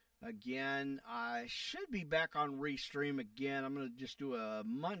 Again, I should be back on Restream again. I'm going to just do a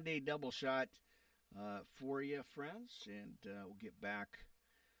Monday double shot for you, friends, and we'll get back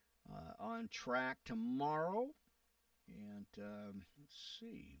on track tomorrow. And let's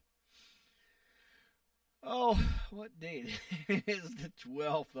see. Oh, what date? It is the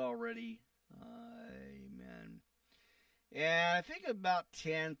 12th already. Amen. And I think about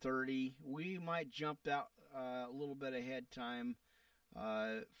 10:30, we might jump out a little bit ahead time,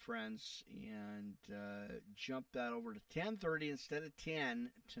 friends, and jump that over to 10:30 instead of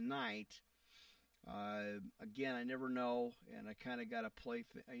 10 tonight. Again, I never know, and I kind of got to play,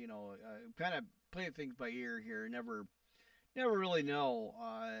 kind of play things by ear here. Never really know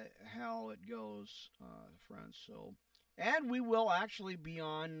how it goes, friends. So, and we will actually be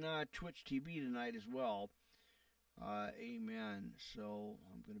on Twitch TV tonight as well. Amen. So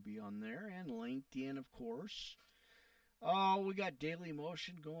I'm going to be on there, and LinkedIn, of course. Oh, we got Daily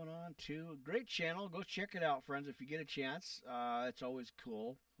Motion going on too. Great channel. Go check it out, friends, if you get a chance. It's always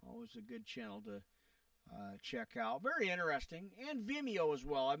cool. Always a good channel to check out. Very interesting. And Vimeo as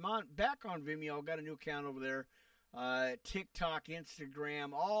well. I'm back on Vimeo. Got a new account over there. TikTok,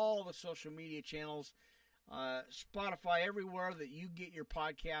 Instagram, all the social media channels, Spotify, everywhere that you get your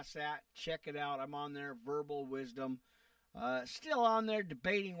podcasts at. Check it out. I'm on there. Verbal Wisdom. Still on there,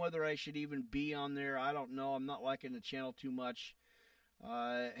 debating whether I should even be on there. I don't know. I'm not liking the channel too much.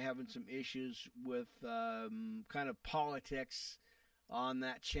 Having some issues with kind of politics on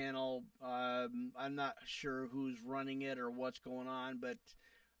that channel. I'm not sure who's running it or what's going on, but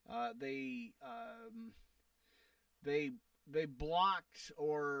they blocked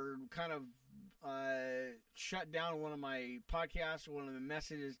or kind of shut down one of my podcasts. One of the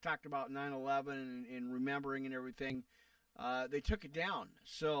messages talked about 9/11 and remembering and everything. They took it down.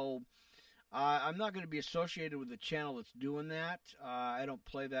 So I'm not going to be associated with the channel that's doing that. I don't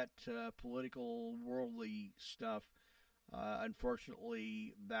play that political, worldly stuff.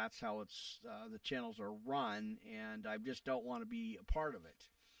 Unfortunately, that's how the channels are run, and I just don't want to be a part of it.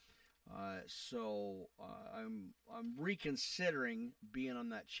 So I'm reconsidering being on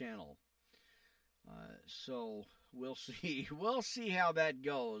that channel. So we'll see. We'll see how that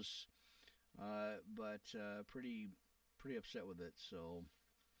goes. But pretty upset with it. So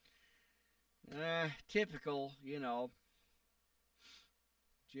typical,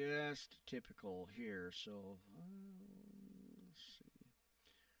 just typical here. So let's see.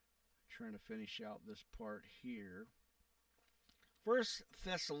 Trying to finish out this part here. 1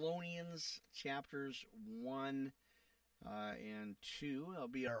 Thessalonians chapters 1 and 2. That'll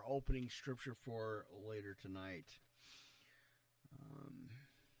be our opening scripture for later tonight. Amen.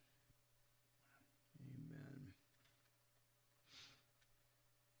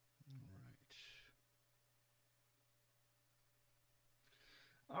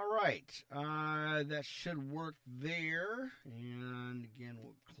 All right. That should work there. And again,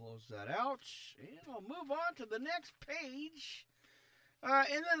 we'll close that out. And I'll move on to the next page.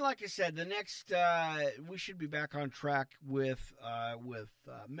 And then, like I said, the next we should be back on track with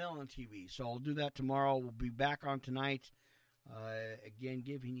Melon TV. So I'll do that tomorrow. We'll be back on tonight. Again,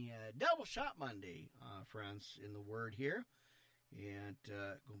 giving you a double shot Monday, friends, in the Word here, and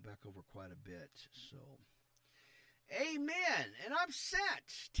going back over quite a bit. So, amen. And I'm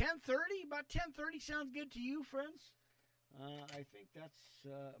set. 10:30. About 10:30 sounds good to you, friends. I think that's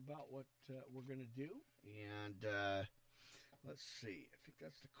about what we're gonna do, and. Let's see. I think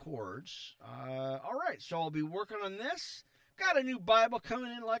that's the chords. All right. So I'll be working on this. Got a new Bible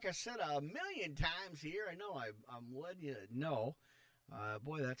coming in, like I said, 1,000,000 times here. I know I'm letting you know.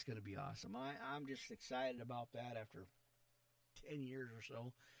 Boy, that's going to be awesome. I'm just excited about that after 10 years or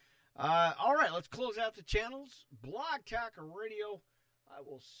so. All right. Let's close out the channels. Blog Talk Radio. I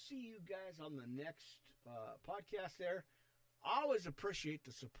will see you guys on the next podcast there. Always appreciate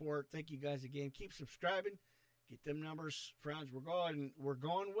the support. Thank you guys again. Keep subscribing. Get them numbers, friends. We're going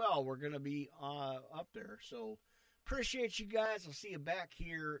well. We're going to be up there. So appreciate you guys. I'll see you back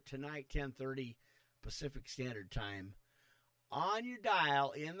here tonight, 10:30 Pacific Standard Time. On your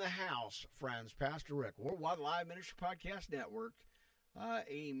dial, in the house, friends. Pastor Rick, Worldwide Live Ministry Podcast Network.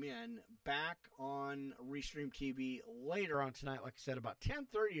 Amen. Back on Restream TV later on tonight, like I said, about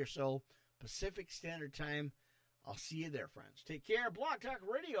 10:30 or so, Pacific Standard Time. I'll see you there, friends. Take care. Blog Talk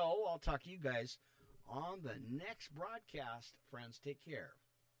Radio. I'll talk to you guys on the next broadcast. Friends, take care.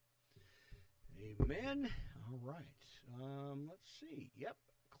 Amen. All right. Let's see. Yep.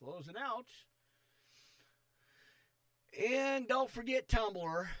 Closing out. And don't forget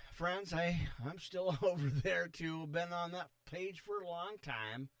Tumblr, friends. I'm still over there too. Been on that page for a long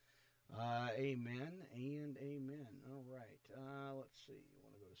time. Amen and amen. All right. Let's see. You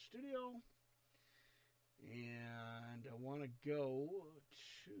want to go to studio, and I want to go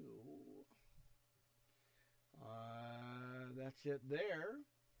to. That's it there.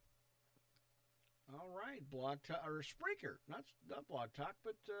 All right, Blog Talk or Spreaker, not Blog Talk,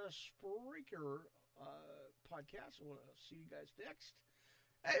 but Spreaker podcast. I want to see you guys next.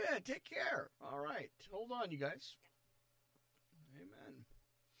 Amen. Take care. All right, hold on, you guys. Amen.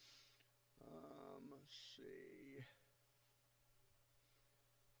 Let's see.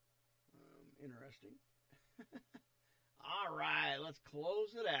 Interesting. All right, let's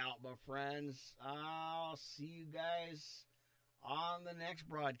close it out, my friends. I'll see you guys on the next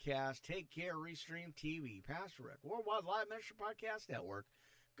broadcast. Take care, Restream TV. Pastor Rick, Worldwide Live Ministry Podcast Network.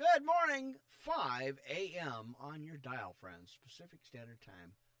 Good morning, 5 a.m. on your dial, friends. Pacific Standard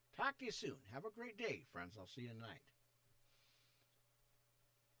Time. Talk to you soon. Have a great day, friends. I'll see you tonight.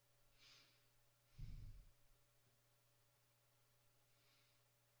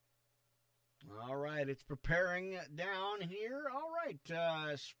 All right, it's preparing down here. All right,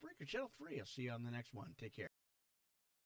 Spreaker Channel 3. I'll see you on the next one. Take care.